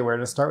full body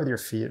awareness, start with your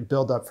feet,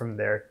 build up from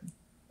there,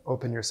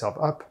 open yourself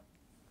up,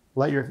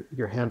 let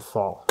your hand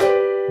fall.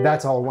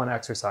 That's all one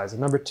exercise.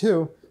 And number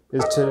two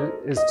is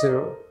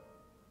to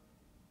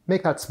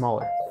make that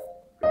smaller.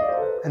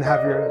 And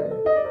have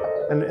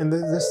and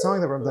this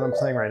song that I'm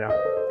playing right now,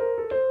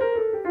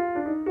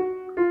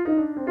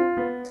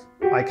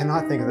 I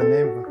cannot think of the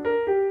name.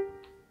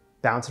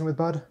 Bouncin' with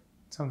Bud?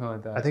 Something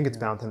like that. I think it's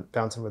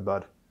Bouncin' with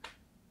Bud.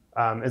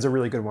 It's a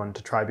really good one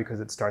to try because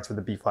it starts with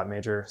the B flat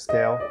major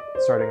scale,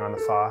 starting on the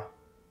Fa,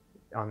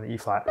 on the E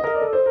flat.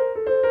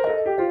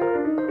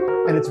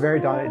 And it's very,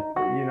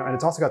 and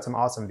it's also got some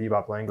awesome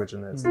bebop language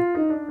in this.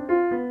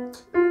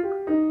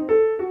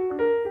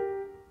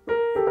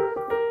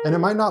 And it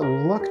might not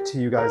look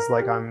to you guys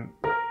like I'm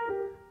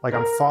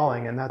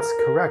falling, and that's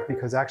correct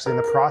because actually in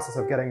the process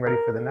of getting ready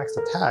for the next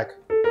attack,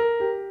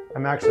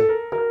 I'm actually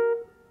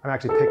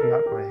picking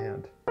up my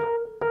hand.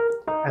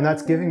 And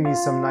that's giving me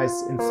some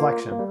nice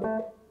inflection,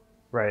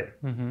 right?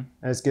 And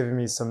it's giving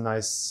me some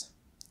nice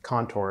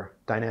contour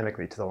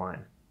dynamically to the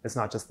line. It's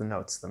not just the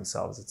notes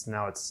themselves.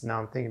 Now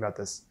I'm thinking about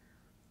this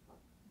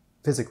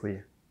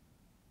physically,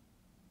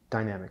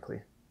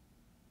 dynamically.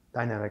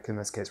 Dynamic in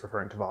this case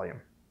referring to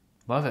volume.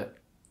 Love it.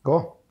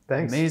 Cool.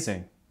 Thanks.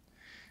 Amazing.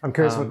 I'm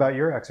curious about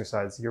your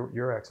exercise,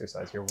 your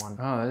exercise, your one.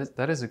 Oh,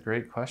 that is a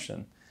great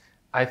question.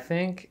 I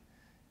think,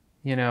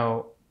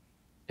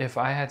 if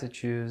I had to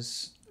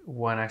choose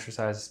one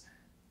exercise,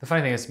 the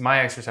funny thing is my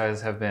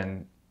exercises have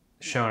been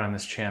shown on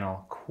this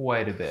channel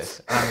quite a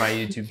bit on my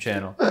YouTube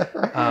channel.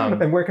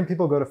 And where can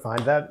people go to find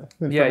that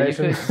information? Yeah, you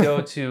could go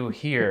to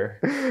here.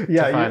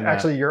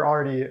 Actually, you're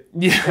already in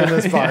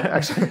this spot.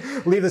 Actually,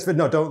 leave this, but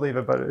no, don't leave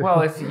it. But well,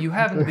 if you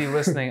happen to be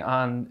listening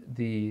on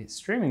the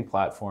streaming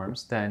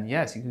platforms, then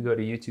yes, you can go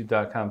to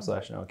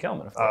youtube.com/Noah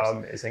Kellman, of course.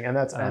 Amazing, and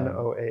that's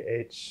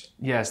NOAH.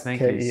 Yes,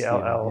 thank you.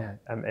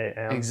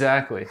 KELLMAN.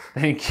 Exactly.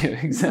 Thank you.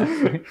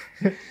 Exactly.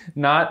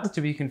 Not to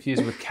be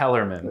confused with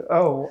Kellerman.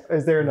 Oh,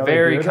 is there another?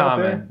 Very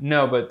common.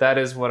 No, but that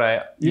is what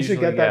I You should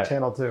get that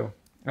channel too.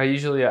 Maybe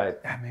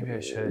I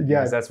should.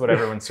 Yeah, that's what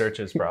everyone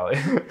searches probably.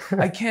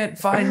 I can't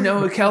find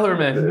Noah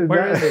Kellerman.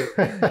 Where is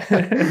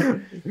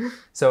he?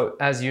 So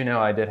as you know,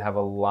 I did have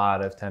a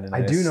lot of tendonitis.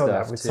 I do know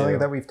that. It's something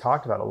that we've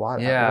talked about a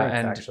lot.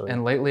 Yeah,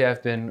 and lately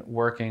I've been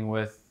working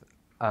with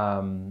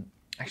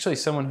actually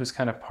someone who's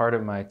kind of part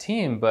of my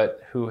team,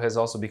 but who has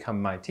also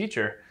become my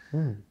teacher.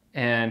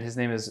 And his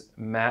name is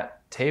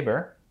Matt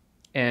Tabor,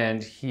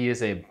 and he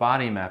is a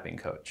body mapping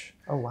coach.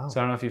 Oh, wow. So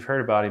I don't know if you've heard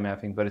of body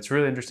mapping, but it's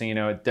really interesting. You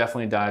know, it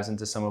definitely dives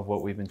into some of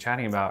what we've been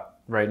chatting about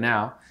right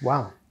now.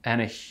 Wow.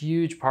 And a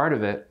huge part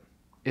of it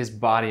is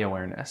body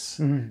awareness.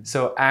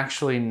 So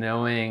actually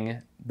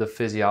knowing the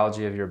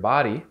physiology of your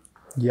body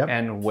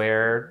and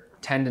where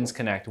tendons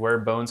connect, where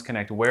bones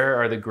connect, where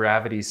are the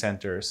gravity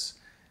centers?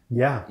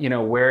 Yeah. You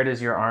know, where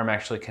does your arm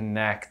actually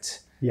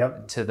connect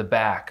to the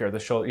back or the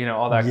shoulder, you know,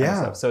 all that kind of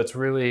stuff. So it's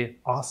really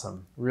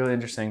awesome, really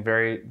interesting,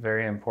 very,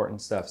 very important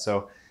stuff.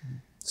 So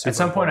super at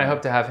some point important. I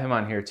hope to have him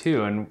on here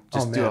too and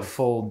just do a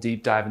full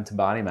deep dive into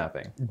body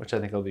mapping, which I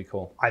think will be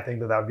cool. I think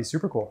that would be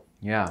super cool.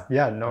 Yeah.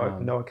 Yeah,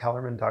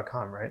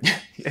 NoahKellerman.com,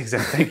 right?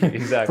 Exactly.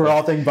 For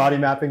all things body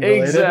mapping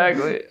related.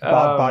 Exactly.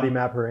 Body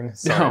mappering.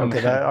 Sorry,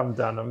 okay, man. I'm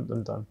done.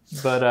 I'm done.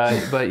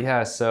 But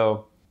yeah,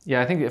 so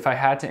yeah, I think if I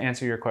had to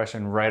answer your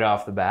question right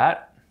off the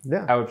bat,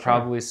 I would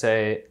probably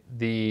say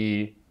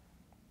the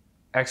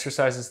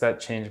exercises that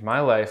changed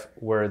my life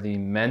were the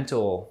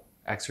mental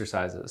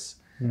exercises.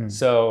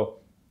 So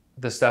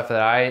the stuff that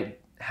I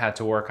had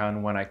to work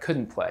on when I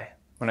couldn't play,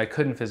 when I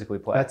couldn't physically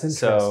play. That's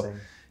interesting. So,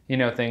 you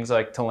know, things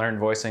like to learn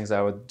voice things,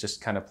 I would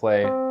just kind of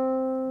play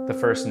the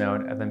first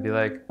note and then be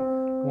like,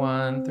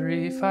 1,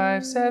 3,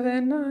 5,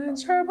 7, 9,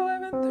 sharp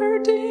 11,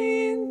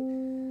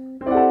 13,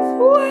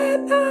 flat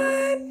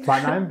 9.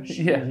 Flat 9?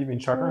 Yeah. You mean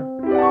sharp 9?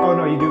 Oh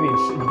no, you do mean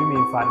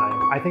flat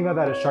 9. I think about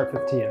that as sharp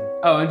 15.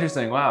 Oh,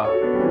 interesting. Wow.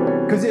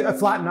 Because a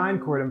flat 9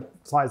 chord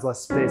implies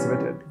less space. If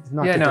it's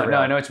not no,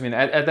 I know what you mean.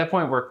 At that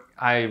point,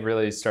 I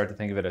really start to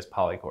think of it as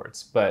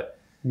polychords, but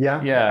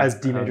as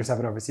D major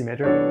 7 over C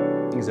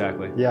major.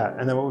 Exactly. Yeah,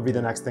 and then what would be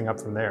the next thing up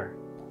from there?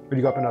 Would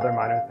you go up another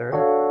minor third?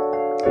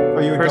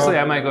 Or you would Personally,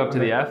 I might go up to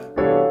the F.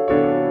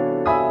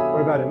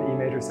 What about an E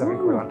major 7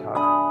 chord on top?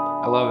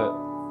 I love it.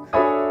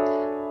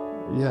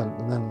 Yeah,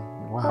 and then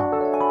wow.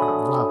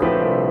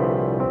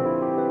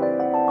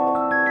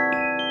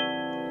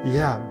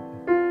 Yeah.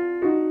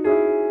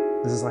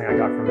 This is something I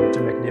got from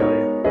Jim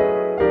McNeely.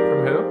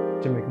 From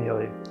who? Jim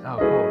McNeely. Oh,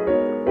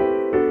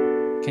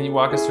 cool. Can you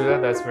walk us through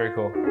that? That's very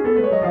cool.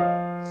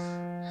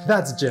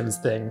 That's Jim's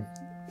thing.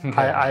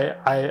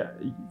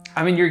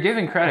 I mean, you're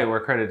giving credit where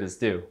credit is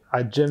due.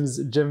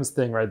 Jim's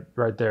thing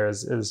right there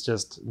is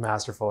just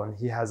masterful, and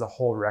he has a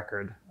whole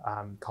record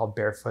called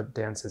Barefoot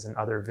Dances and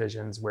Other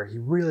Visions, where he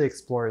really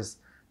explores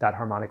that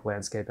harmonic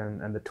landscape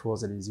and the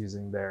tools that he's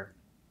using there.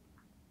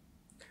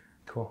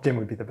 Cool. Jim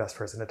would be the best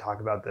person to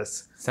talk about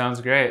this.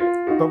 Sounds great.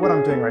 But what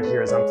I'm doing right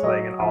here is I'm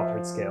playing an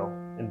altered scale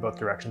in both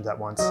directions at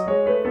once,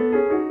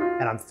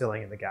 and I'm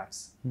filling in the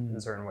gaps in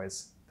certain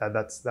ways.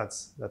 That's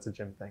a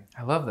Jim thing.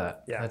 I love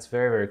that. Yeah. That's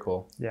very, very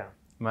cool. Yeah.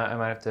 I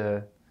might have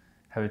to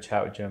have a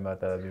chat with Jim about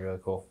that. That'd be really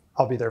cool.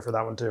 I'll be there for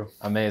that one too.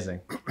 Amazing.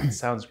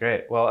 Sounds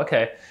great. Well,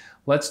 okay.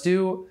 Let's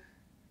do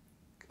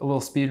a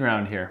little speed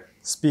round here.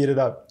 Speed it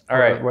up. All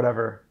right.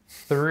 Whatever.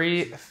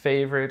 3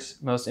 favorite,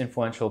 most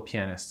influential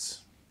pianists.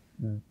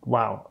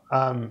 Wow.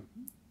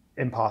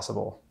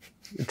 Impossible.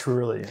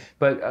 Truly.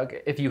 But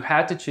okay, if you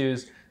had to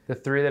choose the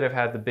 3 that have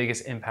had the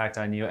biggest impact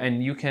on you,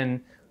 and you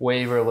can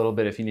waver a little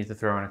bit if you need to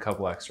throw in a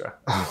couple extra.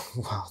 Oh,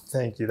 wow.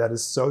 Thank you. That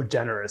is so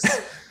generous.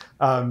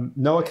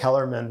 Noah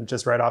Kellerman,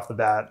 just right off the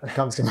bat,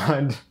 comes to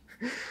mind.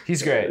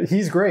 He's great.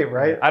 He's great,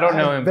 right? I don't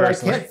know him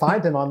personally. But I can't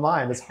find him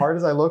online as hard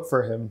as I look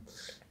for him.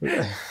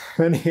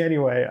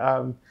 Anyway,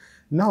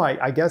 no,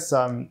 I guess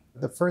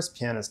the first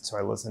pianists who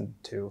I listened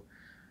to,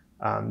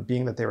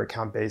 being that they were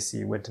Count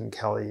Basie, Wynton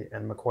Kelly,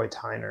 and McCoy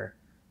Tyner,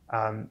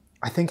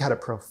 I think had a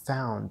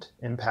profound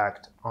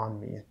impact on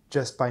me,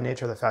 just by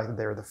nature of the fact that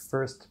they were the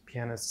first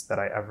pianists that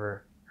I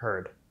ever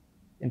heard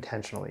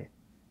intentionally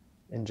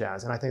in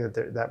jazz. And I think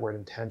that that word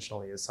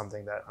intentionally is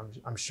something that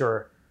I'm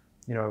sure,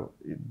 you know,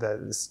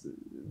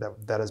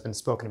 that has been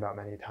spoken about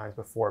many times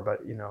before,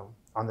 but, you know,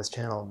 on this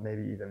channel,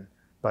 maybe even,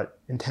 but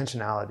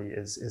intentionality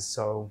is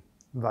so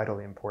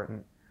vitally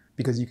important,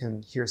 because you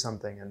can hear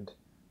something and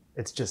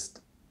it's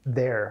just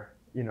there,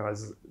 you know,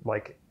 as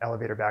like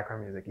elevator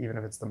background music, even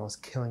if it's the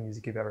most killing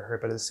music you've ever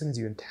heard. But as soon as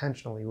you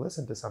intentionally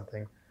listen to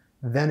something,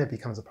 then it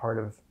becomes a part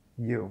of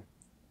you,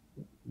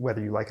 whether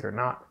you like it or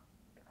not.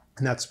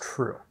 And that's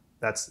true.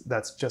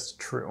 That's just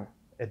true.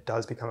 It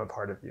does become a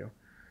part of you.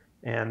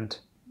 And,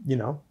 you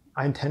know,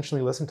 I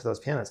intentionally listened to those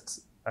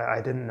pianists. I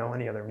didn't know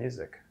any other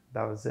music.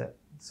 That was it.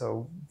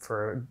 So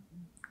for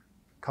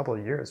a couple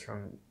of years,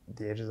 from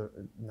the ages of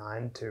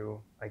 9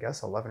 to, I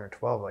guess, 11 or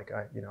 12, like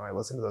I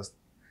listened to those.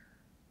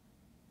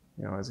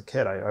 You know, as a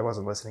kid, I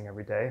wasn't listening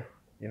every day.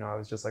 You know, I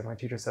was just like, my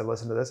teacher said,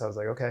 listen to this. I was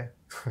like, okay.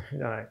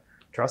 And I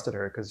trusted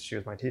her because she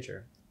was my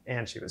teacher.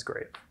 And she was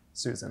great,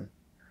 Susan.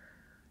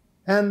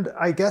 And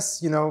I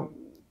guess, you know,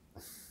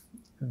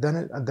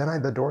 then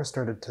the door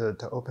started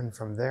to open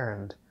from there.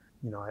 And,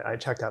 you know, I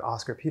checked out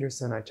Oscar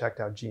Peterson. I checked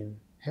out Gene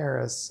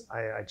Harris.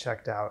 I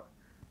checked out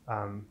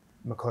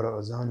Makoto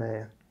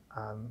Ozone.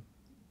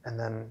 And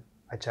then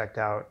I checked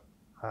out,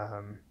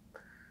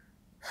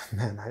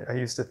 man, I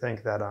used to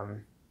think that,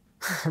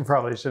 I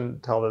probably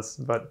shouldn't tell this,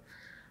 but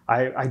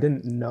I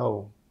didn't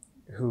know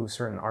who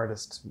certain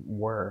artists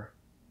were.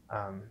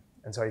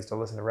 And so I used to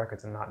listen to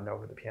records and not know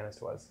who the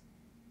pianist was.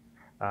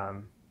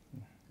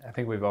 I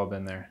think we've all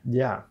been there.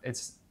 Yeah.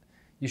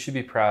 You should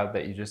be proud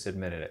that you just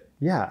admitted it.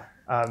 Yeah.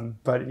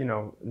 But, you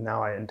know,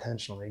 now I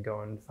intentionally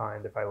go and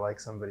find if I like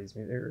somebody's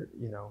music, or,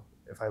 you know,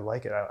 if I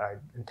like it, I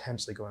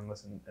intentionally go and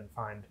listen and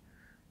find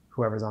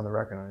whoever's on the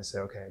record, and I say,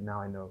 okay,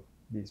 now I know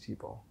these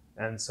people.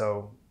 And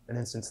so an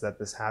instance that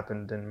this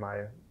happened in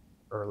my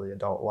early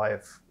adult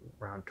life,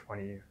 around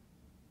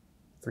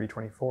 23,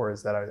 24,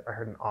 is that I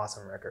heard an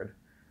awesome record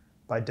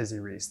by Dizzy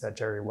Reese, that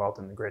Jerry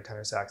Welton, the great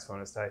tenor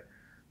saxophonist.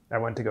 I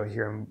went to go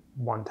hear him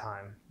one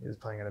time. He was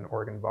playing at an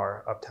organ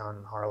bar uptown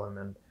in Harlem,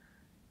 and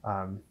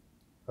I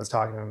was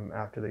talking to him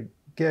after the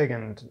gig,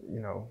 and, you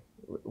know,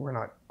 we're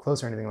not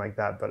close or anything like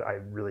that, but I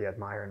really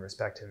admire and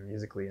respect him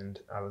musically, and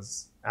I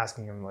was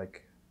asking him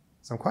like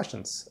some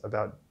questions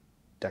about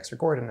Dexter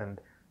Gordon and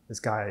this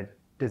guy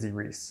Dizzy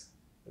Reese.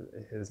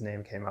 His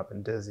name came up,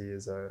 and Dizzy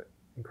is a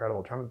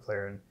incredible trumpet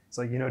player, and it's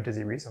like, you know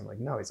Dizzy Reese? I'm like,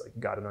 no. He's like,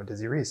 you got to know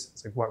Dizzy Reese.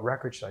 It's like, what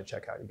record should I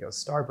check out? He goes,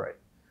 Starbright.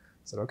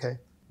 I said, okay.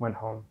 Went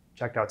home,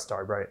 checked out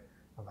Starbright.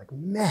 I'm like,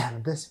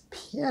 man, this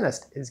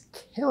pianist is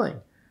killing.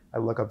 I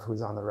look up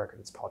who's on the record.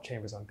 It's Paul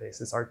Chambers on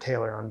bass. It's Art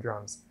Taylor on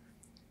drums.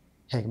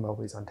 Hank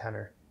Mobley's on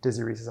tenor.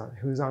 Dizzy Reese is on.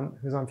 Who's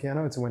on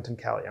piano? It's Wynton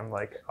Kelly. I'm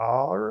like,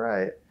 all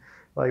right,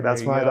 like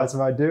that's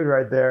my dude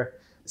right there.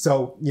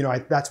 So, you know,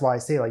 that's why I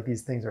say like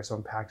these things are so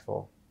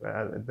impactful.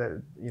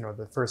 You know,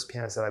 the first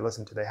pianists that I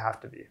listen to, they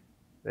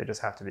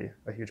just have to be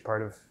a huge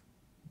part of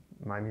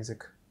my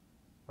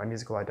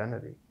musical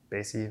identity.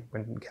 Basie,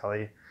 Wynton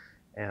Kelly,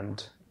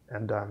 and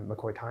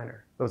McCoy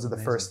Tyner. Those are the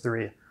first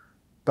three.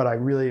 But I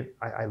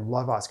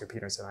love Oscar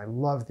Peterson. I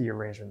love the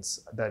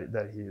arrangements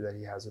that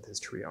he has with his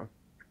trio.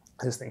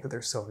 I just think that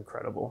they're so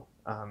incredible.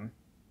 Who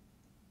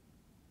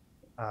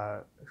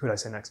did I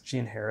say next?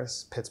 Gene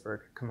Harris,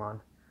 Pittsburgh, come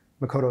on.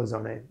 Makoto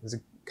Ozone is a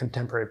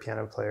contemporary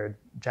piano player,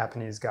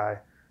 Japanese guy,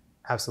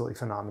 absolutely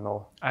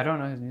phenomenal. I don't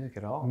know his music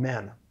at all.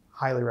 Man,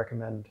 highly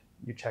recommend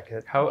you check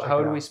it.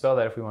 How do we spell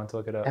that if we want to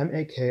look it up?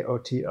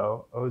 Makotoozone.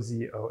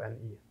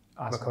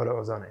 Awesome. Makoto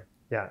Ozone.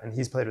 Yeah, and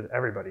he's played with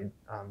everybody.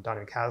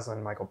 Donnie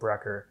Caslin, Michael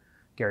Brecker,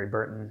 Gary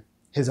Burton.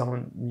 His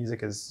own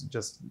music is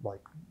just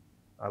like,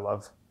 I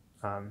love.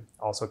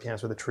 Also a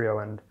pianist with a trio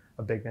and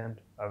a big band.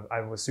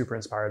 I was super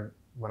inspired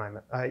when I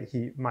met,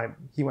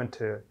 he went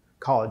to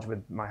college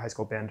with my high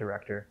school band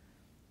director,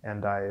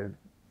 and I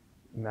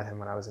met him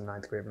when I was in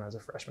 9th grade when I was a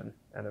freshman,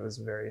 and it was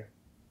a very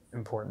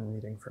important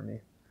meeting for me.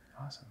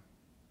 Awesome.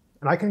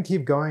 And I can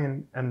keep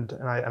going, and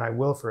I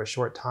will for a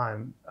short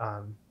time.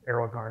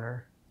 Errol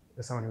Garner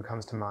is someone who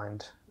comes to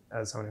mind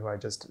as someone who I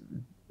just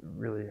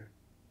really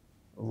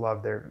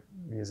love their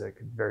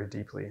music very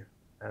deeply,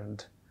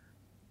 and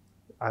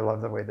I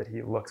love the way that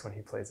he looks when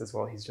he plays as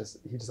well. He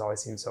just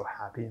always seems so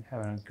happy.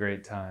 Having a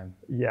great time.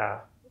 Yeah,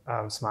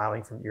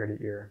 smiling from ear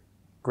to ear.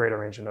 Great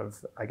arrangement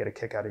of I Get a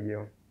Kick Out of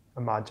You.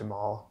 Ahmad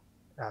Jamal,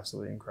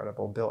 absolutely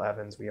incredible. Bill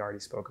Evans, we already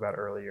spoke about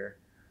earlier.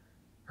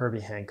 Herbie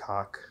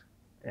Hancock.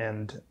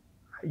 And,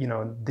 you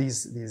know,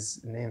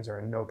 these names are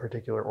in no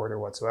particular order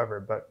whatsoever,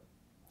 but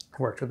I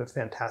worked with a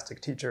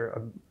fantastic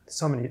teacher,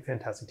 so many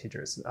fantastic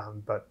teachers.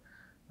 But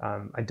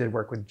I did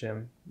work with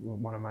Jim,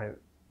 one of my,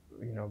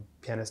 you know,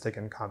 pianistic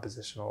and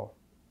compositional,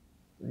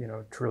 you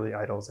know, truly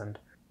idols. And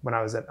when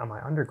I was on my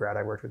undergrad,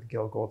 I worked with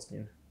Gil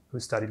Goldstein, who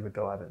studied with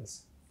Bill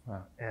Evans.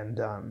 Wow. And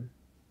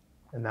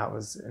that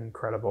was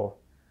incredible.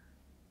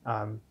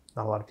 Not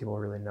a lot of people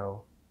really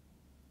know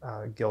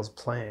Gil's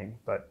playing,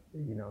 but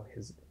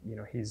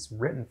he's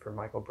written for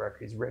Michael Brecker,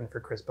 he's written for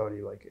Chris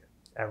Bodie, like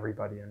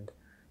everybody, and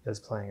his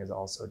playing is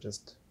also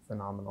just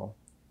phenomenal.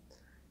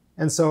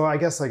 And so I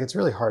guess like it's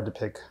really hard to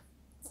pick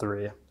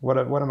three. What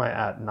am I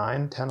at?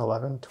 9, 10,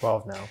 11,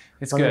 12 now?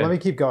 It's good. Let me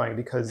keep going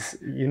because,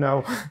 you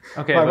know,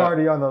 okay, I'm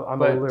already on the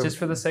loop. Just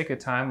for the sake of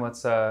time,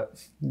 let's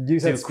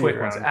do quick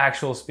ones.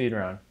 Actual speed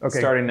round. Okay.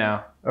 Starting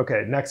now.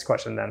 Okay, next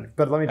question then.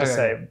 But let me just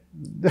say,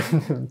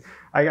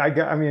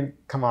 I mean,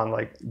 come on,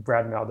 like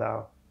Brad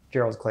Meldau,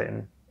 Gerald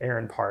Clayton,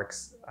 Aaron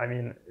Parks. I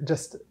mean,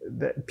 just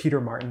Peter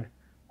Martin,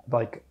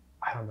 like,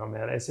 I don't know,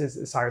 man.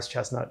 It's Cyrus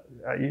Chestnut.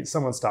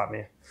 Someone stop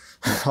me.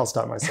 I'll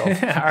stop myself.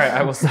 All right,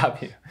 I will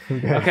stop you.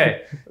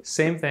 Okay,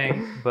 same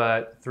thing,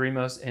 but 3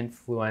 most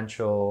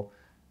influential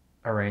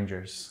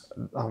arrangers.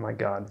 Oh my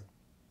God,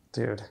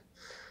 dude.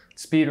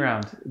 Speed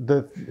round.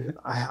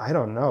 I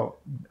don't know.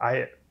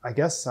 I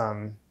guess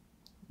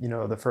you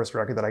know, the first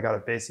record that I got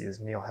at Basie is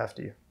Neil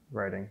Hefti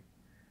writing.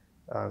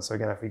 So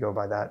again, if we go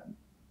by that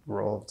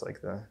rule, it's like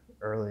the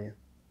earlier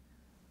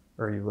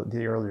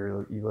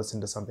you listen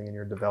to something in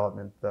your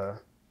development,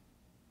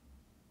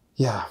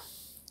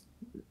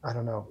 I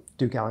don't know,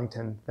 Duke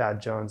Ellington,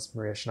 Thad Jones,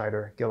 Maria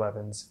Schneider, Gil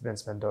Evans,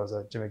 Vince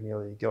Mendoza, Jim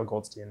McNeely, Gil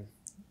Goldstein.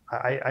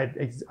 I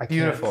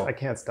Beautiful. I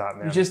can't stop,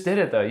 man. You just did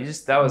it though.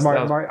 That was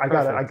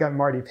I got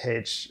Marty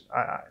Page.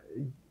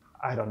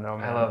 I don't know,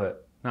 man. I love it.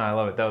 No, I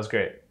love it. That was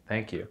great.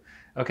 Thank you.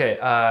 Okay,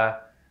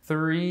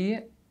 3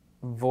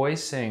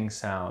 voicing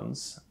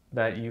sounds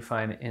that you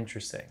find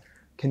interesting.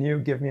 Can you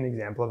give me an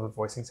example of a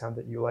voicing sound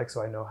that you like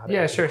so I know how to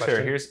Yeah, answer the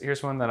sure. question?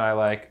 Here's one that I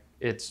like.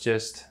 It's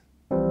just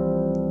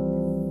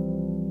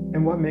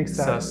And what makes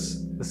that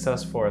the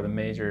sus4, the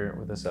major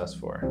with a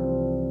sus4.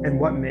 and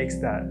what makes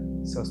that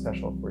so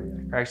special for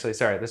you? Or actually,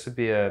 sorry, this would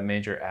be a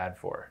major add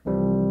 4.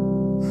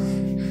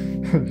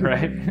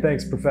 Right?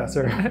 Thanks,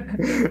 Professor.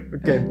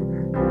 Okay.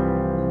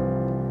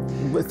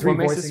 Three What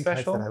makes it voicing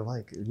types special? that I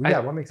like. Yeah,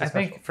 what makes it special?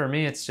 I think for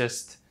me, it's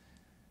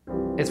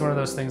one of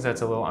those things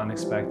that's a little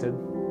unexpected.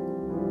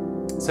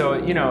 So,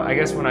 you know, I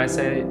guess when I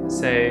say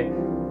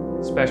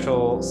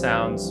special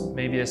sounds,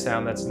 maybe a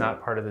sound that's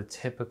not part of the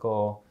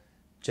typical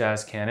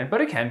jazz canon,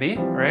 but it can be,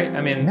 right?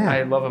 I mean, Man,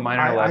 I love a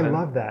minor 11. I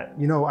love that.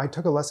 You know, I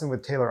took a lesson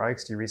with Taylor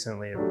Eichste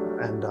recently,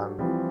 and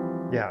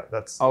yeah,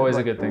 that's always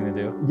a good thing to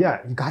do. Yeah,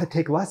 you got to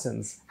take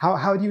lessons.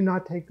 How do you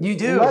not take You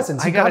do.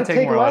 lessons? I You gotta gotta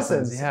take more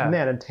lessons, yeah.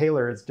 Man, and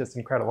Taylor is just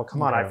incredible.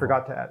 Come on, I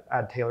forgot to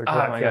add Taylor to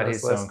that. Oh my God,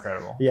 he's list. so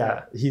incredible.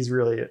 Yeah, he's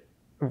really,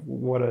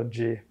 what a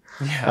G.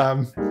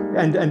 Yeah.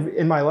 And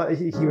in my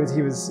he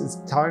was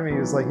telling me, he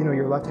was like, you know,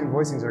 your left hand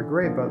voicings are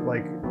great, but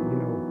like, you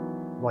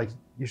know, like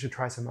you should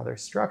try some other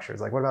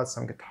structures. Like, what about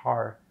some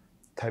guitar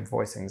type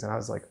voicings? And I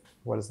was like,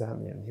 what does that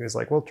mean? He was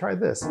like, well, try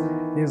this.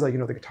 And he was like, you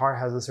know, the guitar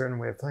has a certain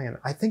way of playing. And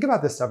I think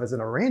about this stuff as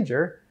an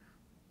arranger,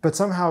 but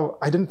somehow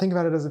I didn't think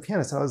about it as a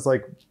pianist. And I was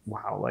like,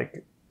 wow,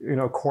 like, you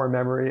know, core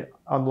memory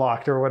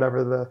unlocked or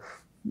whatever the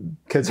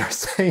kids are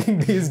saying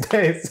these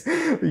days,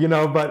 you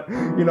know. But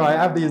you know, I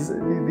have these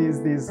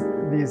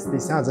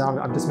sounds. Now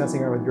I'm just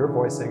messing around with your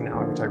voicing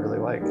now, which I really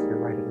like. You're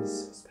right, it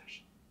is so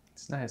special.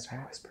 It's nice,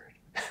 right? I whispered.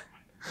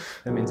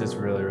 That means it's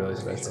really, really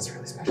special. It's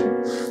really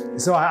special.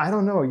 So I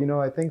don't know. You know,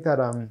 I think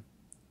that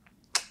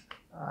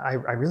I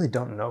really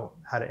don't know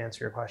how to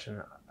answer your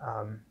question.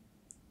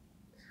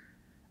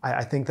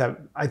 I think of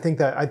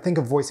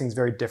voicings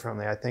very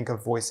differently. I think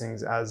of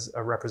voicings as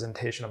a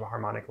representation of a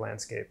harmonic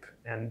landscape,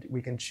 and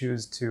we can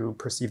choose to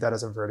perceive that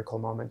as a vertical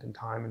moment in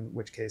time, in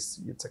which case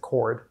it's a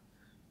chord,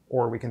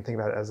 or we can think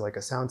about it as like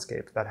a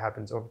soundscape that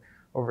happens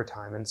over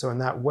time. And so in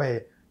that way,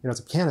 you know, as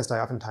a pianist, I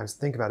oftentimes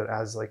think about it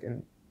as like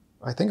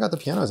I think about the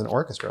piano as an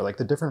orchestra. Like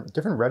the different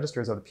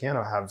registers of the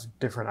piano have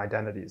different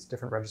identities.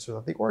 Different registers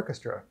of the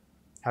orchestra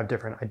have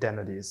different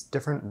identities.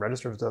 Different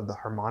registers of the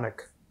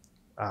harmonic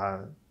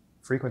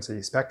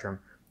frequency spectrum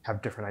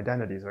have different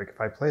identities. Like if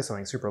I play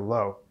something super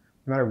low,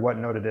 no matter what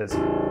note it is,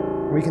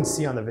 we can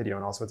see on the video,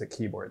 and also it's a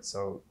keyboard,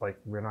 so like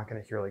we're not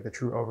going to hear like the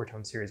true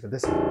overtone series, but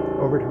this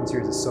overtone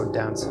series is so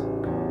dense,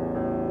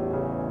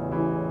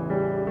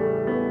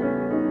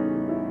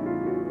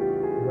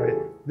 right,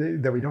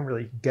 that we don't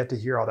really get to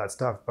hear all that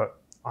stuff.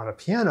 But on a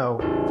piano,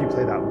 if you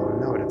play that low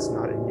note, it's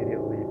not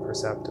immediately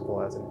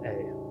perceptible as an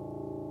A,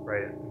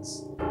 right?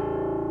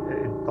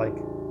 Like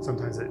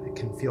sometimes it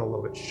can feel a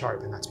little bit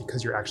sharp, and that's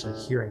because you're actually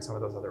hearing some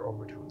of those other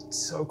overtones. It's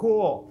so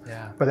cool.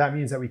 Yeah. But that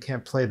means that we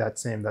can't play that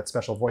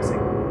special voicing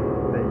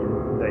that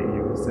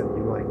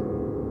you like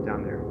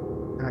down there.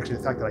 And actually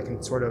the fact that I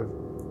can sort of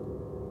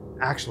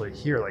actually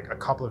hear like a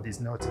couple of these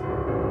notes in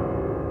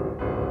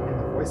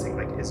the voicing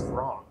like is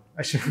wrong.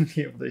 I shouldn't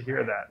be able to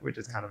hear that, which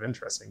is kind of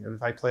interesting. And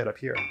if I play it up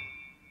here,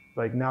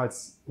 like now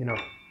it's, you know,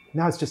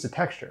 now it's just a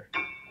texture.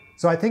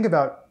 So I think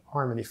about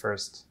harmony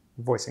first,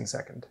 voicing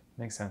second.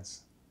 Makes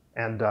sense.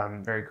 And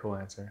very cool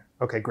answer.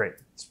 Okay, great.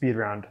 Speed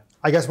round.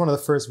 I guess one of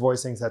the first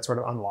voicings that sort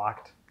of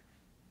unlocked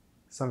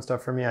some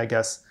stuff for me, I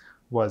guess,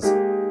 was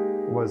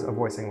a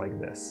voicing like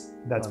this.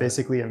 That's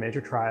basically a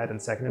major triad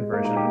and second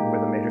inversion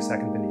with a major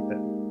second beneath it.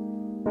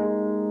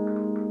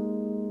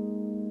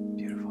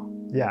 Beautiful.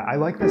 Yeah, I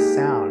like this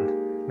sound.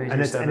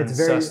 Major seven,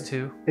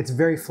 sus2. It's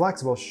very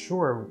flexible,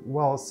 sure.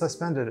 Well,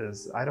 suspended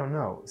is, I don't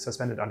know,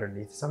 suspended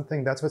underneath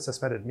something. That's what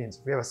suspended means.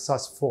 If we have a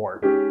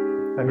sus4,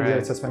 that means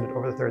it's suspended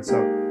over the third.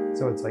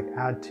 So it's like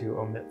add 2,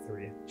 omit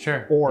 3.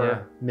 Sure.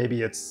 Or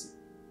maybe it's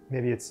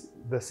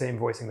the same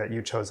voicing that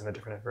you chose in a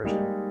different inversion.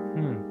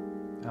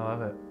 I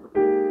love it.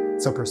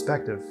 So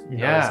perspective,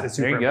 is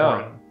super there you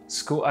important. Go.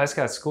 School. I just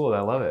got schooled.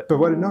 I love it. But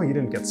no, you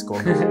didn't get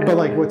schooled. But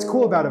like, what's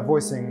cool about a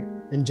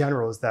voicing in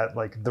general is that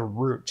like the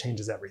root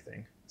changes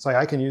everything. So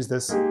I can use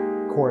this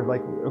chord,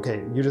 like,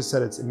 okay, you just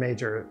said it's a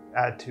major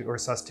add 2 or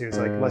sus2.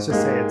 So like, let's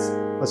just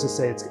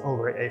say it's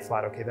over A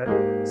flat. Okay,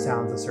 that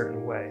sounds a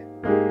certain way.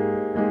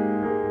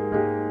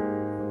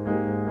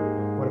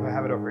 What if I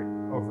have it over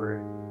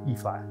E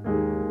flat?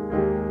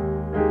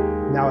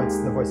 Now it's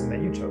the voicing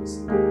that you chose,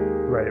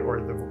 right?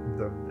 Or the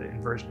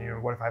inversion. You know,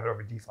 what if I have it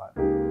over D flat?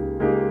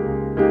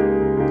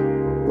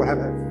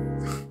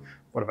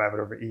 What if I have it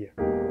over E?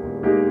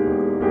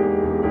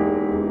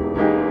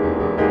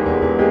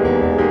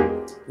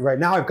 Right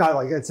now I've got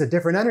like, it's a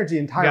different energy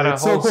entirely.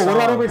 It's so cool. What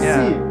about over C?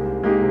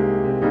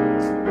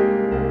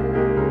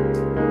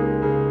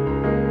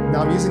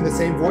 Now I'm using the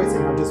same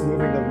voicing. I'm just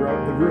moving the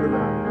root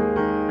around.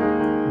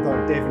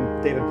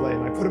 David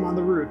Blaine. I put him on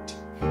the root.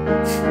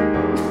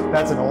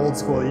 That's an old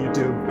school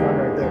YouTube one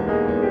right there.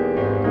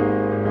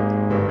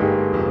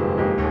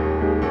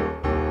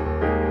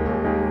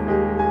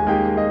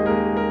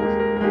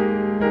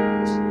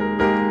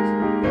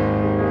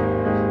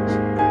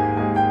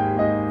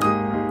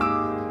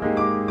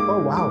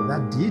 Oh wow,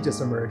 that D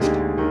just emerged.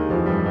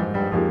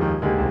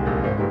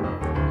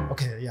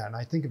 Okay, yeah, and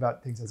I think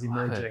about things as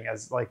emerging,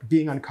 as like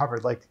being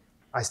uncovered. Like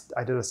I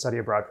did a study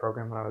abroad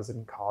program when I was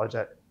in college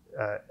at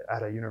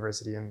a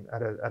university and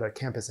at a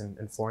campus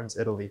in Florence,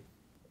 Italy.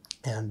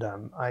 And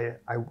I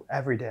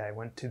every day I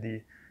went to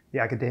the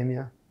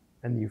Academia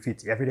and the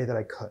Uffizi every day that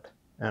I could,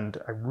 and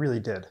I really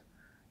did.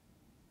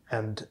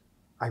 And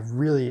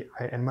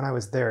and when I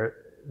was there,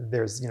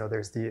 there's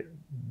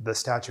the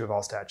statue of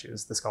all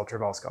statues, the sculpture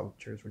of all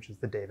sculptures, which is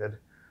the David,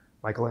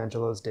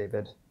 Michelangelo's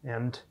David,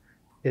 and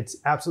it's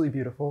absolutely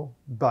beautiful.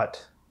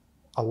 But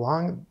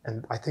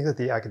and I think that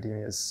the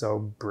Academia is so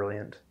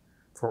brilliant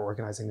for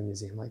organizing the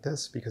museum like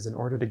this, because in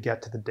order to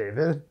get to the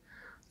David,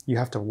 you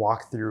have to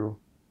walk through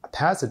a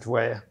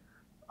passageway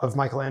of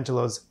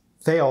Michelangelo's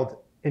failed,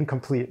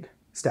 incomplete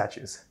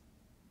statues.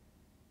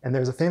 And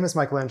there's a famous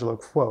Michelangelo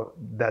quote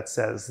that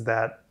says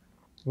that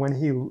when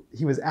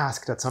he was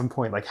asked at some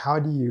point, like, how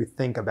do you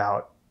think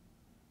about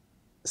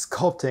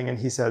sculpting? And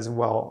he says,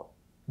 well,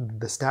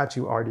 the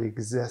statue already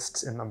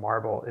exists in the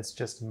marble. It's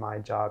just my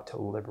job to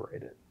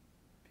liberate it.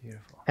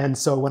 Beautiful. And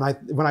so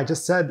when I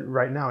just said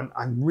right now, and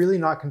I'm really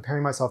not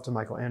comparing myself to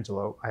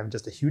Michelangelo, I'm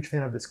just a huge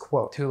fan of this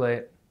quote. Too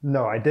late.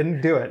 No, I didn't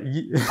do it.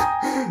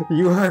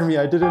 You heard me,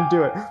 I didn't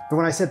do it. But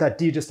when I said that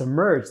D just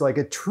emerged, like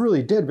it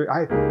truly did. But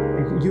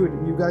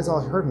you guys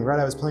all heard me, right?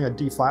 I was playing a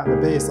D flat in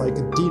the bass, like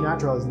a D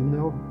natural has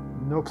no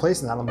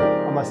place in that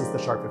unless it's the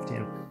sharp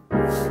 15.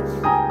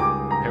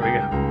 There we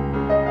go.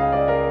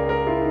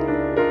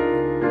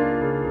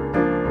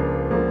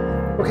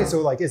 Okay, so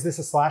like, is this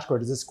a slash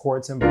chord? Is this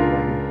chord symbol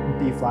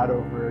B flat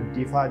over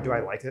D flat? Do I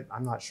like it?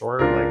 I'm not sure.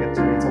 Like,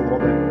 to me, it's a little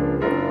bit.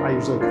 I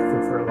usually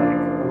prefer like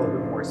a little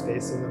bit more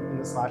space in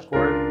the slash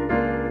chord.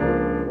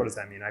 What does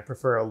that mean? I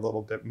prefer a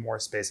little bit more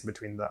space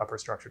between the upper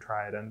structure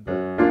triad and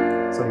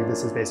so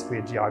this is basically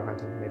a G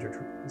augmented major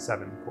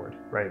 7 chord,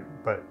 right?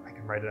 But I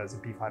can write it as a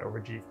B flat over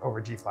G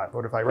flat.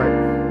 But if I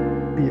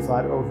write B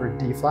flat over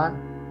D flat,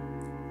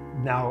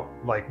 now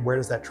like where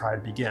does that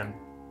triad begin?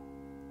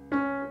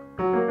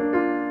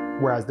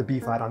 Whereas the B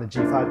flat on the G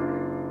flat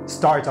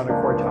starts on a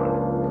chord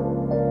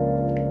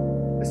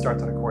tone. It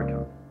starts on a chord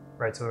tone,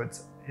 right? So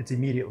it's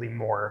immediately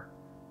more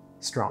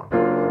strong.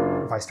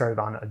 If I started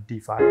on a D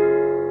flat,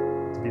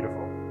 it's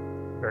beautiful,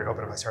 very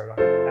open. If I started on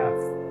F,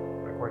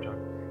 my chord tone,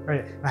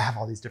 right? I have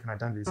all these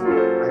different identities.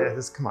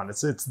 Come on,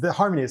 it's the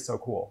harmony is so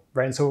cool,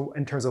 right? And so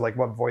in terms of like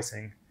what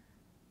voicing,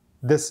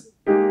 this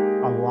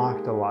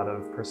unlocked a lot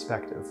of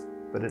perspective,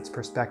 but it's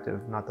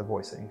perspective, not the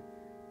voicing,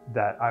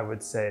 that I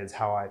would say is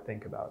how I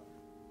think about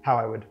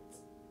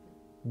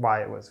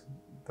why it was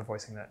the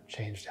voicing that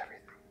changed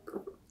everything.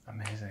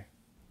 Amazing.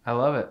 I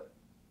love it.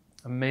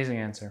 Amazing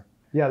answer.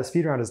 Yeah, the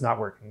speed round is not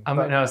working.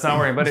 No, it's not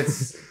working, but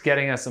it's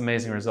getting us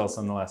amazing results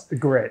nonetheless.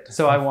 Great.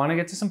 So I want to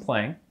get to some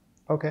playing.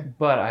 Okay.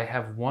 But I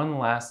have one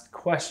last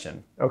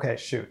question. Okay,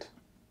 shoot.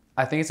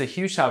 I think it's a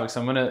huge topic, so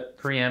I'm going to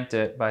preempt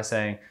it by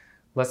saying,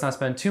 let's not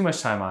spend too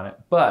much time on it.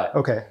 But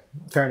okay,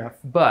 fair enough.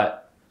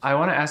 But I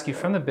want to ask you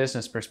from the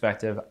business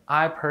perspective,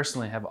 I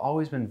personally have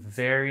always been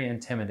very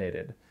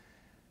intimidated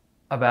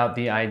about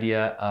the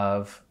idea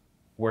of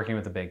working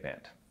with a big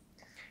band.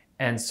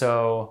 And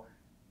so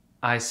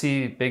I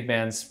see big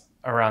bands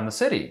around the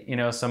city. You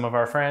know, some of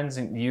our friends,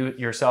 and you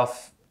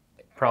yourself,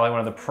 probably one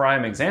of the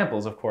prime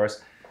examples, of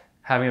course,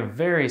 having a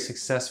very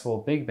successful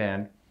big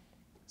band.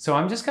 So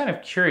I'm just kind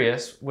of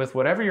curious, with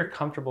whatever you're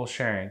comfortable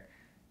sharing,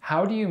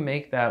 how do you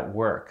make that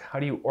work? How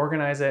do you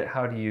organize it?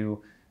 How do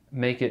you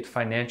make it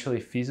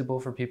financially feasible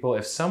for people?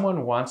 If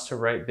someone wants to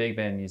write big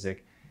band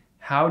music,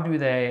 how do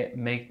they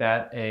make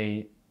that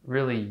a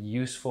really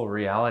useful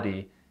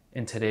reality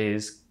in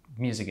today's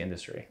music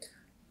industry?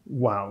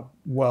 Wow.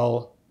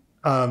 Well,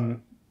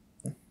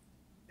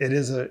 it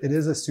is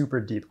a super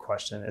deep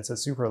question. It's a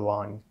super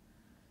long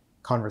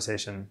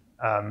conversation.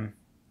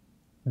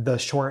 The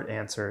short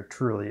answer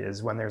truly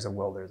is when there's a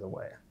will, there's a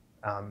way.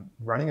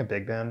 Running a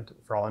big band,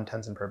 for all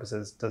intents and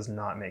purposes, does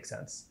not make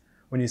sense.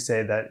 When you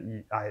say that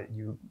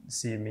you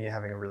see me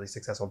having a really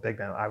successful big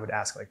band, I would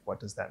ask, like, what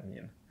does that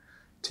mean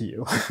to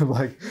you?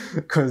 Like,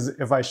 because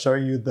if I show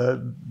you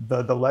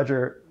the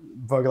ledger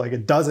book, like,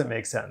 it doesn't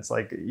make sense.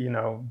 Like, you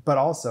know, but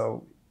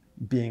also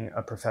being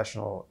a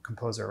professional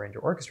composer,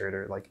 arranger,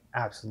 orchestrator, like,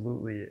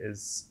 absolutely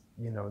is,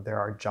 you know, there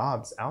are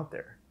jobs out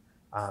there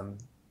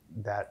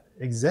that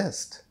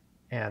exist,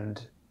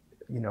 and,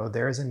 you know,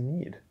 there is a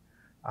need.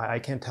 I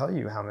can't tell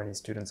you how many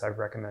students I've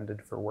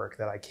recommended for work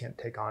that I can't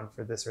take on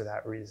for this or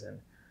that reason.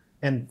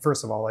 And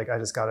first of all, like, I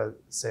just gotta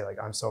say, like,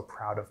 I'm so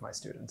proud of my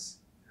students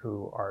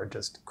who are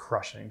just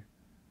crushing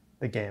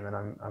the game, and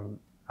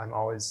I'm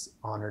always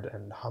honored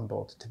and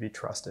humbled to be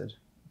trusted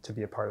to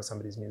be a part of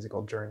somebody's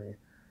musical journey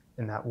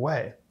in that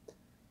way.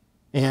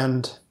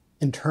 And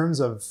in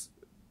terms of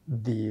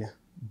the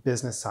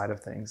business side of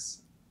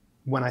things,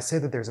 when I say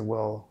that there's a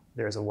will,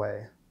 there's a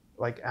way.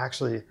 Like,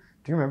 actually,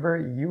 do you remember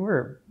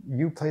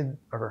you played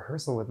a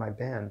rehearsal with my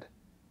band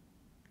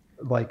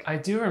Like, I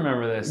do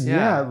remember this.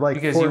 Yeah, like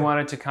because you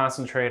wanted to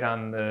concentrate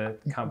on the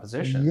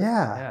composition.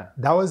 Yeah.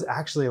 That was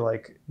actually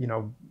like, you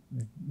know,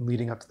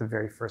 leading up to the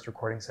very first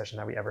recording session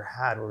that we ever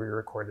had, where we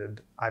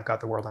recorded I've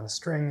Got the World on a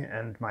String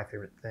and My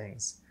Favorite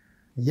Things.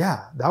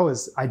 Yeah, that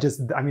was, I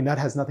mean, that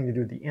has nothing to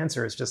do with the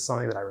answer. It's just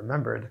something that I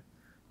remembered.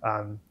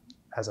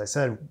 As I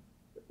said,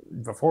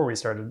 before we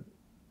started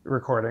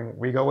recording,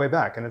 we go way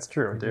back, and it's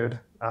true, dude.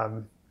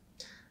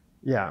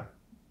 Yeah.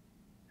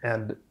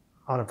 And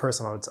on a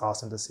personal note, it's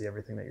awesome to see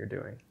everything that you're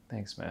doing.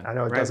 Thanks, man. I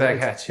know it right doesn't,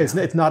 back at you.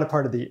 it's not a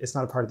part of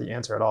the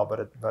answer at all,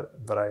 but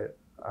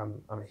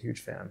I'm a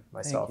huge fan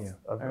myself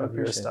of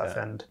your stuff.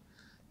 That.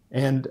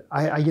 And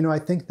I you know, I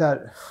think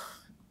that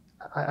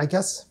I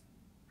guess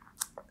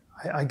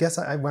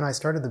when I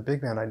started the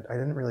big band, I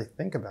didn't really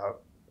think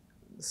about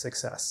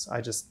success.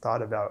 I just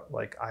thought about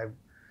like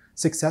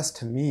success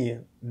to me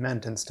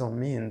meant and still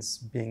means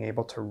being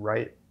able to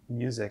write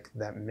music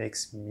that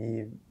makes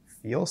me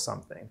feel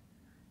something.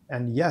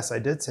 And yes, I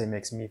did say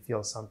makes me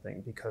feel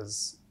something,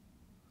 because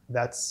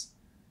that's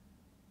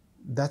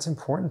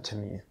important to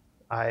me.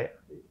 I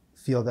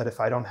feel that if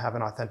I don't have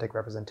an authentic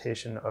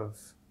representation of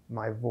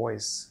my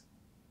voice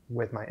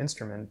with my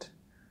instrument,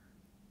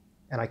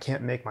 and I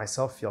can't make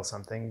myself feel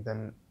something,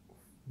 then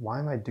why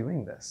am I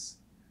doing this?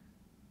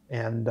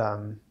 And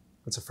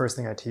that's the first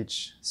thing I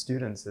teach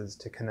students, is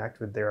to connect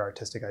with their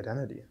artistic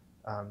identity.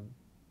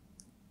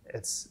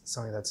 It's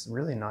something that's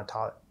really not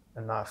taught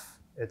enough.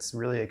 It's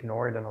really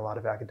ignored in a lot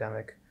of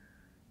academic,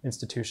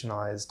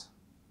 institutionalized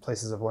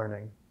places of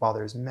learning, while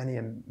there's many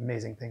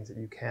amazing things that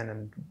you can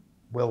and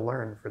will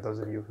learn for those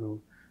of you who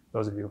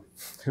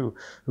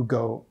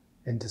go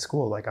into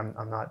school. Like,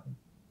 I'm not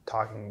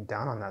talking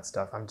down on that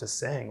stuff. I'm just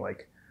saying,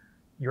 like,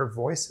 your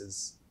voice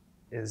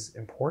is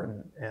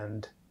important,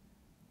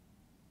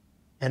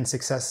 and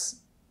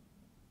success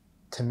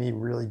to me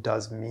really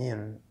does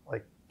mean,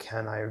 like,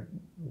 can I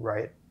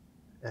write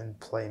and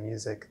play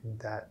music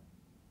that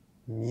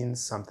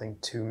means something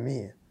to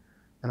me?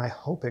 And I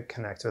hope it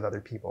connects with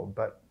other people,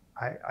 but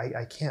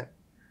I can't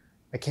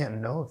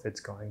know if it's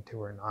going to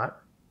or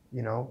not.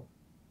 You know,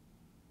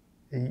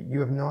 you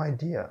have no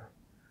idea.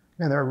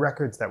 Man, there are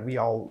records that we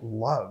all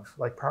love,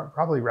 like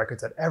probably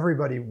records that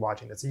everybody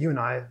watching this, you and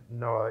I,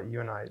 Noah,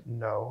 you and I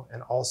know,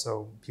 and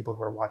also people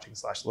who are watching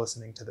 /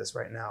 listening to this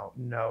right now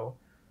know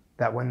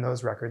that when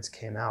those records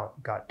came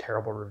out, got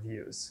terrible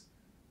reviews.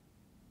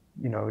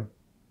 You know,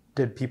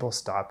 did people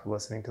stop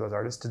listening to those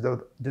artists?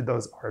 Did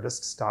those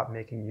artists stop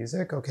making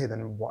music? Okay,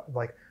 then what?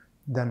 Like,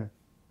 then.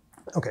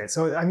 Okay,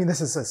 so I mean, this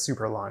is a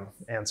super long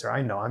answer.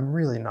 I know I'm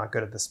really not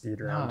good at the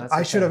speed round.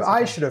 I should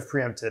have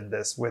preempted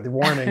this with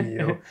warning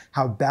you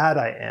how bad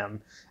I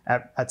am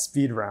at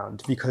speed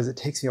round, because it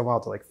takes me a while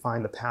to like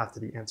find the path to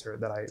the answer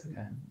that I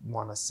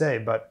want to say.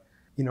 But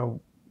you know,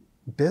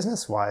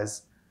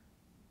 business-wise,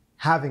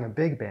 having a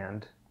big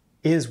band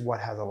is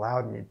what has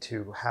allowed me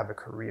to have a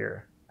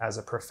career as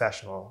a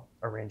professional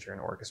arranger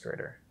and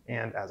orchestrator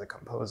and as a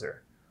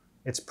composer.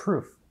 It's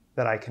proof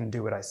that I can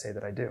do what I say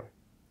that I do.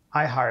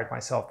 I hired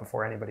myself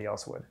before anybody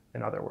else would,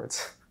 in other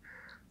words.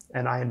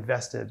 And I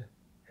invested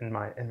in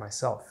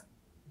myself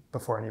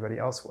before anybody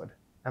else would.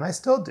 And I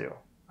still do.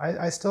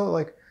 I still,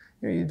 like,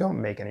 you know, you don't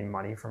make any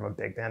money from a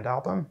big band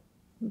album.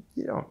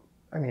 You don't,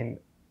 I mean,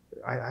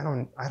 I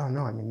don't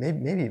know. I mean,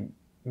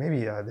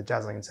 maybe the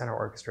Jazz Lincoln Center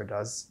Orchestra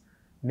does.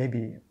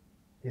 Maybe,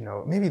 you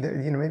know, maybe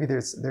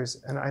there's,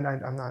 and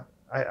I'm not,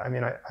 I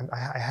mean,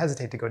 I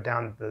hesitate to go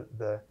down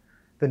the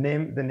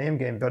name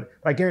game, but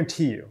I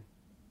guarantee you,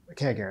 I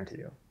can't guarantee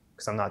you,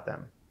 because I'm not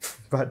them,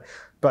 but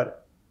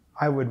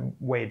I would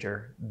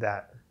wager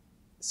that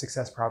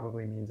success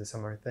probably means a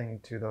similar thing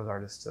to those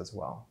artists as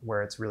well,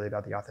 where it's really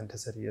about the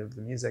authenticity of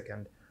the music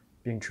and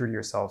being true to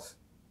yourself,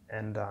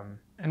 and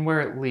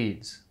where it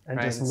leads, and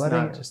right? just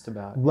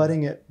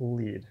letting it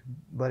lead,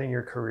 letting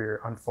your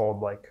career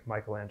unfold like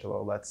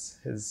Michelangelo lets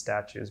his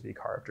statues be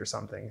carved or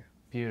something.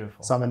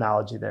 Beautiful. Some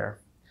analogy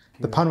there.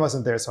 Beautiful. The pun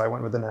wasn't there, so I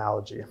went with an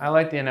analogy. I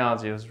like the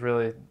analogy. It was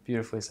really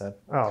beautifully said.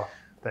 Oh.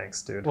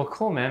 Thanks, dude. Well,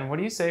 cool, man. What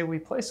do you say we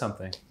play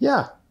something?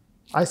 Yeah,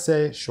 I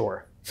say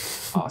sure.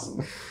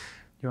 Awesome.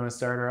 You want to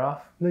start her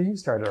off? No, you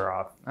start her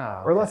off. Oh,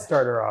 okay. Or let's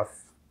start her off.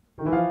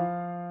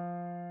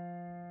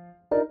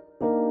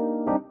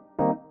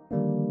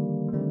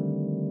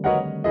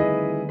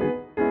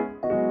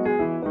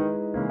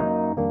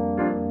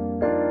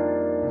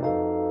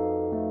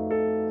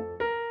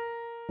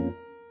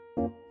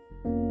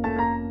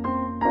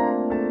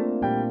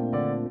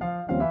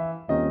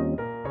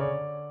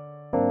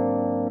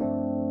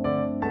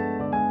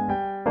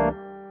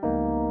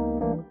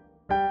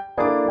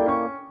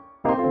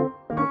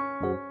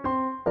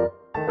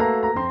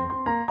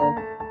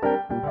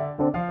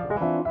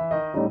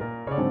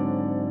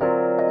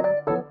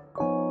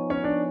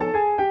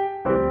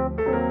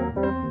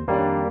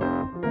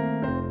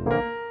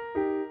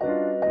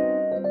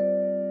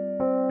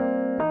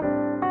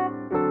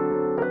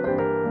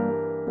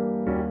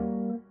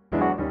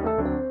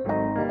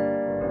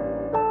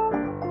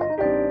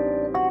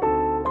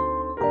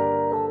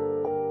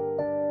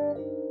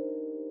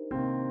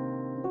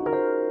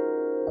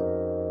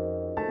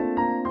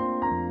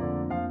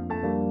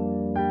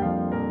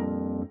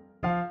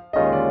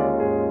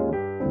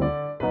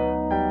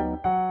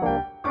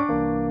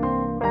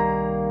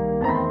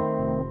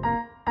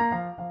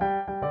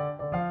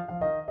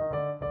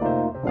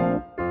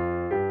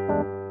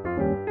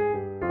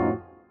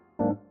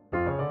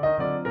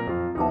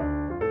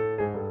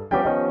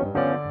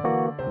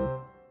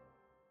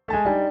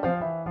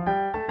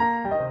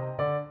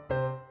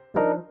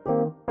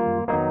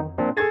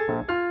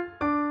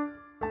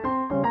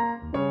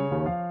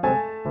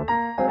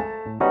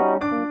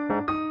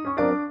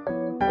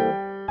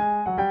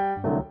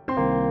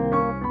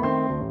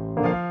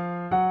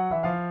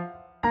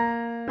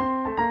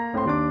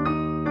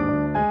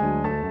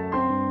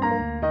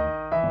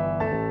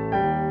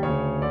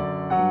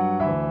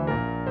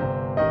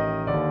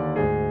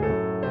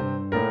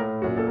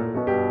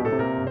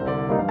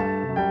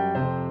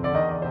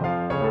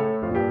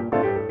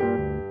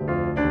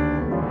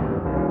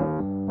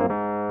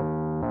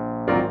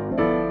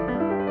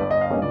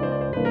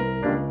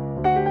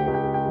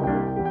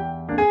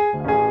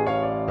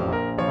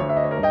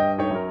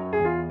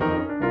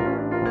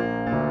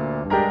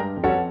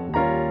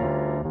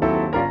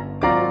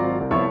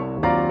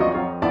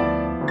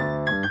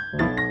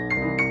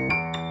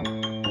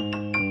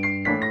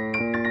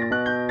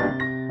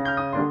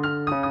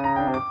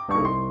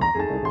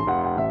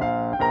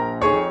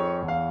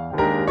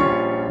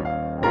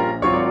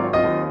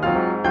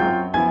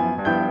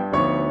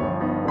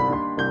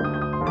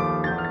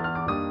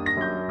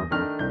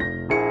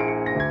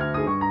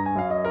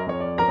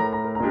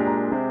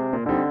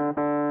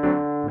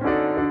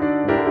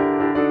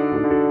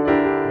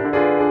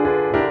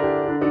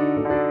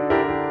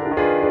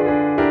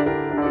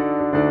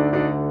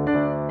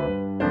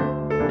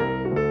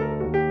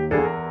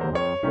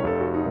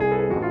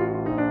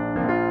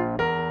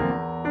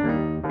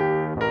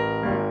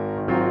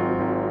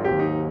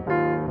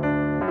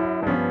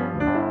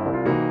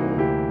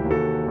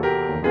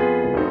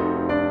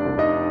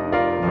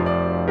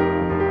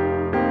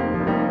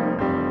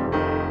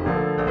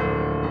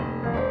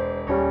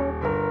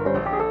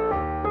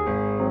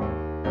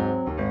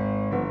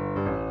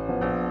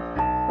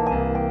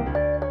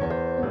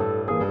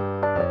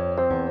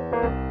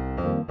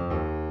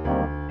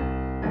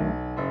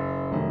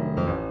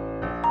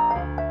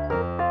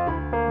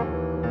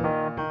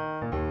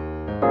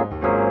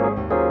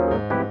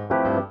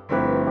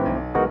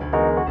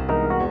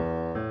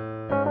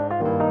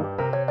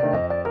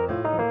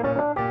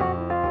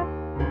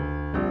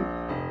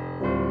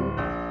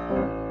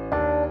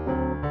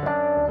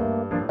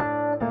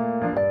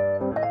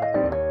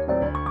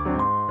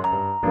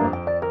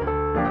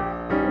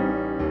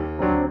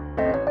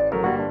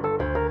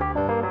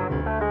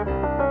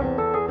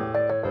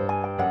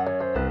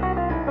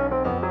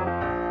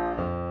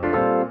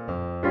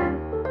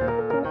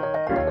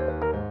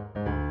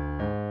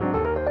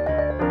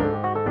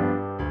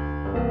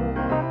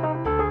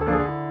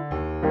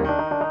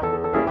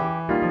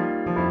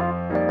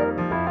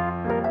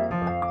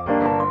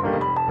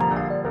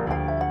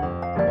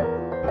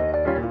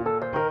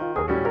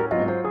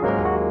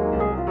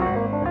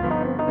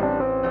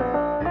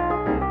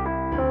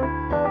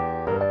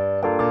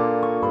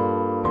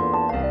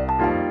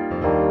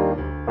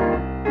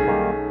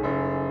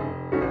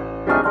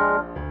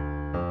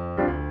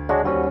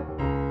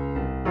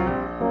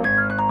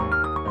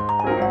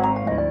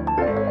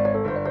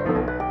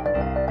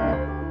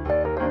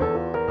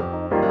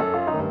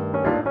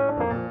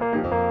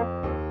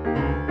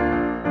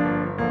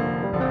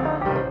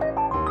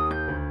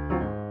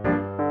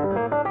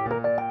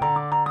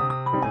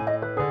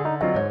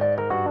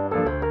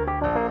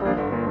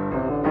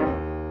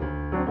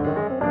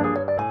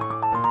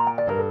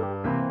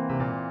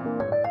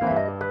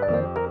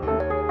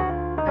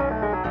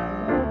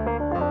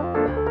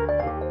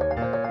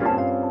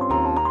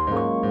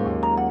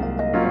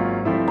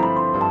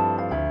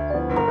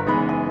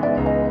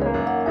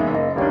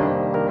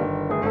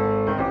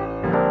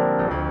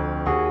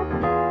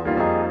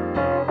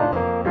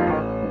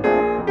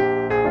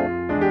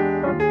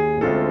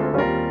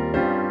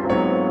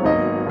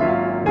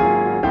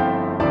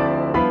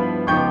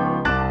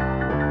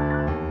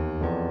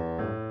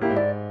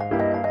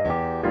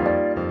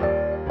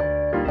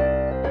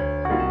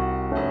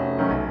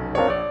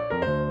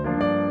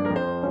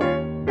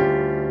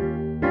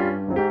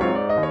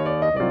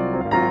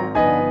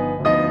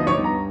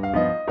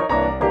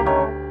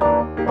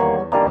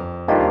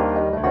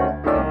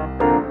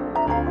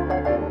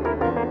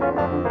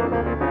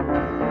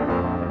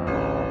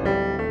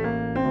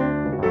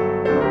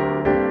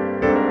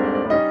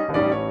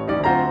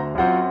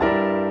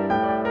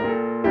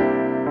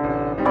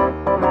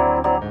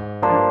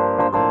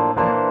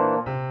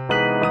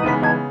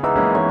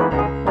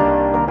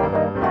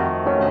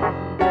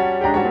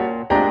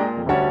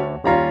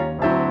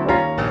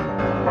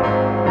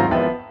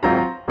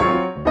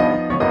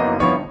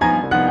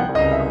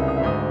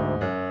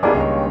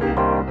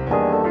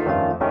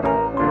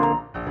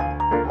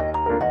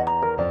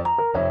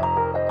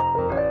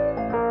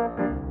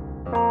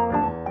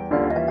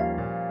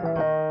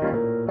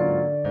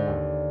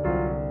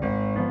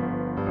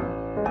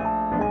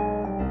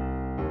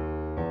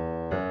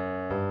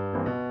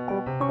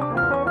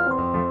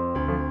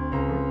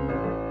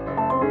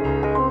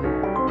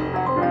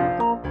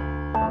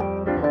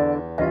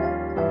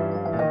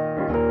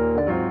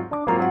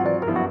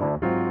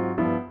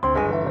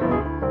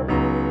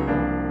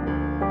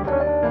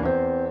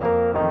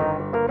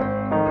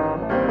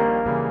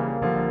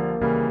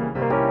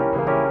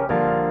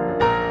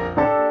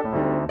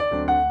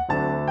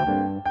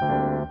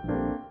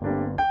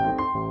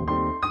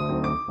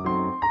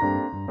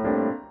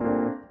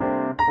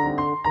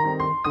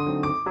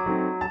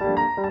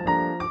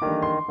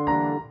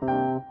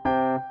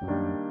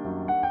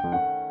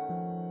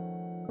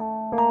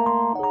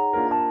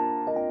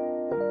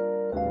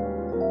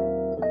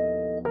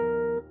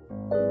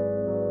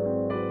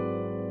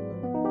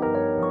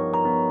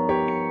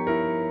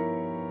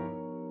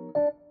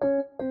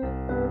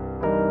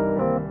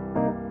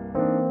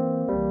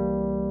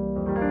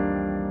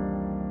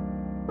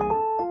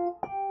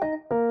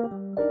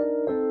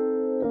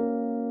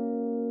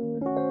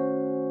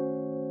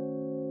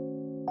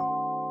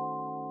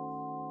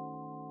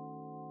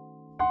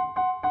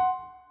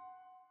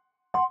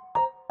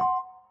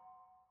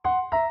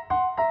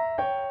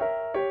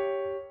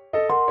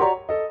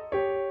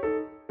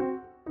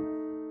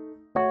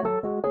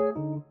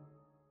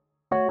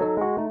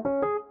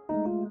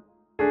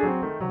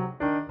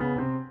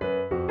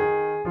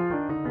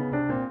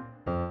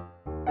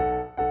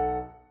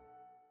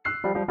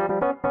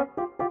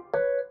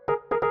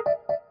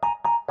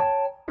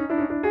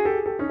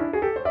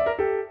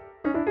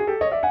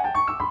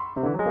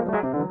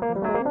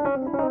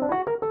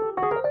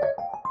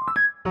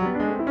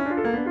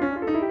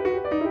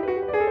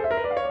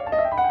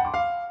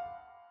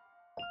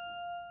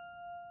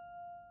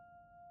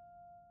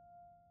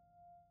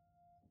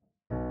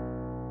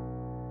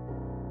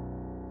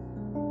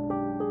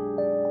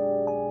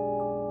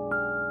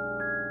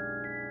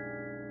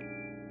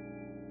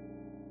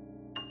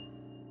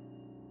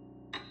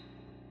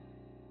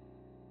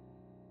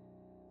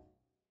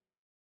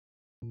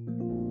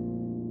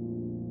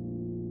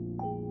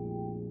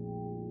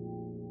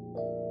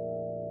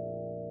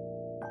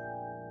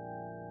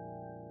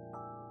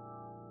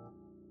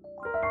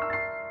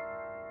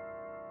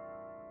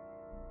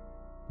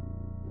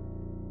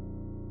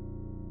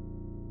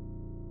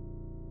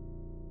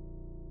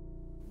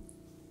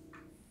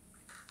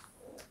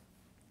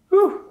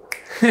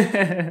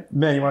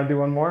 Man, you want to do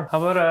one more?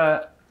 How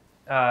about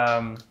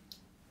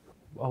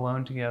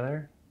Alone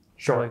Together?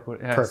 Sure.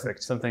 Like, yeah,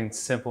 Perfect. Something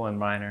simple and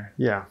minor.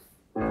 Yeah.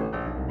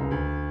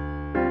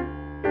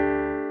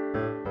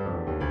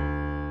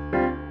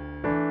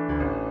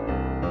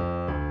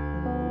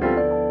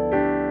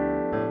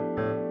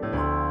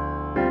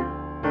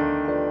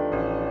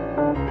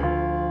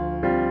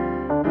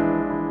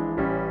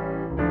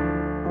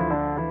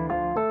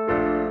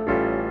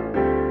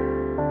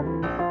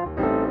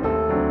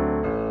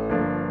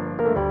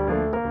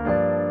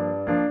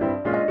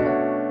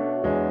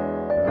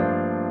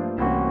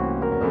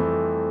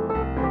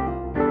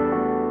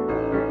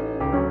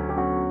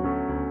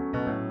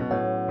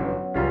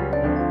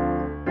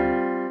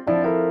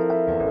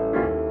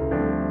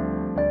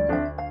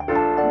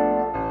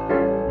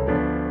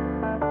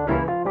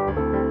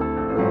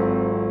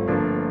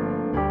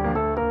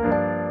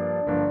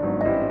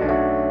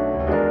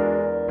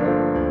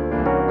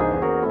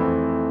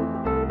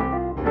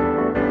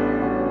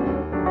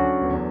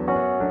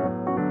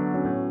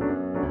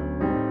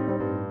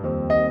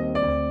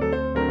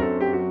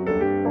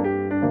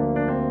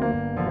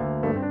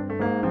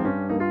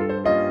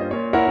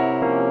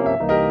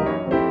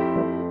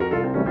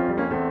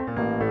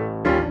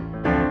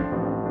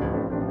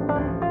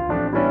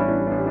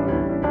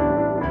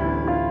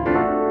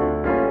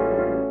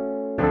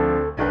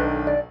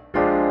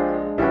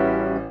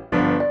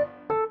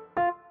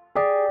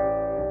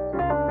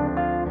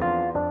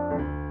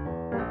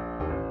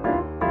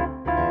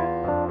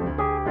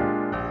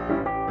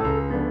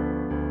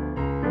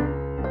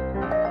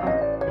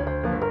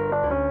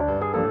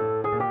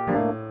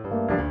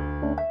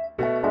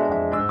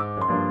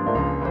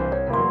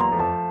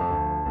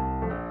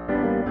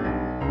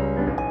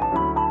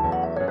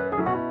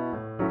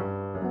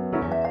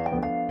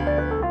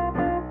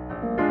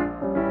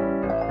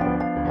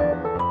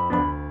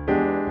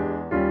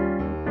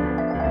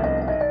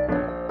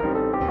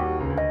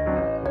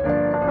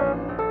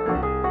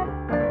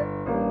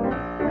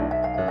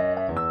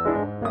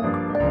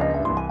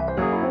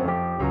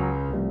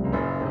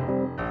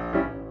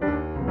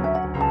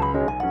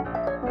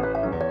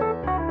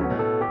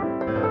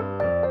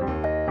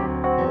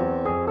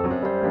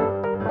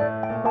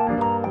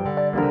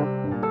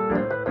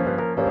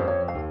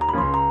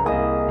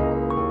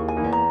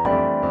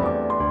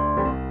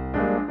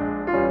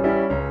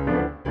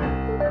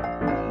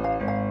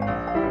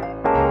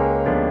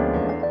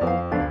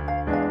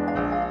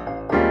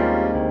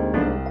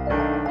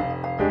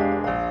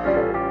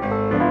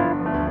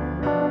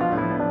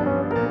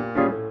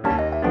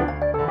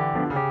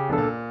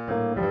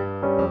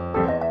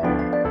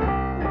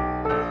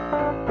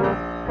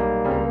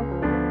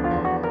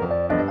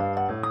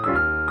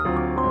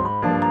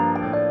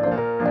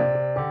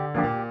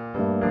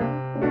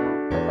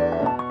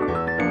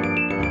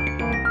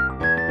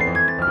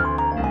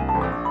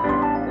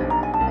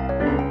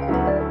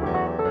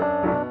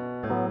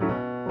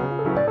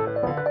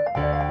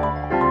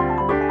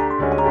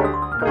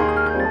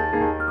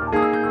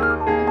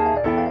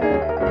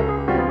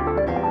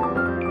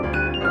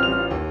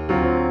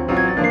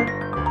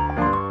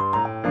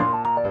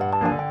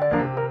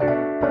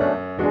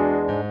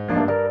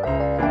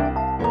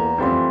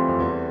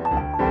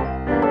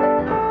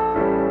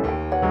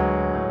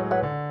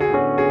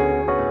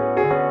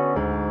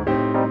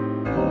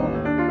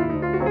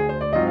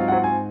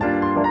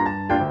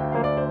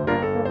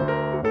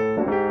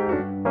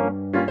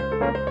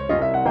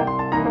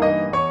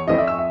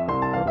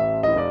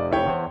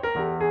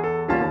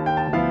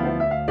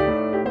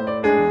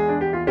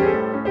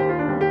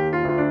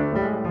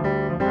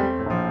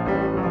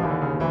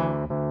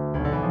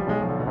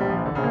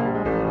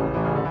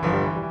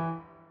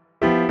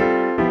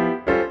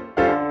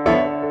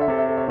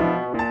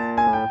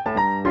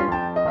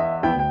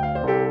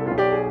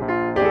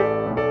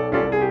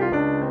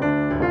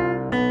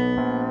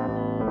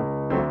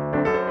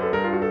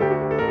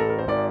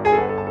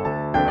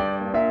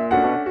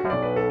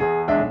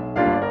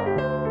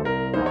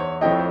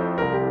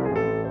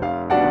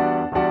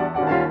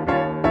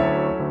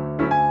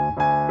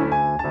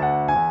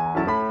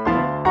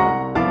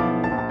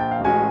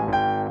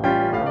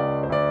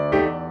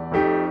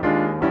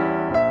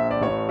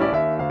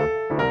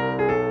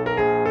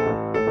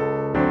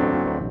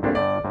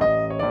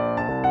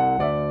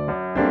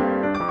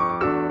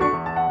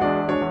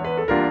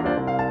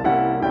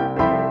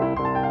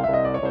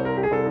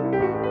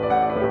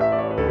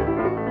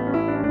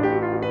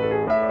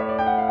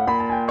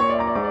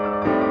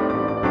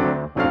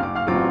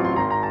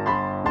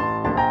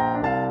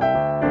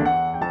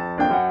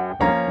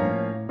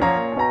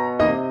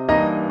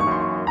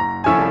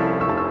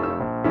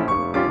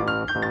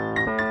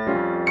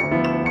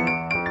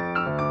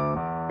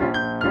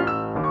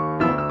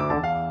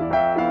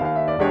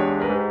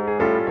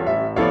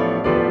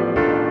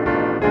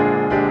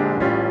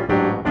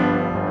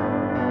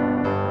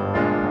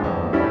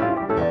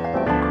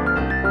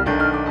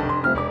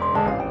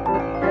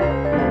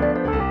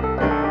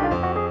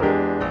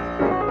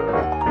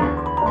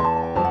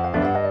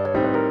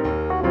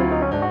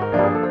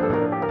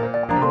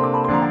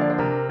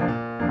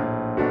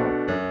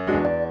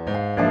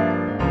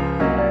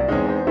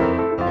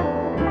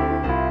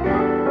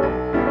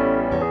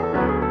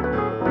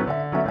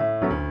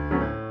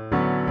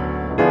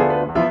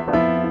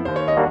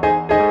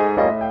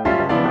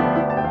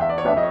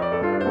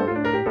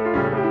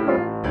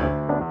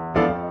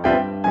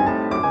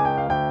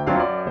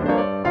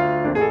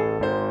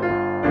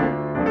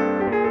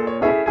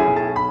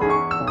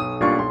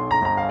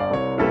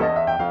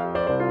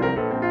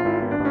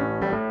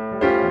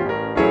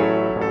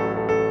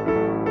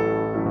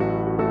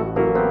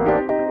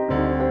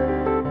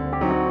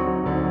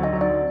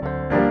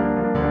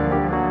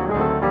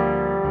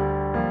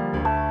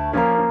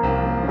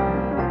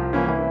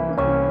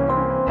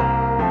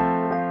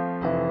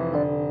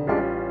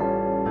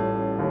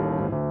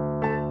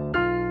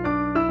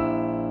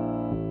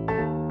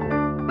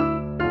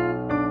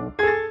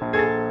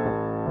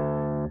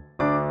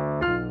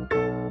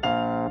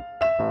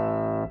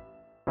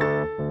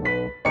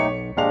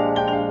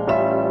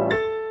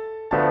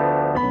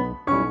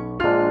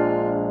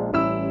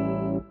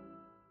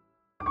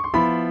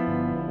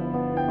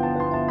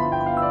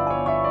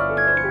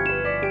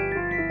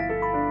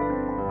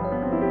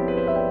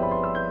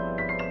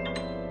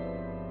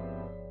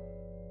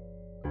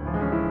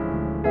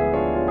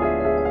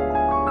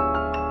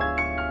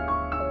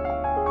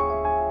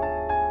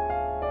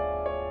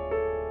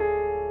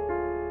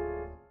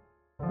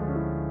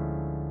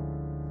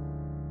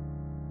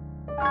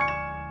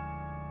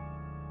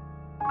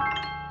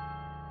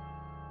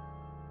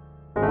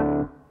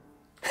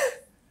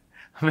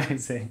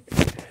 Amazing.